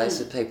face to face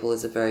with people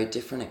is a very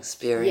different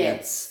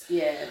experience.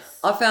 Yes.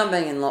 I found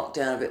being in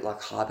lockdown a bit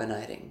like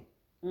hibernating,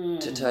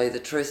 to tell you the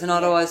truth. And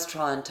I'd always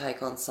try and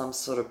take on some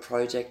sort of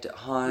project at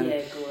home.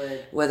 Yeah,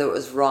 good. Whether it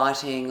was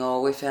writing,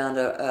 or we found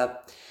a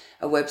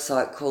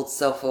website called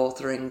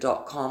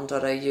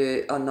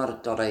selfauthoring.com.au, or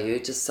not .au,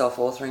 just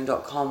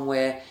selfauthoring.com,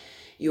 where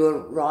you are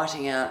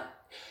writing out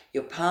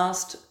your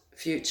past,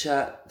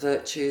 future,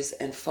 virtues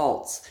and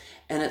faults.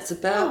 And it's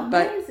about...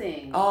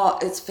 amazing.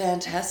 It's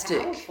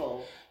fantastic.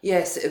 Powerful.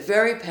 Yes,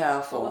 very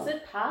powerful. What was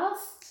it?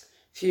 Past?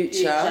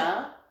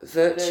 Future,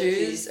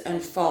 virtues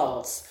and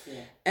faults.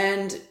 Yeah.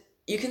 And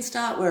you can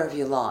start wherever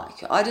you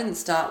like. I didn't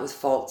start with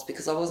faults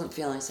because I wasn't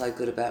feeling so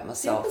good about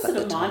myself at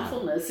the time.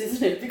 Mindfulness,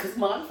 isn't it? Because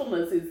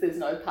mindfulness is there's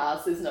no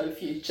past, there's no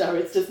future,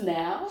 it's just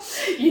now.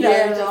 You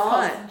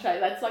concentrate.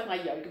 That's like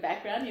my yoga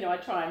background. You know, I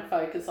try and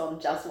focus on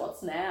just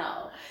what's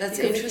now. That's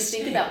because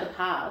interesting. If you think about the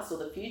past or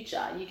the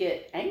future, you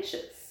get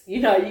anxious. You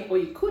know,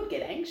 you could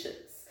get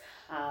anxious.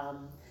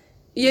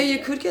 You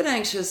could get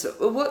anxious.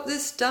 What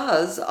this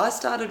does, I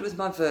started with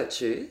my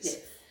virtues. Yes.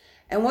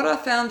 And what I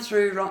found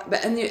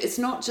it's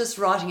not just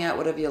writing out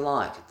whatever you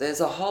like.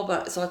 There's a whole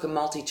bunch, it's like a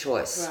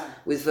multi-choice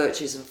with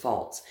virtues and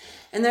faults.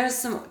 And there are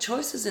some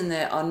choices in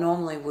there I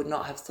normally would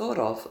not have thought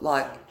of.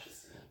 Like,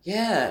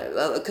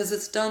 because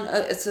it's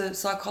a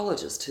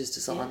psychologist who's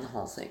designed the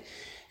whole thing.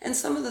 And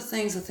some of the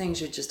things are things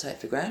you just take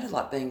for granted,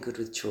 like being good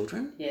with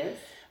children. Yes.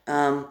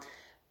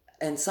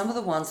 And some of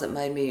the ones that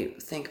made me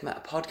think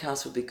a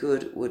podcast would be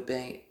good would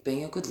be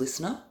being a good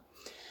listener.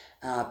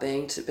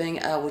 Being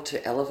able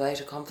to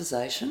elevate a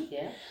conversation.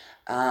 Yeah.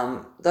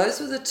 Those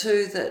were the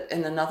two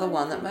and another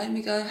one that made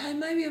me go, hey,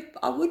 maybe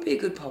I would be a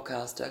good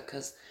podcaster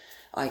because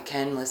I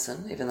can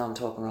listen, even though I'm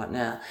talking right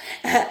now.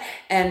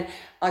 And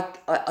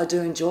I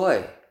do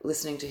enjoy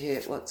listening to hear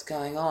what's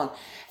going on.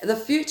 The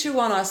future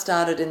one I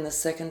started in the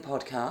second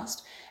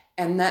podcast,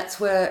 and that's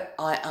where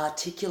I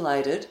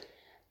articulated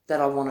that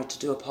I wanted to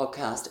do a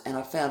podcast. And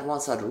I found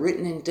once I'd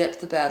written in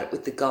depth about it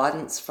with the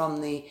guidance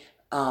from the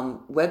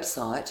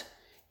website,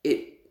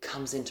 it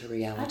comes into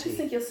reality. I just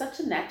think you're such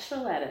a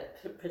natural at it,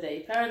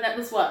 Pradeepa, and that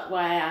was why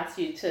I asked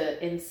you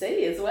to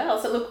MC as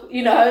well. So look,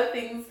 you know,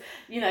 things,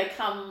 you know,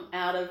 come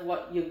out of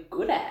what you're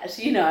good at.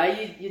 You know,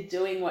 you're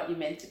doing what you're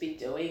meant to be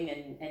doing,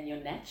 and you're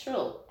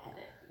natural at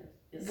it.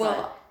 It's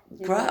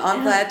great.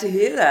 I'm glad to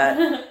hear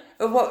that.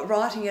 But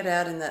writing it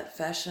out in that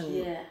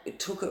fashion, it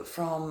took it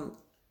from,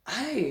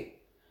 hey,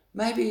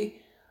 maybe...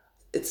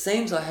 It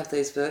seems I have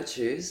these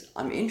virtues.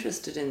 I'm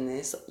interested in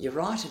this. You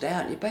write it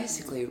out. You're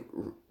basically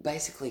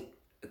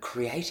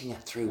creating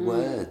it through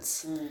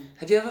words.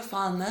 Have you ever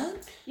found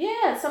that?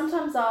 Yeah,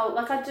 sometimes I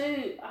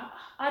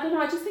don't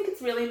know. I just think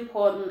it's really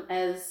important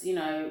as, you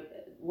know,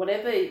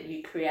 whatever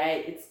you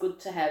create, it's good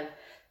to have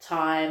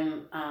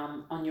time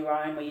on your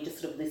own where you're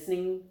just sort of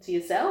listening to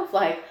yourself.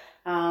 Like,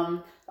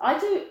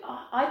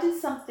 I do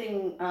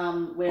something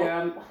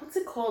where what's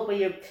it called,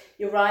 where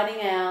you're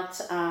writing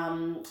out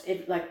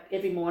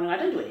every morning. I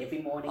don't do it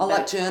every morning. Oh,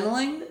 like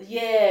journaling?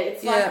 Yeah,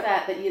 it's like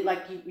that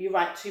you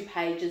write 2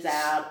 pages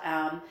out,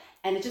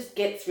 and it just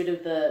gets rid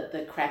of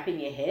the crap in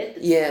your head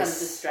that kind of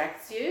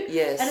distracts you.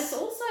 Yes. And it's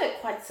also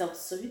quite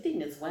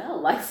self-soothing as well.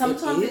 Like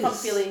sometimes if I'm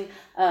feeling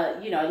a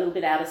little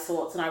bit out of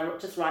sorts, and I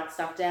just write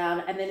stuff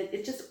down, and then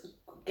it just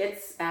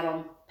gets out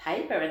on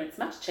paper, and it's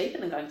much cheaper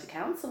than going to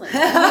counselling. So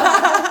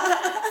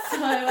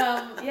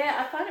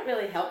I find it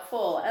really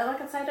helpful. And like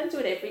I say, I don't do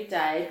it every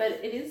day, but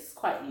it is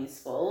quite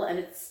useful. And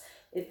it's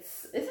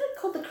isn't it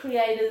called the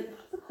Creative?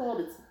 What's it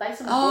called? It's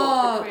based on the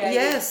book, the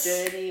Creative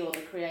Journey, or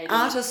the Creative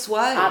Artist's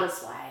Way.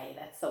 Artist's Way.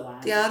 That's the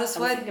one. The Artist's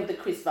Way. I'm thinking of the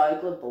Chris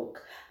Vogler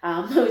book,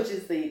 which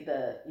is the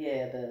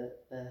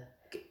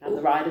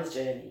Writer's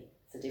Journey.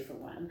 It's a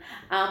different one.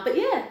 But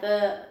yeah,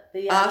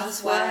 the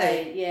Artist's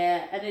Way.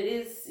 Yeah, and it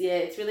is,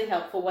 it's really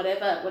helpful.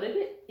 Whatever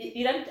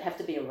you don't have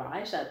to be a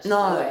writer to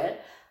do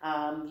it.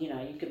 You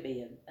know, you could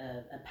be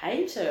a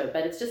painter,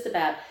 but it's just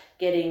about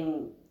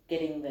getting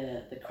getting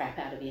the crap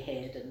out of your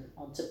head and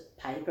onto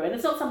paper. And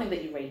it's not something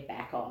that you read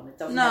back on. It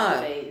doesn't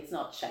have to be, it's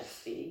not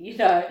Shakespeare, you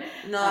know.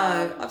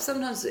 No, I've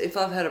sometimes, if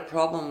I've had a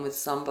problem with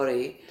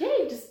somebody,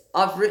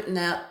 I've written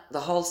out the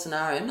whole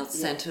scenario, not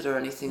sent it or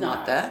anything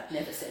like that.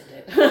 Never sent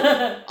it.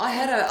 I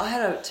had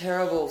a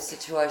terrible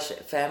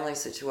family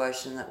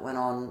situation that went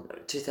on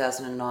in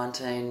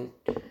 2019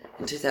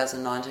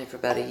 for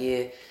about a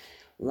year.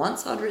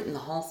 Once I'd written the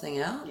whole thing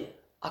out,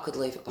 I could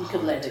leave it behind. You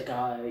could let it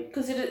go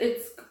because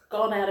it's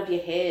gone out of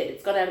your head.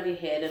 It's got out of your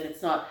head, and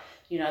it's not,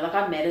 you know, like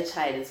I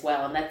meditate as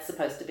well, and that's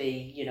supposed to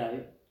be, you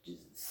know,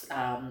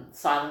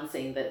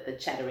 silencing the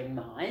chattering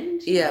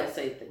mind. You know,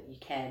 so that you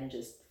can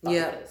just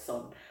focus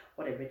on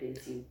whatever it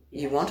is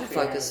you want to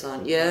focus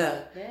on.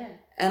 Yeah.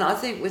 And I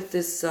think with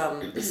this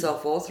the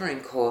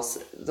self-authoring course,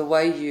 the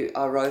way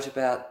I wrote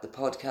about the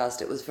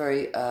podcast, it was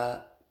very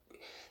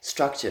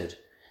structured.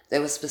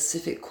 There were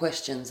specific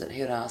questions that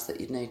he had asked that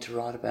you'd need to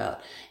write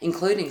about,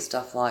 including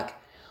stuff like,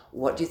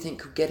 what do you think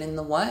could get in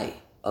the way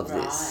of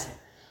this?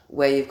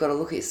 Where you've got to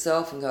look at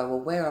yourself and go, well,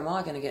 where am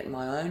I going to get in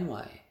my own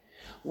way?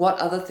 What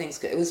other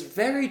things it was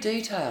very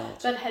detailed.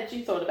 But had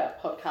you thought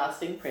about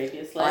podcasting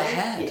previously? I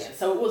had. Yeah,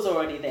 so it was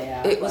already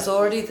there. It was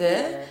already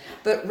there,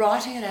 but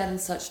writing it out in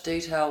such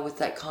detail with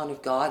that kind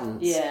of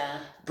guidance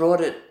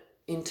brought it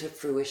into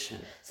fruition.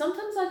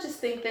 Sometimes I just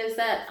think there's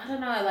that, I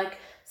don't know, like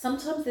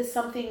sometimes there's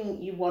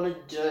something you want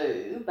to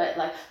do, but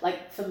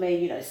like for me,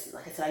 you know,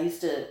 like I said, I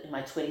used to in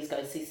my 20s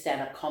go see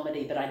stand-up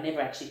comedy, but I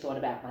never actually thought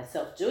about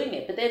myself doing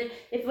it. But then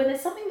when there's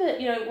something that,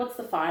 you know, what's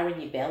the fire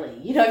in your belly?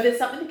 You know, if there's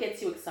something that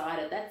gets you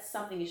excited, that's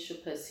something you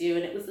should pursue.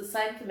 And it was the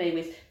same for me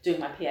with doing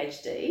my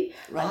PhD.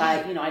 Like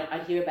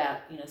I'd hear about,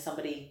 you know,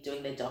 somebody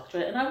doing their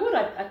doctorate, and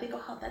I'd think,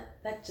 oh,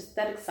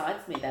 that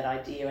excites me, that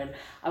idea. And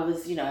I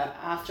was, you know,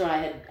 after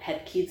I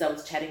had kids, I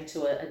was chatting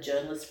to a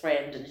journalist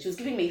friend, and she was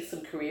giving me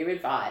some career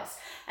advice.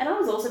 And I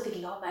was also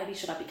thinking, oh, maybe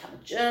should I become a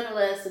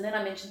journalist? And then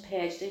I mentioned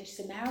PhD, and she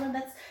said, Marilyn,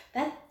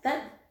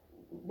 that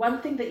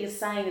one thing that you're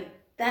saying,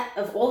 that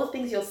of all the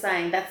things you're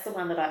saying, that's the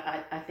one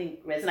that I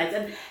think resonates.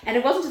 And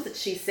it wasn't just that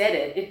she said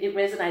it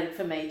resonated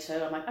for me too.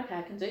 I'm like, okay,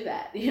 I can do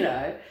that, you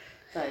know.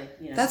 So,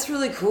 you know. That's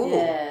really cool.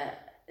 Yeah.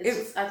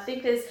 I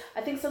think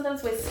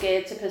sometimes we're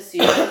scared to pursue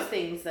those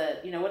things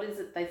that, you know, what is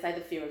it they say,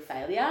 the fear of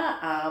failure.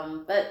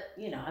 But,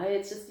 you know,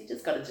 it's just, you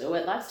just got to do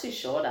it. Life's too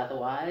short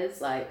otherwise.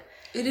 Like,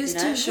 it is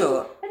too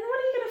short. And what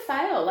are you going to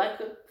fail?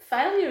 Like,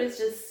 failure is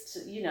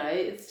just, you know,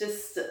 it's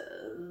just,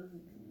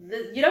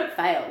 you don't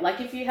fail. Like,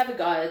 if you have a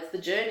go, it's the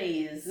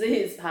journey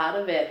is part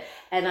of it.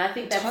 And I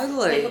think that's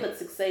people that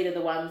succeed are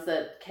the ones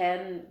that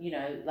can, you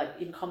know, like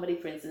in comedy,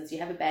 for instance, you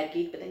have a bad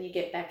gig, but then you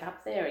get back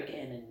up there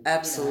again. And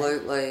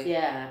absolutely. You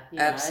know,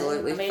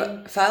 absolutely. I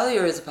mean,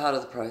 failure is a part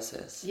of the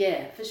process.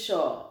 Yeah, for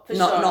sure.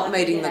 Not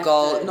meeting the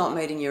goal, not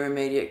meeting your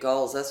immediate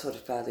goals. That's what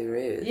failure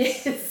is.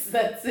 Yes,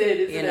 that's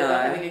it, isn't it?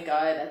 Not having a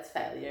go, that's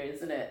failure,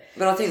 isn't it?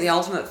 But I think the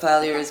ultimate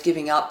failure is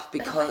giving up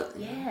because...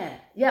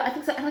 Yeah, I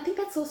think so. And I think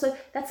that's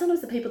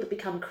sometimes the people that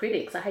become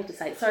critics. I hate to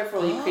say it. Sorry for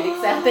all you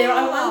critics out there.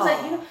 I wonder,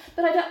 you know,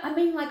 but I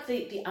mean like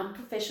the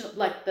unprofessional,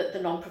 like the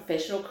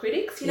non-professional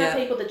critics, you know,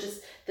 people that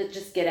just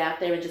get out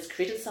there and just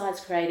criticize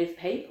creative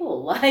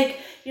people. Like,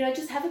 you know,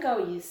 just have a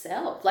go at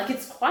yourself. Like,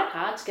 it's quite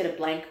hard to get a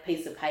blank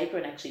piece of paper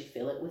and actually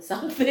fill it with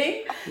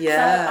something.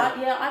 Yeah.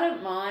 So, I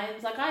don't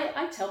mind. Like,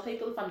 I tell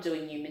people if I'm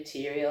doing new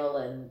material,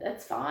 and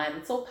that's fine.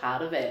 It's all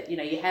part of it. You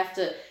know, you have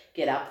to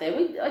get up there.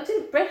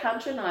 Brett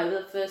Hunter and I were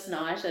the first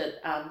night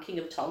at King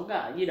of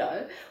Tonga, you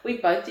know. We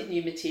both did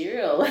new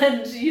material,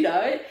 and, you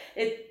know,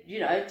 it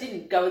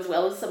didn't go as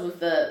well as some of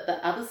the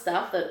other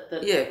stuff that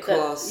of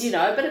course. You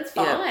know, but it's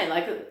fine.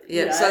 Like,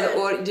 you know,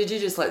 so did you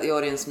just let the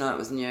audience know it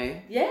was new?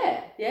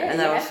 Yeah. And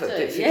they were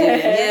forgiving.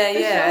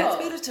 Yeah. It's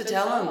better to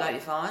tell them, don't you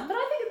find? But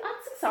I think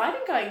it's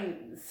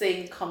exciting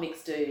seeing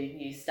comics do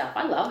new stuff.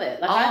 I love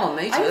it. Like,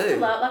 me too. I used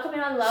to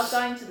I love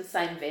going to the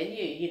same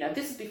venue. You know,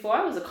 this is before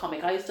I was a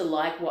comic. I used to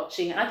like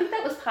watching, and I think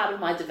that was part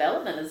of my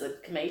development as a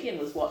comedian,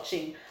 was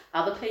watching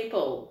other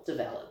people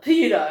develop,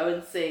 you know,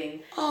 and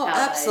seeing how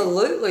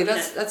absolutely.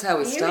 That's how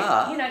we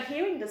start. You know,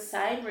 hearing the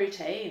same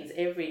routines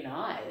every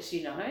night,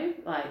 you know,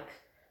 like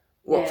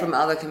from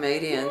other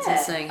comedians and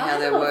seeing how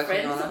they're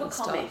working on it and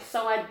stuff.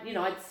 So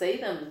I'd see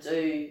them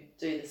do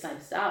the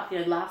same stuff. You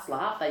know, Last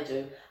Laugh, they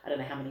do, I don't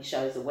know how many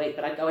shows a week,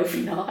 but I go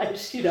every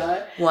night, you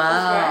know.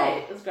 Wow.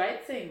 It was great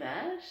seeing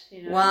that,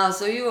 you know. Wow,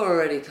 so you were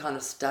already kind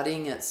of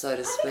studying it, so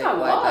to speak,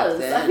 back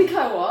then. I think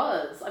I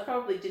was. I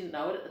probably didn't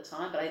know it at the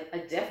time, but I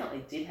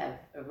definitely did have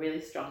a really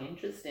strong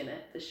interest in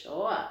it, for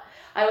sure.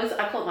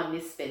 I call it my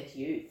misspent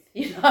youth,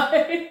 you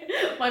know.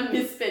 My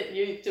misspent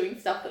youth, doing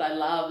stuff that I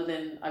love, and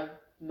then I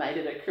made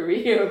it a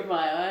career of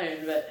my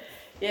own, but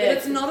yeah. But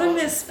it's not a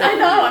misspent. I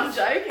know, I'm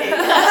joking.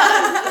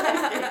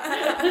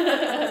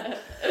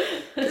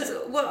 Because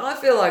what I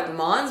feel like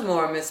mine's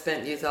more a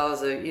misspent youth. I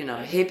was a,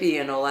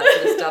 hippie and all that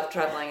sort of stuff,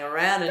 travelling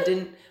around, and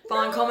didn't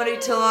find comedy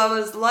till I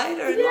was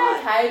later in life.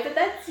 Okay, but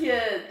that's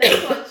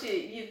what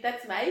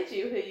that's made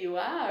you who you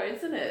are,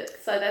 isn't it?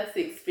 So that's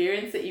the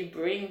experience that you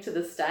bring to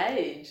the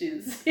stage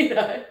is,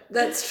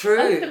 That's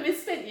true. The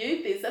misspent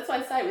youth is, that's why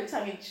I say with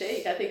tongue in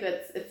cheek, I think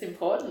it's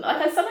important. Like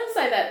I sometimes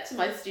say that to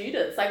my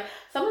students, like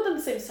some of them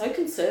seem so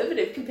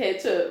conservative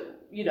compared to,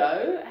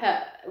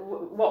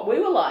 what we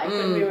were like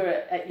when we were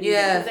at uni.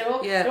 Yeah,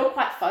 they're all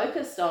quite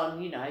focused on,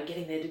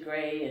 getting their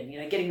degree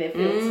and, getting their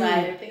fields made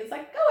and everything. It's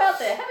like, go out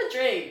there, have a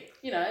drink,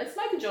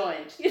 smoke a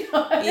joint,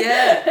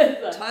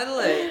 Yeah,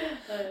 totally.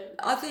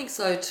 I think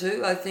so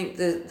too. I think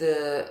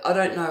I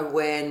don't know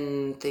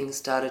when things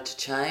started to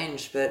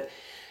change, but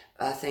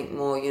I think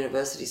more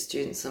university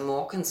students are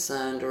more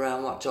concerned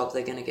around what job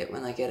they're going to get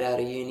when they get out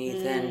of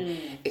uni than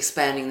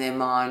expanding their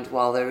mind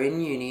while they're in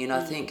uni. And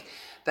I think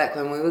back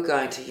when we were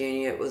going to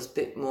uni, it was a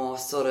bit more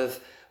sort of,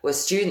 we're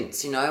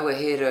students, we're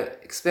here to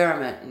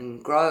experiment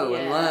and grow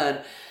and learn.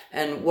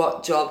 And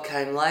what job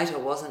came later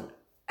wasn't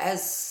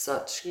as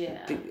such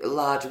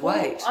large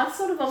weight. Well, I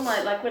sort of on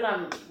like when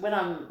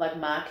I'm like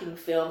marking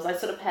films, I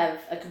sort of have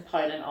a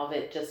component of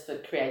it just for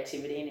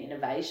creativity and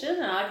innovation.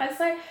 And like I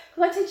say,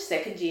 because I teach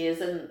second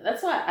years, and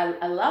that's why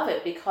I love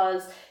it,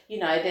 because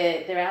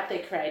they're out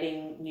there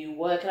creating new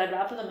work, and I'd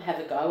rather them have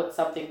a go at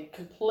something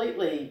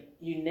completely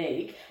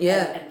unique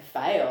and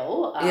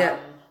fail,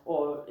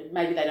 or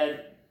maybe they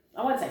don't.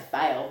 I won't say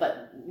fail,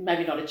 but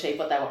maybe not achieve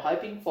what they were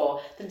hoping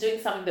for, than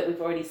doing something that we've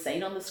already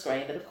seen on the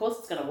screen that of course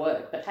it's going to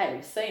work, but hey,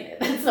 we've seen it.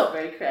 That's not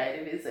very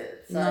creative, is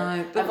it? So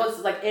no, but I've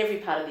also, like every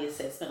part of the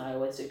assessment, I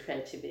always do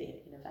creativity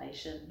and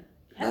innovation.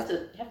 You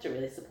have to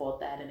really support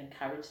that and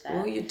encourage that.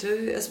 Well, you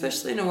do,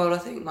 especially in a world, I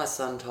think my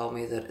son told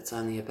me that it's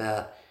only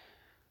about,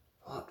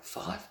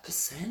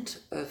 5%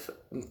 of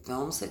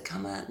films that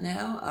come out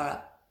now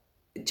are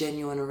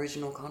genuine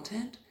original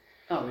content.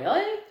 Oh,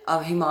 really?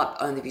 He might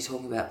only be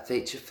talking about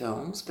feature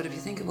films, but if you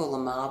think of all the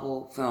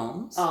Marvel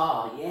films...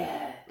 Oh,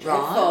 yeah.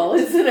 Dreadful,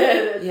 isn't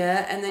it?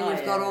 Yeah, and then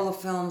you've got all the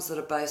films that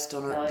are based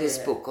on this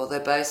book, or they're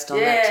based on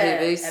that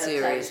TV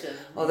series,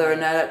 or they're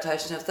an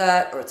adaptation of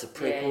that, or it's a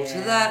prequel to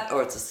that,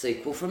 or it's a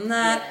sequel from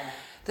that. Yeah.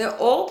 They're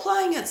all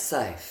playing it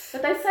safe.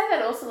 But they say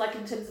that also, like,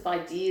 in terms of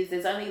ideas,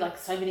 there's only, like,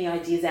 so many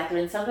ideas out there,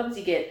 and sometimes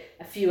you get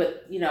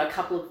a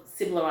couple of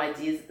similar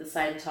ideas at the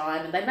same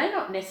time, and they may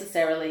not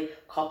necessarily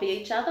copy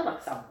each other,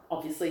 like some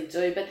obviously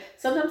do, but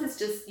sometimes it's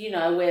just,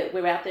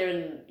 we're out there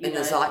and, in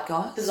the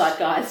zeitgeist. The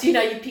zeitgeist,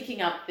 you're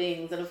picking up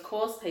things, and of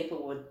course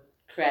people would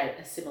create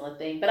a similar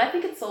thing. But I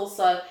think it's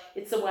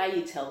the way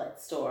you tell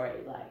that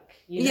story,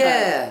 like,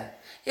 Yeah,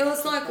 it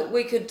was like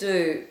we could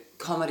do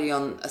comedy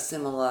on a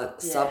similar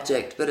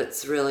subject, but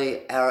it's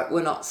really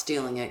we're not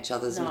stealing each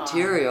other's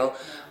material.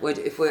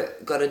 If we've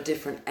got a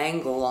different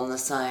angle on the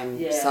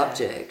same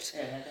subject,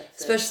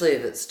 especially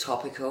if it's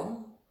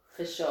topical.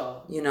 For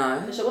sure.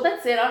 For sure. Well,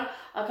 that's it.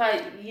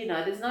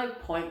 There's no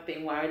point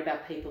being worried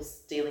about people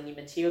stealing your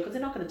material, because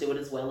they're not going to do it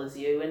as well as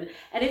you. And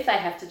if they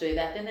have to do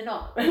that, then they're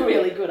not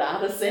really good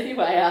artists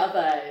anyway, are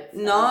they?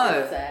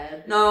 It's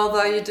sad. No,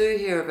 although you do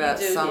hear about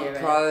some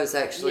pros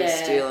actually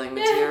stealing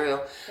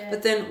material. Yeah.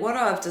 But then what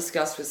I've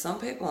discussed with some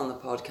people on the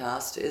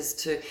podcast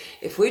is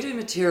if we do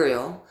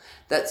material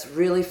that's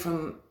really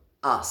from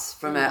us,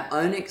 from our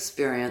own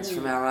experience,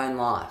 from our own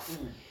life,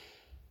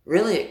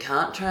 really it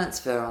can't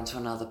transfer onto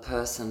another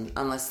person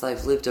unless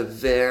they've lived a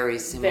very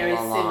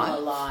similar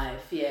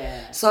life,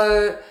 yeah.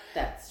 So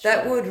that's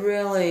that would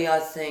really, I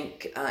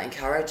think,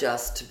 encourage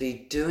us to be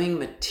doing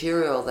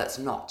material that's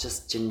not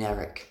just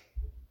generic.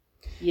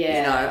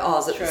 Yeah. I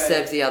was at the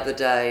Sev the other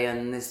day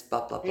and this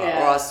blah, blah, blah.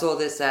 Or I saw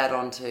this ad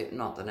on TV.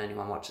 Not that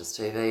anyone watches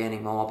TV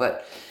anymore,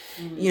 but...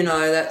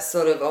 that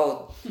sort of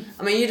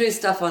you do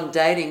stuff on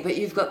dating, but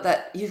you've got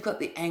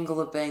the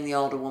angle of being the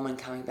older woman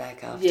coming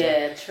back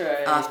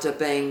after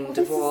being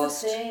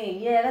divorced. This is the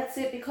thing. Yeah, that's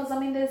it. Because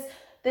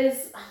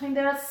there's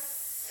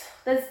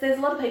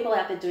a lot of people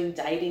out there doing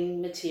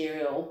dating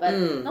material, but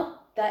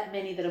not that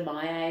many that are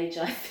my age,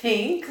 I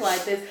think.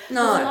 Like there's a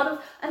lot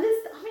of, and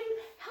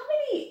how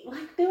many,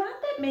 like there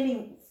aren't that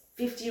many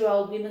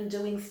 50-year-old women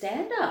doing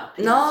stand-up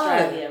in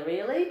Australia,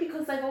 really,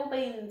 because they've all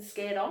been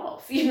scared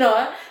off,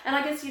 And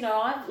I guess,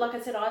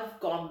 I've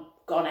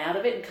gone out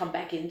of it and come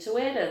back into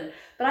it,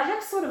 but I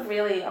have sort of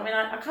really,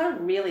 I kind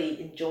of really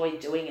enjoy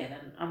doing it,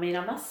 and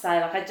I must say,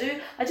 like I do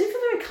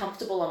feel very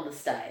comfortable on the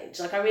stage,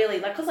 like I really,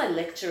 like, because I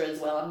lecture as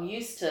well, I'm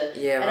used to,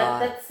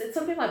 it's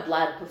something in my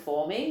blood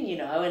performing,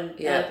 and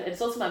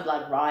it's also my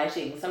blood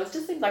writing, so it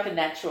just seems like a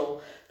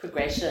natural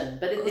progression.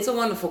 But it's a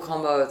wonderful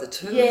combo of the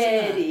two. Yeah,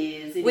 isn't it?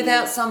 it is.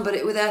 Without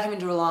having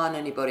to rely on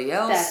anybody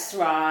else. That's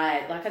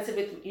right. Like I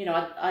said,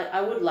 I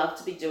would love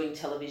to be doing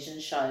television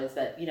shows,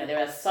 but there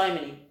are so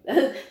many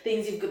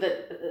things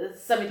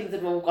so many things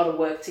that we've all got to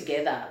work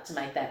together to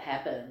make that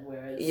happen.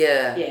 Whereas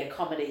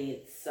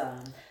comedy, it's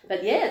but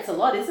it's a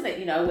lot, isn't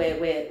it?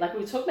 Where like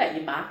we were talking about,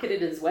 you market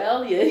it as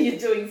well. You're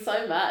doing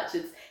so much.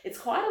 it's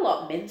quite a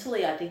lot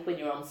mentally, I think, when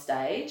you're on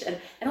stage, and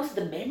also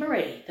the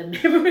memory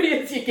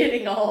as you're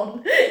getting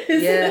on,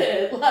 isn't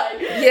it? Like,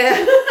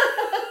 yeah.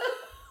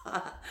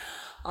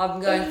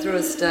 I'm going through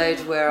a stage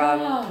where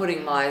I'm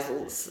putting my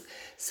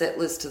set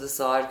list to the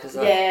side because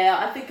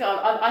I think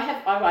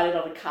I write it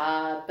on a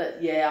card, but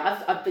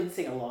I've been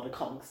seeing a lot of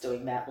comics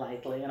doing that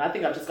lately, and I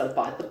think I've just got to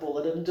bite the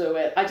bullet and do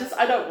it. I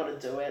don't want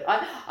to do it.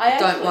 I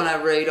don't want to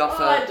read off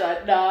it. I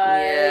don't know.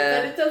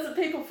 Yeah. But it doesn't.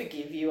 People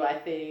forgive you, I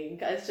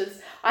think. It's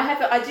just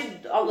I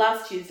did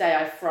last Tuesday.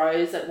 I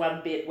froze at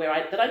one bit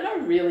that I know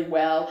really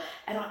well,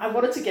 and I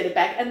wanted to get it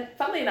back. And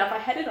funnily enough, I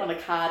had it on a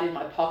card in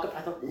my pocket.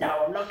 I thought,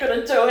 no, I'm not going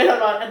to do it.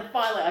 And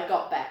finally, I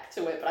got back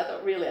to it. But I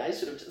thought, really, I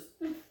should have just,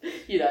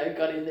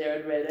 got in there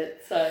and read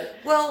it. So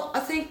well, I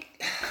think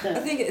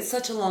it's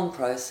such a long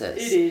process.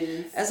 It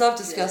is. As I've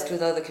discussed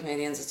with other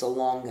comedians, it's a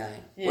long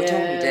game. We're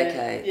talking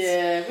decades.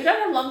 Yeah, we don't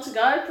have long to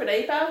go,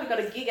 Pradeepa. We've got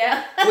to gig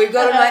out. We've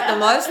got to make the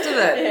most of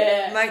it.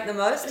 Yeah. Make the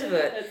most of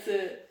it. That's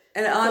it.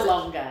 And it's a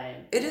long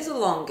game. It is a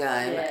long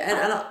game.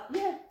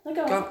 Yeah.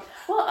 Go on.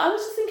 Well, I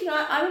was just thinking,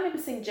 I remember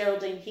seeing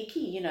Geraldine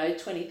Hickey,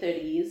 20, 30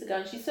 years ago,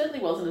 and she certainly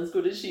wasn't as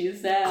good as she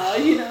is now,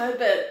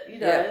 but,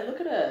 look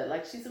at her.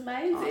 Like, she's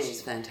amazing. Oh,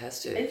 she's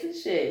fantastic. Isn't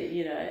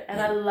she? And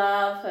I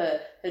love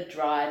her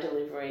dry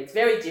delivery. It's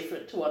very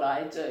different to what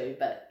I do,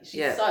 but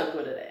she's so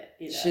good at it.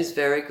 She's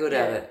very good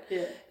at it.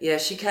 Yeah. Yeah,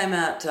 she came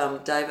out,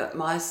 Dave,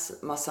 my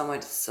son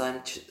went to the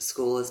same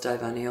school as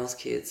Dave O'Neill's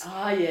kids.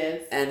 Ah,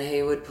 yes. And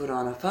he would put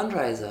on a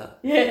fundraiser.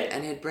 Yeah.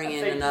 And he'd bring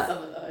in another.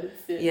 Some of those.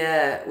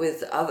 Yeah,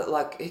 with other,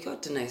 like, he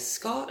got Denise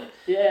Scott.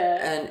 Yeah.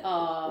 And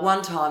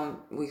one time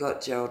we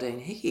got Geraldine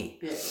Hickey.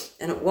 Yeah.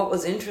 And what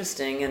was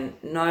interesting, and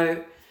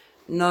no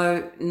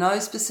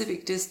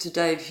specific diss to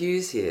Dave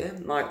Hughes here.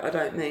 Like, I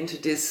don't mean to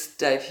diss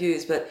Dave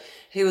Hughes, but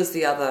he was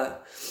the other.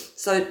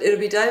 So it'll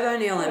be Dave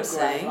O'Neill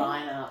emceeing.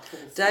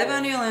 Dave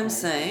O'Neill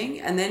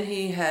emceeing, and then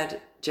he had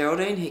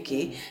Geraldine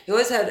Hickey. He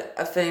always had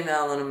a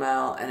female and a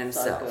male and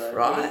himself,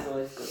 right? He's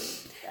always good.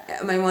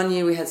 I mean, one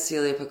year we had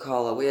Celia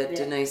Piccola, we had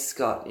Denise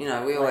Scott, we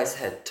always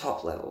had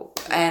top level.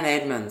 Anne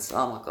Edmonds,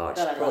 oh my God,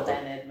 she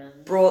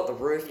brought the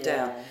roof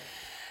down.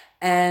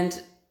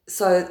 And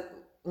so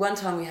one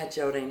time we had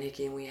Geraldine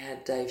Hickey and we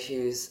had Dave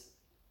Hughes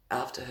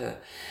after her.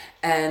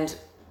 And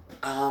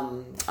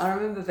I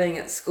remember being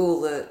at school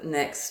the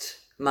next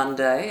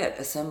Monday at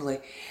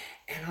assembly,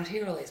 and I'd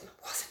hear all these,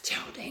 wasn't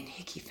Geraldine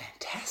Hickey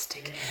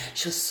fantastic? Yeah.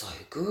 She was so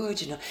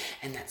good,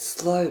 and that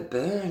slow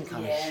burn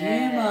kind of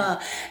humour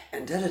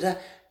and da-da-da.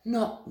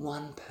 Not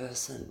one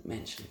person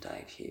mentioned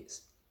Dave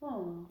Hughes.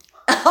 Oh,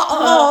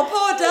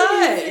 poor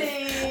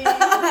Dave.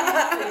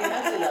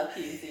 I do love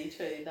Hughesy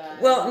too, though.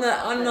 Well, no,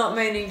 I'm not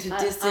meaning to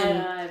diss him.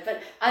 I know,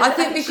 but I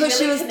think because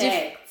she really was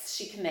connects.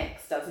 She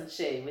connects, doesn't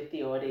she, with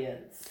the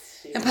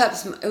audience? And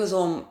perhaps it was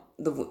all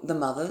the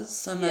mothers,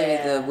 so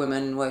maybe the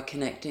women were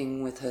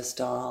connecting with her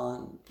style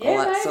and all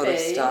that sort of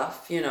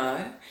stuff, And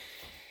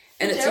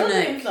it's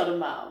Geraldine's not a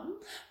mum.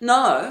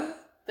 No.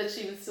 But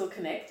she was still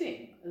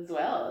connecting as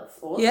well. It's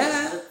awesome.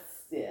 Yeah.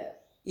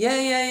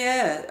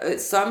 Yeah.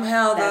 It's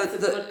somehow that's a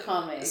good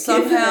comic.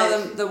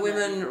 Somehow the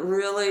women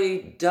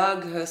really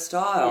dug her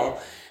style.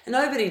 Yeah. And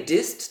nobody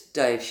dissed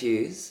Dave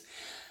Hughes.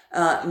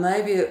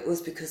 Maybe it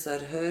was because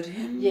they'd heard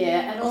him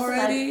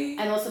already.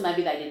 And also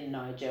maybe they didn't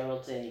know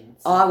Geraldine.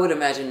 So. I would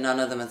imagine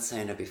none of them had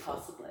seen her before.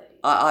 Possibly.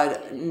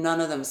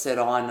 None of them said,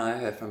 I know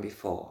her from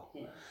before.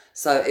 Yeah.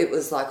 So it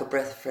was like a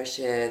breath of fresh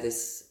air,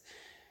 this,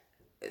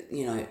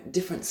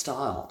 different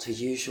style to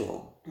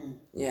usual. Mm.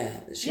 Yeah,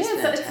 she's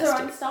fantastic. So it's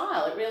her own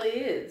style. It really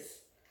is.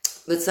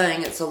 But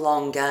saying it's a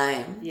long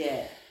game.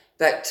 Yeah.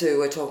 Back to,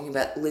 we're talking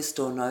about list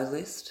or no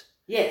list.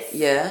 Yes.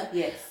 Yeah.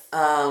 Yes.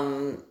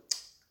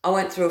 I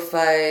went through a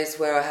phase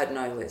where I had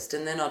no list,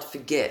 and then I'd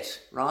forget,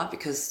 right?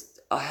 Because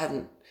I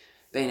hadn't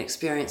been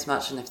experienced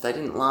much, and if they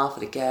didn't laugh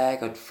at a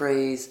gag, I'd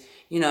freeze,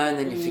 and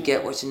then you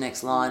forget what your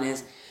next line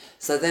is.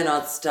 So then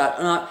I'd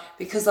start,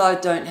 because I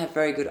don't have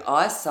very good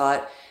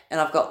eyesight, and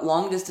I've got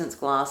long distance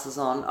glasses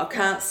on, I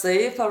can't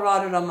see if I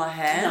write it on my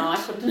hand. No, I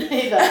couldn't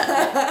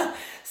either.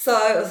 So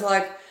it was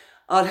like,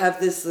 I'd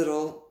have this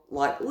little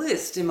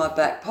list in my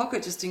back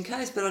pocket just in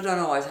case, but I don't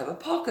always have a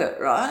pocket,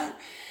 right?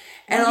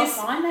 And you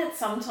find that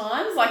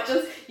sometimes,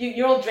 just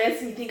you're all dressed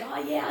and you think, oh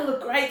yeah, I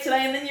look great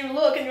today, and then you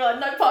look and you're like,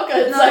 no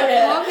pocket.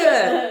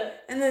 Pocket.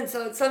 And then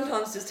so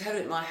sometimes just have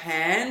it in my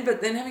hand,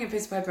 but then having a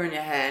piece of paper in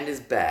your hand is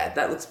bad.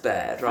 That looks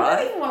bad, right? I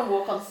don't even want to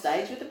walk on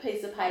stage with a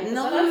piece of paper.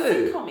 No. But I've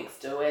seen comics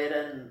do it,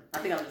 and I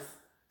think I'm just...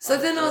 So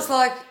then I was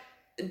like,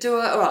 all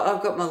right,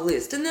 I've got my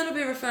list. And then I'll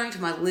be referring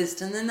to my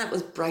list, and then that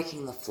was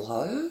breaking the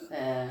flow.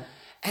 Yeah.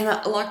 And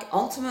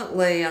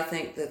ultimately, I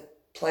think the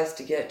place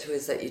to get to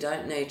is that you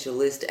don't need your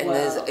list, and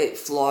it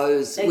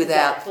flows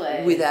without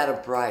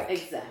a break.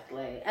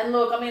 Exactly. And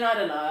look, I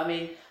don't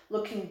know.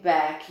 Looking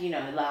back,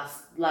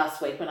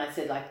 last week when I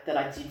said that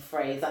I did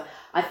freeze,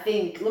 I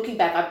think looking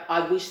back,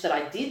 I wish that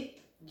I did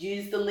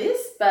use the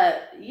list,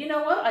 but you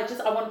know what?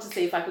 I wanted to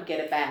see if I could get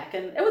it back,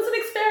 and it was an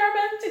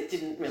experiment. It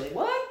didn't really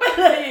work, but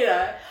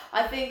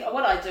I think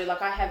what I do,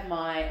 I have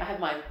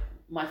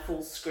my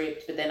full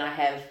script, but then I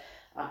have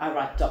I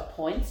write dot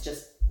points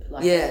just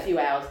like Yeah. a few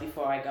hours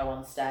before I go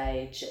on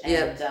stage, and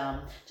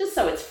Yep. just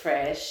so it's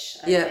fresh,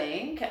 I Yep.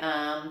 think.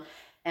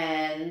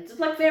 And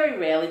like very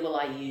rarely will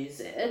I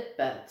use it,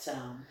 but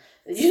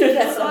you know,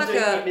 that's what I'm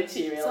doing new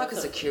material. It's like a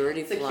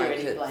security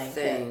blanket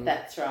thing.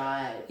 That's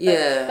right.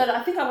 Yeah. But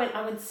I think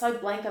I went so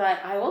blank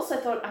that I also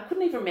thought I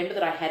couldn't even remember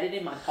that I had it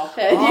in my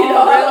pocket. Oh, you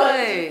know?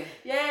 really?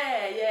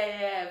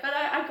 Yeah. But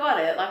I got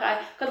it.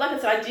 Because like I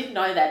said, I did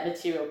know that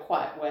material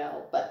quite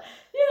well. But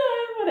you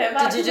know,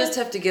 whatever. Did you just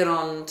have to get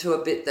on to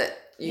a bit that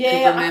you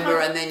could remember,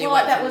 and then you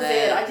went that from was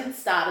there? it. I didn't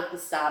start at the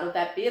start of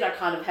that bit. I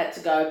kind of had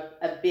to go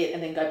a bit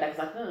and then go back. It's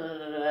like,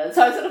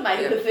 so I sort of made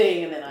it a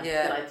thing, and then I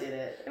did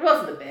it. It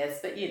wasn't the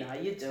best, but you know,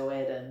 you do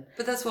it.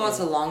 But that's why it's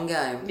a long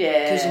game.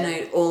 Yeah. Because you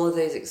need all of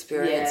these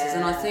experiences.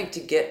 And I think to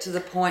get to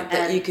the point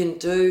that you can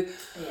do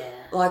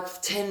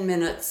like 10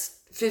 minutes,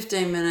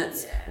 15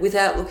 minutes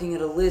without looking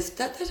at a list,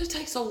 that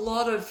takes a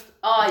lot of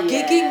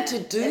gigging to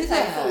do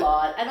that. It takes a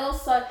lot. And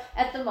also,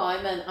 at the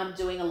moment, I'm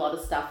doing a lot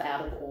of stuff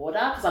out of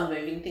order because I'm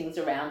moving things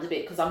around a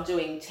bit because I'm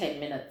doing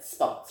 10-minute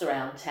spots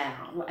around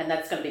town, and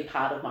that's going to be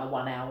part of my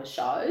 1 hour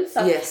show.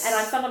 So, yes. And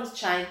I sometimes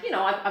change, you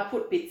know, I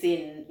put bits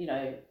in, you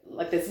know,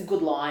 like there's some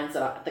good lines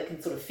that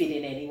can sort of fit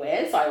in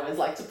anywhere, so I always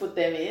like to put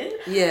them in.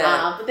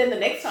 Yeah. But then the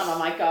next time I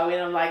might go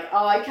in, I'm like,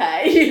 oh,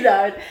 okay, you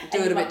know.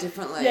 Do it a bit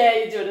differently. Yeah,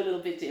 you do it a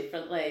little bit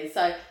differently.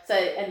 So,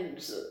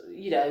 and,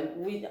 you know,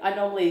 I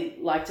normally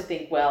like to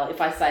think, well, if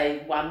I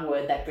say one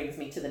word, that brings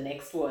me to the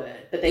next word.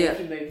 But then if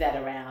you move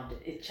that around,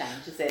 it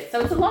changes it.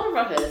 So it's a lot of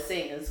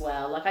rehearsing as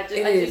well. Like I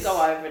do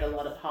go over it a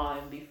lot at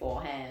home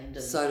beforehand.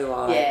 And so do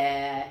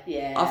I.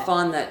 Yeah. I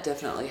find that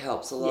definitely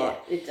helps a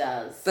lot. Yeah, it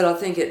does. But I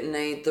think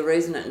the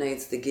reason it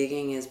needs the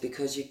gigging is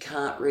because you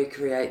can't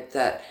recreate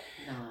that.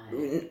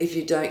 No. If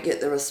you don't get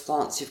the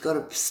response, you've got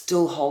to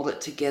still hold it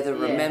together,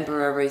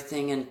 remember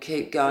everything and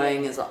keep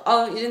going. It's like,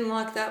 oh, you didn't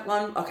like that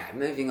one? Okay,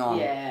 moving on.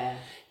 Yeah.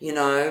 You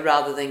know,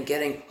 rather than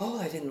getting, oh,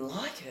 I didn't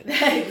like it.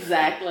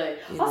 Exactly.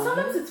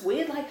 Sometimes it's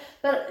weird, like,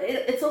 but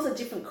it's also a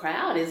different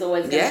crowd is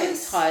always going to be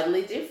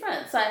totally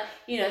different. So,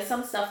 you know,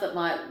 some stuff that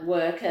might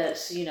work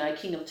at, you know,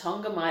 King of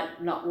Tonga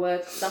might not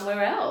work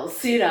somewhere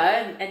else, you know,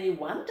 and you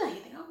wonder,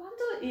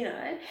 you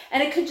know,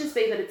 and it could just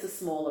be that it's a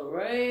smaller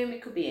room.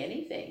 It could be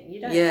anything.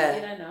 You don't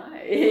know.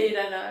 You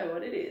don't know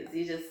what it is.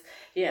 You just,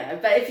 you know,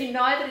 but if you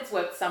know that it's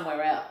worked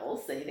somewhere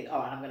else, then you think, all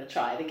right, I'm going to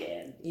try it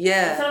again.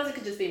 Yeah. And sometimes it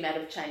could just be a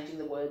matter of changing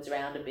the words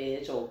around a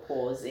bit or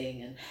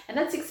pausing. And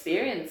that's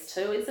experience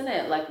too, isn't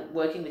it? Like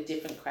working with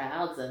different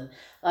crowds. And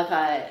like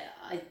I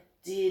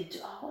did,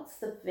 what's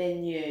the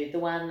venue? The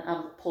one,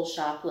 Paul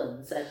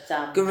Sharplin's at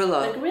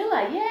Gorilla. The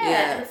Gorilla,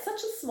 yeah. And it's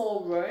such a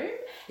small room.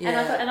 Yeah. And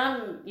I thought, and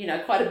I'm, you know,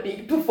 quite a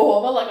big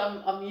performer. Like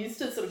I'm used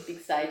to sort of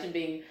big stage and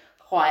being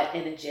quite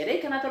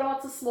energetic. And I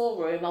thought, it's a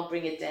small room, I'll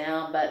bring it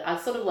down. But I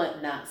sort of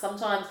learnt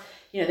sometimes,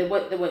 you know, there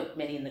weren't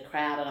many in the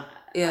crowd.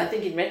 And I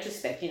think in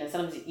retrospect, you know,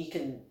 sometimes you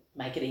can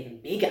make it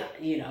even bigger,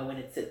 you know, when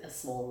it's a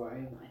small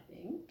room, I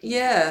think.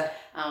 Yeah.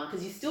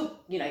 Because you still,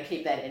 you know,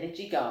 keep that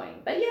energy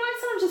going. But, you know, I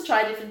sometimes just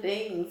try different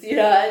things, you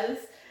know,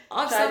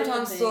 I've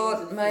sometimes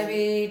thought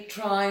maybe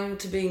trying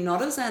to be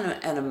not as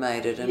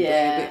animated and being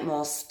a bit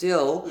more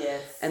still,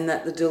 and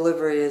that the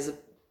delivery is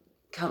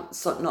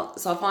so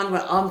I find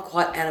when I'm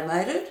quite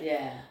animated,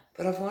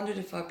 but I've wondered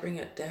if I bring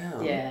it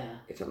down,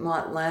 if it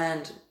might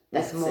land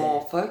with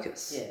more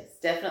focus. Yes,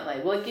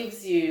 definitely. Well, it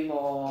gives you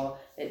more.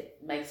 It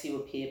makes you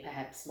appear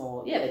perhaps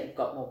more. Yeah, that you've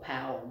got more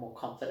power or more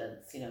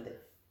confidence. You know,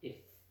 that if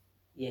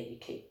you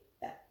keep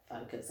that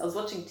focus. I was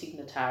watching Tig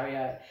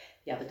Notaro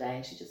the other day,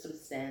 and she just sort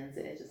of stands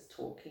there, just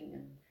talking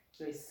and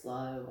very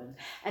slow,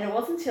 and it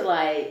wasn't until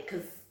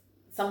because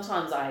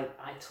sometimes I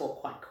talk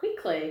quite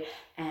quickly,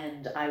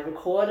 and I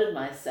recorded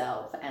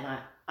myself, and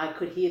I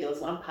could hear there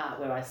was one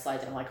part where I slowed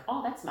down. I'm like,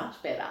 oh, that's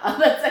much better.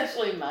 That's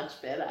actually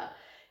much better.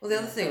 Well, the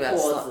other thing about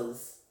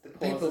pauses,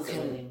 people are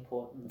really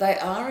important. They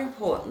are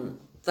important.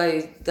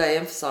 They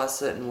emphasise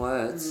certain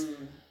words,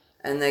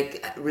 and they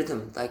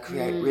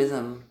create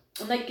rhythm,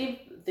 and they give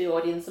the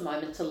audience a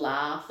moment to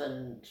laugh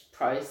and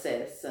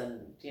process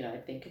and, you know,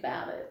 think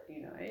about it,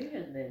 you know,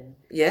 and then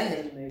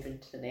you move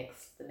into the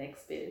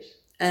next bit.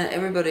 And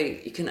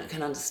everybody you can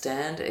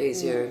understand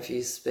easier if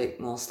you speak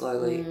more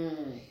slowly.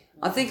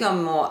 I think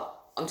I'm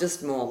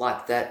just more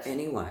like that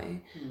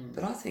anyway.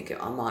 But I think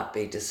I might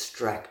be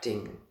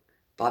distracting.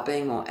 By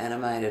being more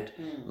animated,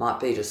 might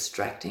be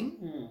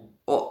distracting,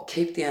 or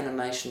keep the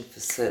animation for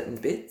certain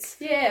bits.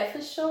 Yeah,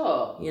 for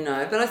sure. You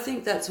know, but I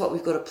think that's what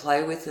we've got to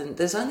play with, and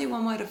there's only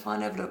one way to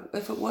find out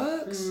if it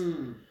works.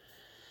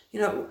 You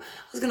know,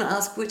 I was going to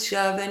ask, which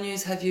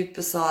venues have you,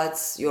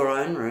 besides your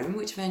own room,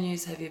 which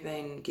venues have you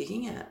been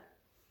gigging at?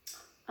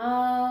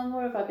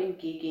 Where have I been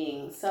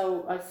gigging?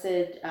 So I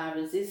said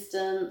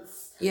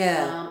Resistance.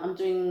 Yeah. I'm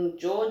doing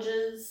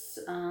George's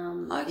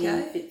in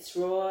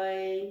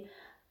Fitzroy.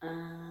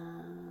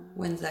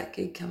 When's that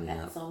gig coming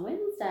up? It's on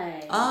Wednesday.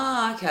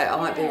 Okay. I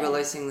won't be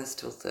releasing this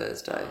till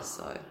Thursday,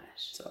 so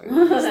sorry.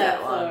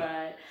 That's all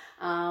right.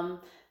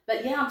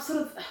 But yeah, I'm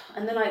sort of,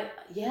 and then I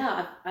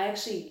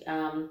actually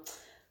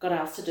got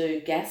asked to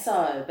do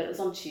Gasso, but it was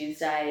on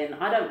Tuesday, and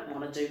I don't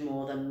want to do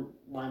more than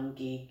one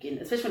gig,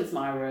 especially when it's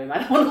my room. I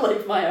don't want to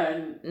leave my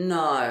own.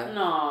 No.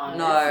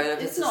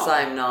 If it's the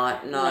same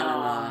night. No.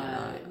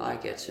 I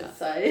get you.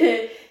 So,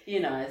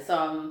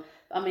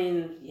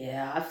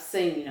 I've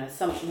seen,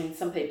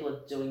 some people are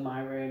doing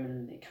my room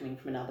and they're coming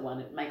from another one.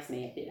 It makes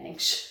me a bit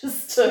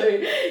anxious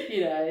too,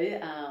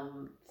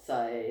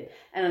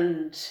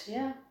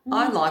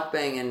 I like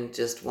being in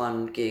just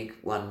one gig,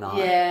 one night.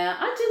 Yeah,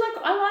 I do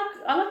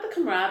I like the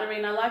camaraderie,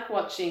 and I like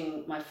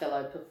watching my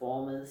fellow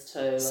performers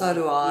too. So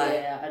do I.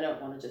 Yeah, I don't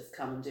want to just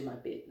come and do my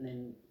bit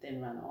and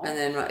then run off. And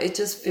then it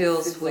just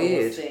feels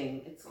weird.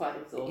 It's quite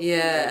exhausting.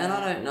 Yeah, and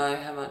I don't know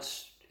how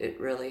much it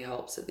really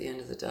helps at the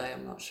end of the day.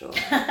 I'm not sure.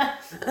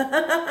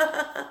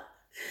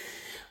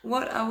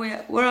 What are we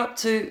at? We're up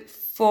to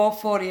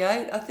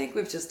 4:48. I think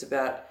we've just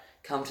about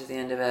come to the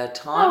end of our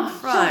time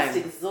frame. I'm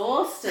just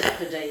exhausted,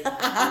 Pradeep.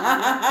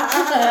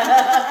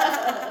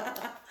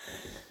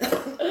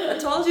 I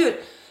told you,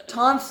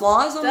 time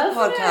flies on the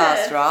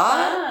podcast,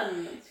 right?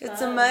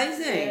 It's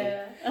amazing.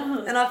 Yeah.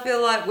 And I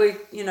feel like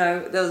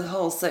there was a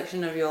whole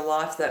section of your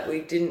life that we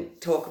didn't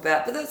talk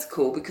about, but that's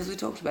cool because we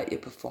talked about your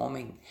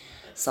performing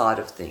side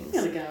of things.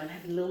 I'm going to go and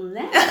have a little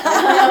nap.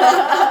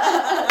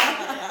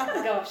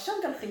 I'm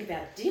going to think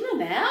about dinner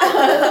now.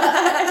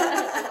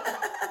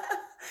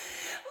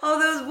 Oh,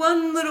 there was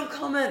one little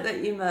comment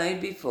that you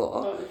made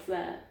before. What was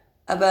that?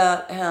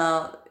 About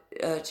how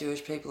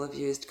Jewish people have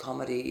used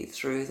comedy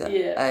through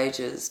the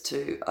ages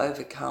to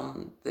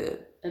overcome the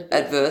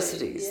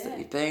adversities that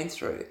you've been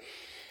through.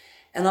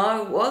 And I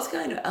was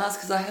going to ask,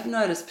 because I have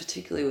noticed,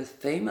 particularly with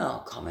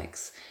female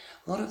comics,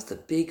 a lot of the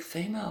big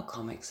female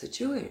comics are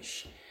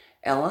Jewish.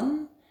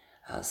 Ellen,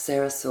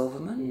 Sarah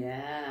Silverman,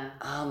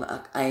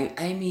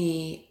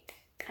 Amy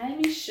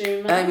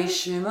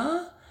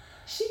Schumer.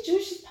 Is she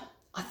Jewish?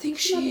 I think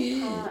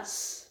she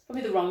is.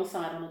 Probably the wrong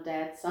side on her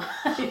dad's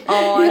side.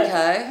 Oh,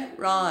 okay,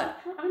 right.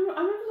 I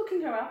remember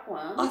looking her up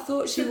once. I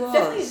thought she was.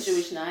 Definitely a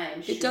Jewish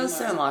name. It does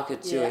sound like a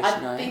Jewish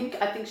name.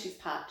 I think she's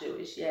part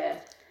Jewish. Yeah.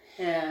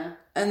 Yeah.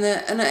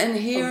 And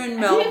here in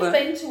Melbourne.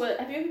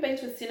 Have you ever been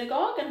to a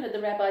synagogue and heard the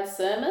rabbi's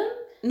sermon?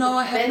 No,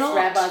 I have not.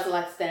 Rabbis are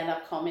like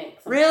stand-up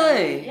comics.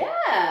 Really?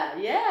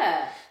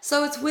 Yeah.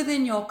 So it's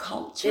within your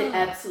culture. It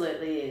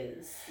absolutely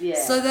is. Yeah.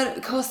 So that,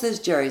 of course, there's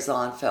Jerry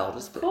Seinfeld,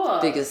 the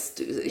biggest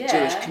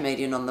Jewish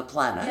comedian on the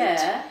planet.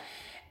 Yeah.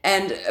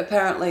 And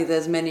apparently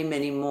there's many,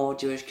 many more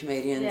Jewish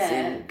comedians.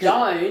 Yeah.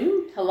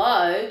 Joan.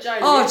 Hello.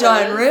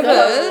 Joan Rivers.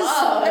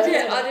 Oh,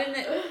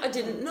 I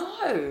didn't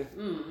know.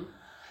 Mm.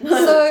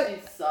 So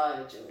she's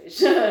so Jewish.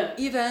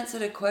 You've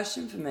answered a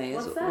question for me.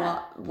 What's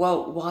that?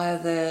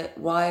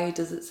 Why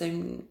does it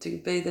seem to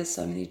be there's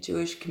so many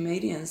Jewish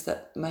comedians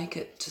that make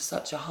it to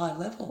such a high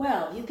level?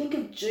 Well, you think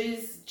of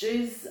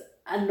Jews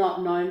are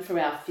not known for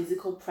our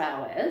physical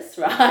prowess,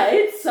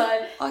 right?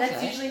 So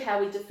that's usually how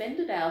we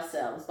defended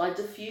ourselves, by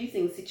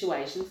diffusing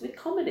situations with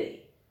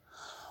comedy.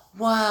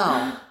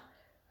 Wow.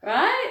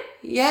 Right?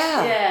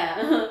 Yeah.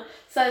 Yeah.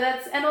 So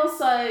that's, and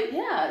also,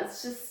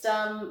 it's just,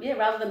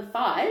 rather than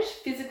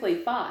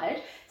physically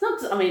fight, it's not,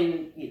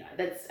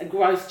 that's a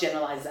gross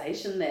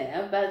generalisation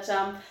there, but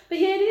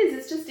it is,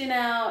 it's just in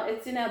our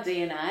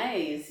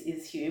DNA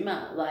is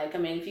humour. Like,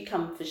 if you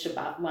come for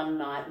Shabbat one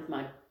night with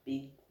my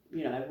big,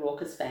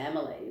 raucous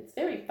family, it's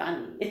very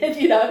funny. And,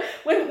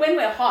 when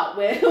we're hot,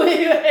 wow.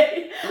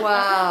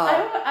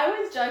 I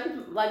always joke,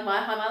 like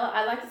my home,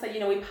 I like to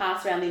say, we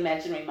pass around the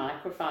imaginary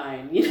microphone,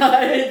 and shake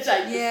the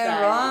stage.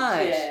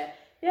 Right.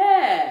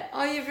 Yeah.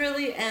 Oh, you've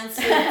really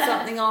answered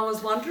something I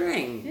was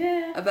wondering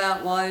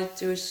about why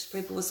Jewish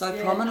people were so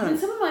prominent.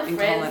 Some of my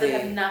friends comedy.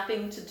 that have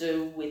nothing to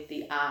do with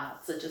the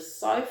arts are just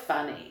so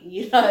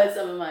funny.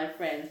 Some of my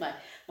friends,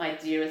 my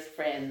dearest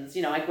friends,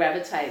 I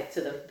gravitate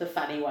to the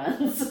funny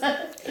ones.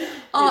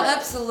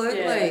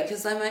 Absolutely,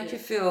 because they make you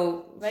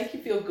feel good. Make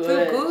you feel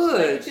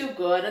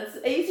good. It's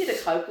easier to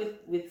cope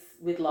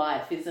with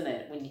life, isn't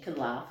it, when you can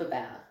laugh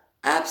about.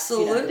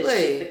 Absolutely. The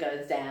shit that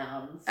goes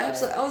down. So.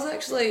 Absolutely. I was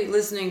actually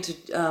listening to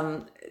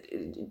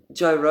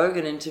Joe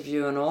Rogan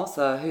interview an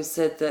author who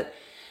said that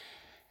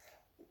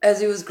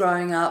as he was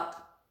growing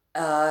up,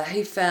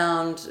 he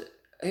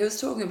was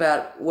talking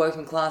about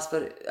working class,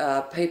 but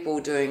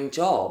people doing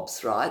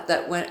jobs, right,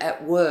 that went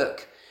at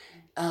work.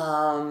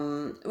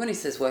 When he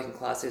says working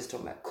class, he was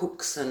talking about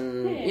cooks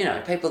and,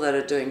 people that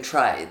are doing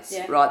trades,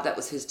 right? That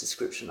was his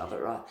description of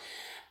it, right?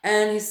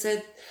 And he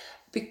said,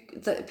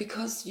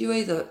 because you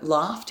either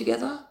laugh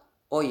together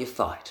or you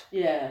fight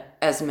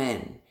as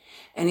men.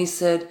 And he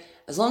said,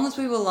 as long as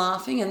we were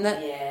laughing and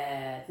that...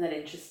 Yeah, isn't that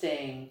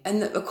interesting?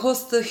 And of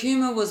course the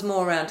humour was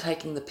more around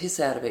taking the piss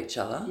out of each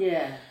other.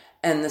 Yeah.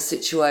 And the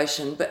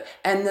situation.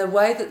 And the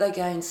way that they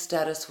gained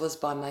status was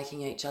by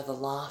making each other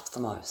laugh the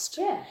most.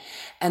 Yeah.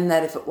 And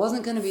that if it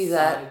wasn't going to be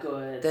that,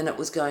 good. then it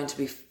was going to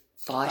be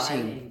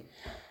fighting.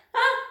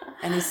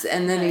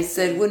 And then he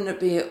said, wouldn't it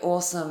be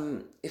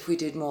awesome if we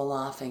did more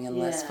laughing and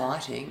less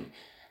fighting?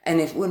 And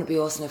wouldn't it be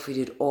awesome if we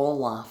did all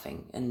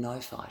laughing and no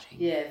fighting?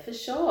 Yeah, for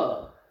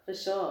sure.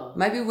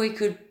 Maybe we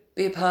could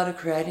be a part of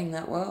creating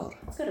that world.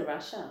 Let's go to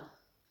Russia.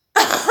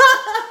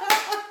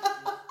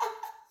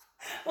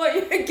 Well,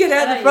 you get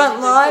out the front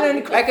line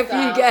and crack a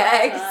few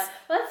gags.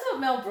 Well, that's what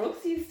Mel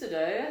Brooks used to do.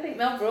 I think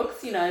Mel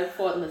Brooks,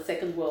 fought in the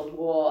Second World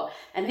War,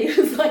 and he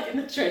was like in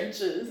the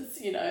trenches,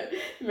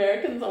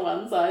 Americans on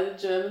one side, the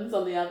Germans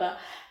on the other.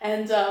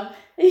 And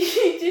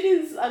he did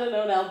his, an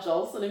Al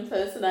Jolson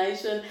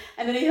impersonation,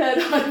 and then he heard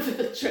over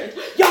the trench,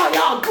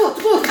 yeah, good.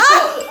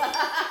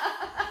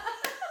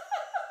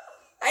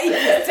 Are you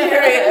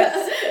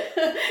serious?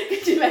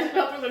 Could you imagine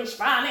Mel Brooks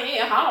Spani?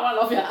 How I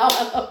love you.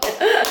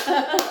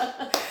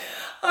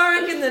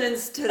 I reckon that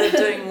instead of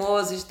doing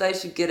wars, they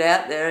should get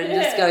out there and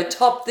just go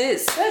top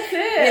this. That's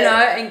it.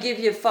 And give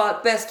you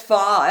best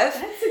five.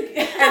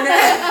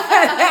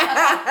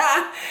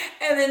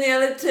 And then the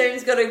other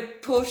team's got to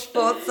push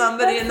forth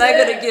somebody and they've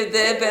got to give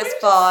their best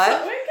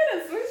five.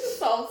 We could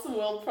solve some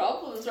world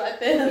problems right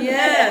there.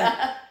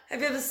 Yeah.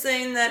 Have you ever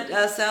seen that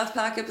South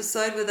Park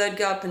episode where they'd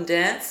go up and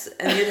dance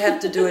and you'd have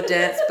to do a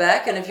dance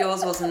back, and if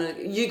yours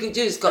wasn't, you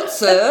just got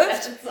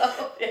served?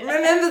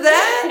 Remember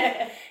that?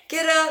 Yeah.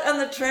 Get out on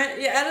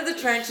out of the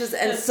trenches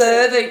and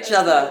serve each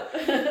other,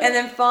 and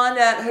then find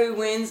out who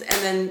wins,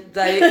 and then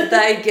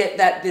they get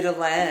that bit of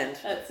land.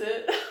 That's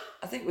it.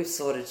 I think we've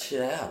sorted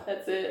shit out.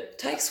 That's it. It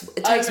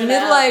takes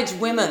middle-aged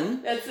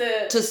women That's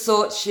it. to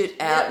sort shit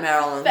out,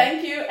 Marilyn.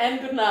 Thank you and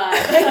good night.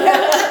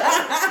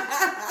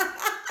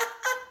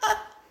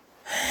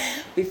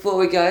 Before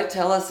we go,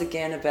 tell us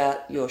again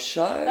about your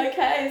show.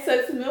 Okay, so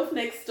it's MILF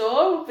Next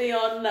Door. We'll be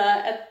on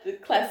at the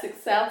Classic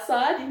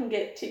Southside. You can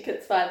get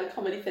tickets via the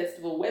Comedy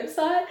Festival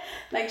website.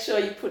 Make sure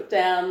you put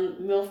down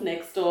MILF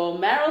Next Door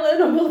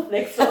Marilyn or MILF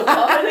Next Door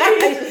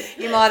Comedy.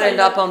 You might end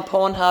up on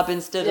Pornhub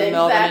instead of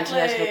Melbourne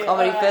International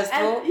Comedy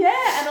Festival.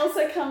 And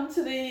also come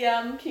to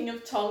the King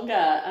of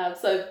Tonga.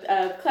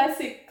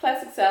 Classic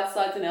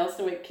Southside's in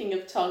Elsternwick. King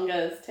of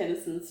Tonga is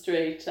Tennyson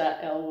Street,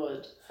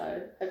 Elwood.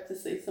 So hope to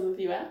see some of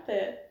you out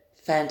there.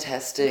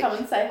 Fantastic. Come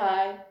and say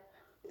hi.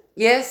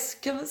 Yes,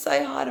 come and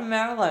say hi to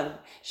Marilyn.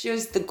 She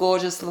was the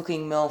gorgeous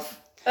looking MILF.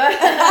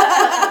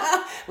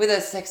 With her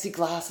sexy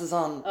glasses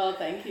on. Oh,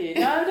 thank you.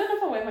 No, I don't know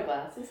if I wear my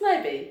glasses.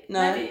 Maybe.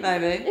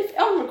 Maybe. If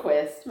on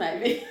request,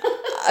 maybe.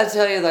 I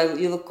tell you though,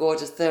 you look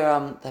gorgeous. They've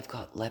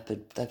got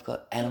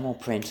animal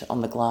print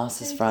on the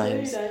glasses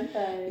frames. They do, don't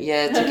they?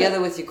 Yeah, together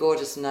with your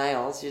gorgeous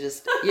nails,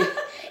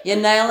 you're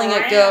nailing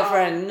it,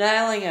 girlfriend.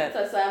 Nailing it.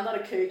 So I say I'm not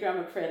a cougar, I'm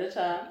a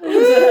predator.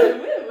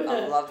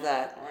 I love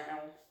that.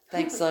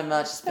 Thanks so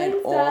much. It's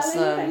been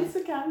awesome. Darling. Thanks for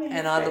coming.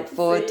 And I look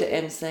forward to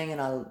emceeing, and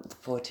I look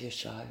forward to your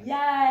show.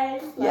 Yay.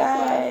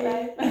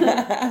 Yay.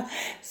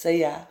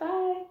 See ya.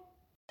 Bye.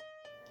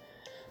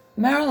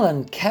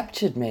 Marilyn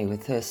captured me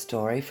with her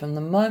story from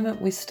the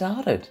moment we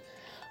started.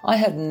 I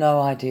had no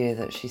idea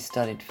that she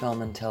studied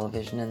film and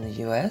television in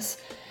the US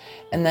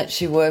and that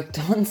she worked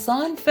on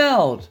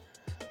Seinfeld.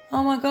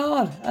 Oh my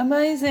God,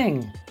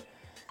 amazing.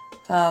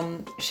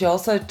 She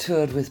also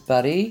toured with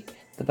Buddy,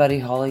 the Buddy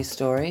Holly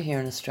story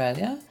here in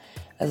Australia,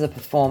 as a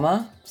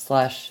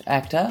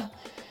performer/actor.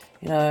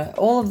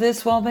 All of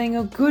this while being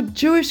a good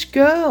Jewish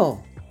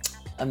girl.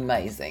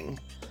 Amazing.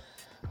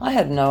 I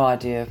had no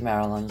idea of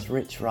Marilyn's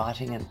rich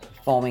writing and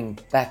performing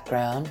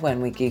background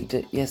when we gigged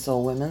at Yes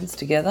All Women's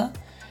together.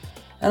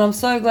 And I'm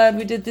so glad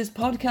we did this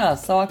podcast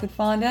so I could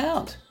find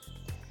out.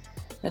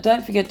 Now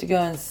don't forget to go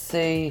and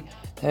see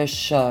her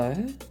show,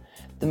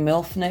 The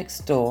MILF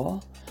Next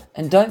Door.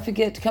 And don't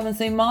forget to come and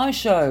see my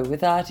show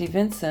with Artie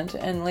Vincent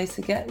and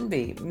Lisa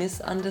Gattenby,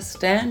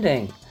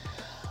 Misunderstanding.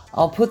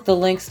 I'll put the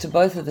links to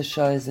both of the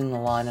shows in the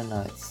liner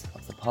notes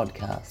of the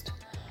podcast.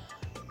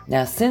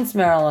 Now, since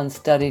Marilyn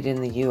studied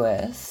in the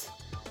US,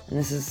 and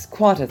this is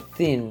quite a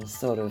thin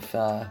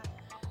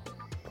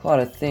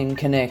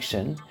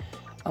connection,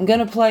 I'm going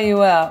to play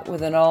you out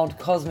with an old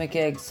Cosmic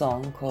Egg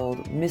song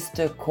called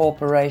Mr.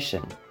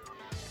 Corporation,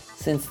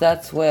 since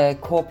that's where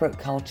corporate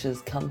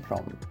cultures come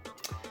from.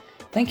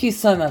 Thank you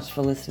so much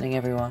for listening,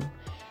 everyone.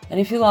 And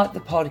if you like the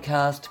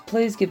podcast,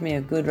 please give me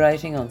a good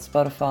rating on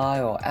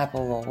Spotify or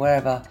Apple or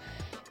wherever.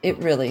 It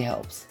really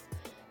helps.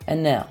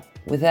 And now,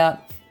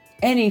 without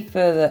any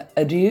further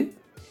ado,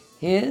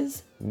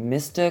 here's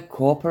Mr.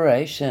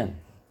 Corporation.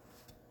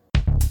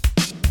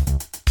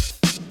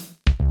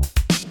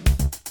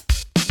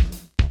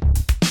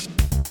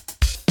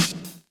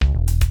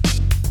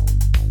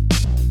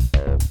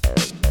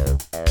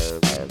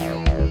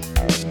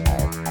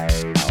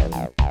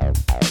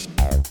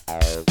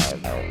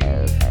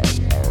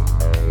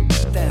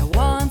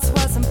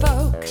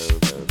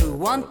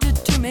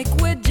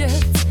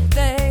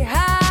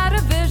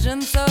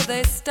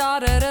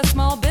 Started a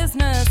small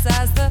business.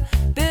 As the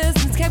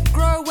business kept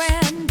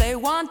growing, they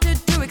wanted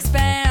to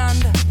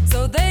expand.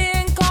 So they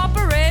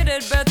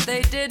incorporated, but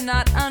they did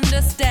not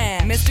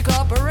understand. Mr.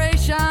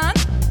 Corporation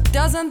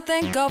doesn't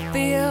think or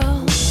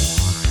feel,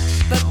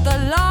 but the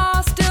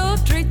law still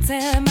treats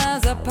him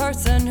as a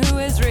person who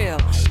is real,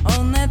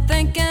 only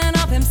thinking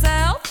of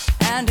himself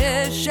and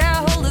his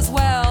shareholders'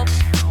 wealth.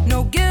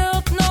 No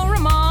guilt, no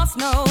remorse,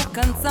 no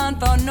concern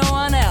for no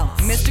one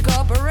else. Mr.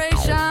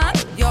 Corporation,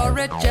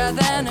 richer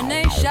than a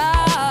nation.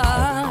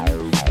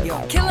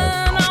 You're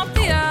killing off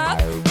the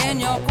earth in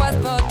your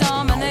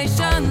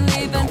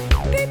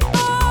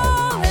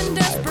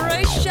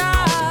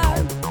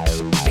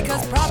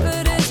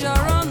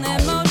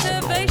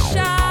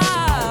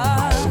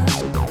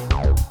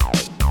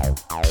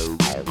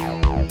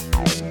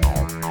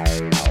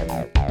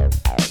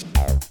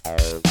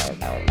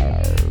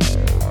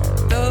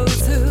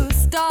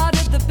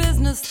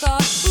customers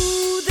thought,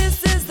 ooh,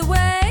 this is the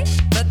way.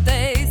 But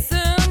they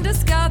soon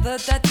discovered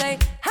that they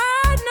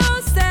had no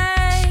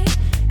say.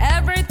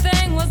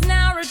 Everything was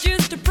now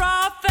reduced to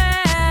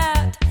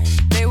profit.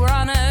 They were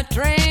on a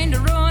train to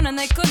ruin and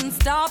they couldn't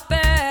stop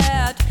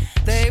it.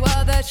 They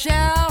were the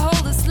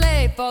shareholder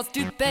slave, forced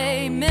to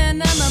pay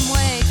minimum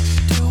wage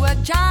to a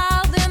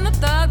child in the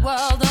third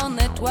world,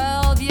 only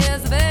 12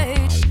 years of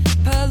age.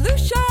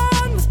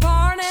 Pollution was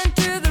pouring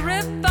into the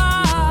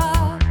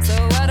river, so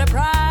at a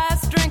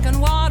price, drinking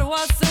water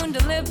was soon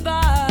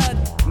delivered.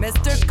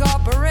 Mr.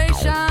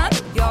 Corporation,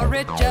 you're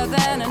richer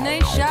than a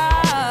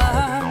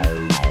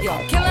nation.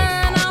 You're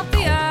killing off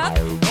the earth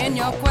in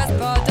your quest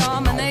for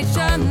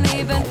domination,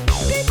 leaving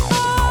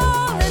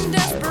people in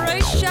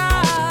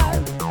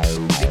desperation,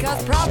 because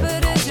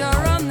profit is your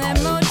only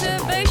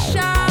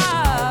motivation.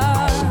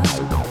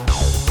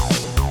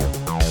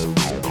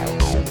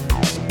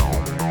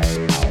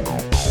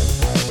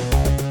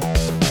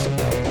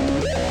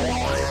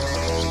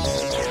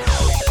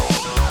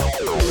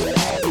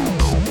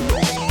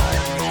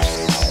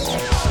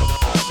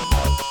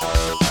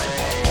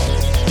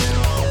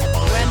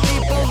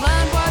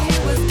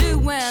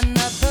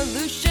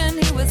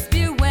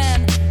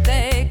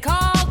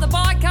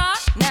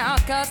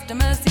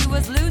 Customers he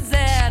was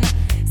losing,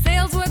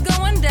 sales were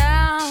going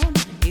down.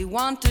 He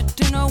wanted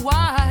to know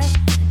why,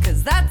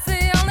 cause that's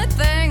the only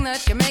thing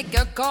that can make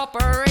a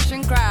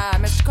corporation cry.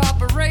 Mr.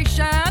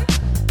 Corporation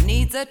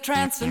needs a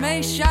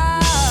transformation.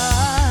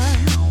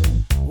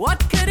 What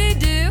could he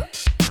do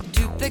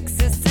to fix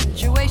his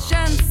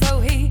situation? So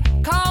he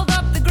called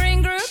up the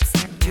green groups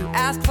to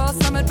ask for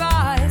some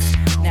advice.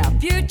 Now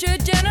future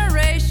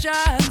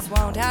generations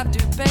won't have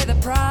to pay the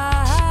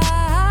price.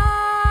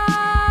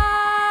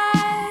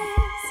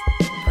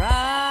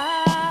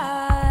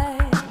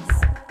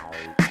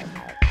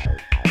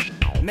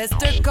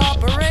 Mr.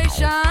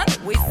 Corporation,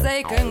 we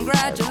say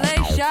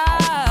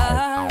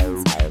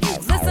congratulations.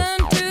 You've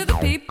listened to the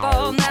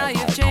people, now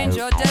you've changed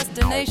your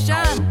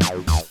destination.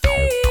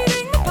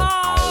 Feeding the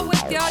poor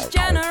with your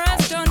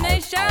generous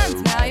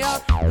donations. Now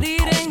you're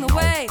leading the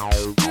way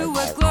to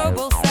a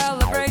global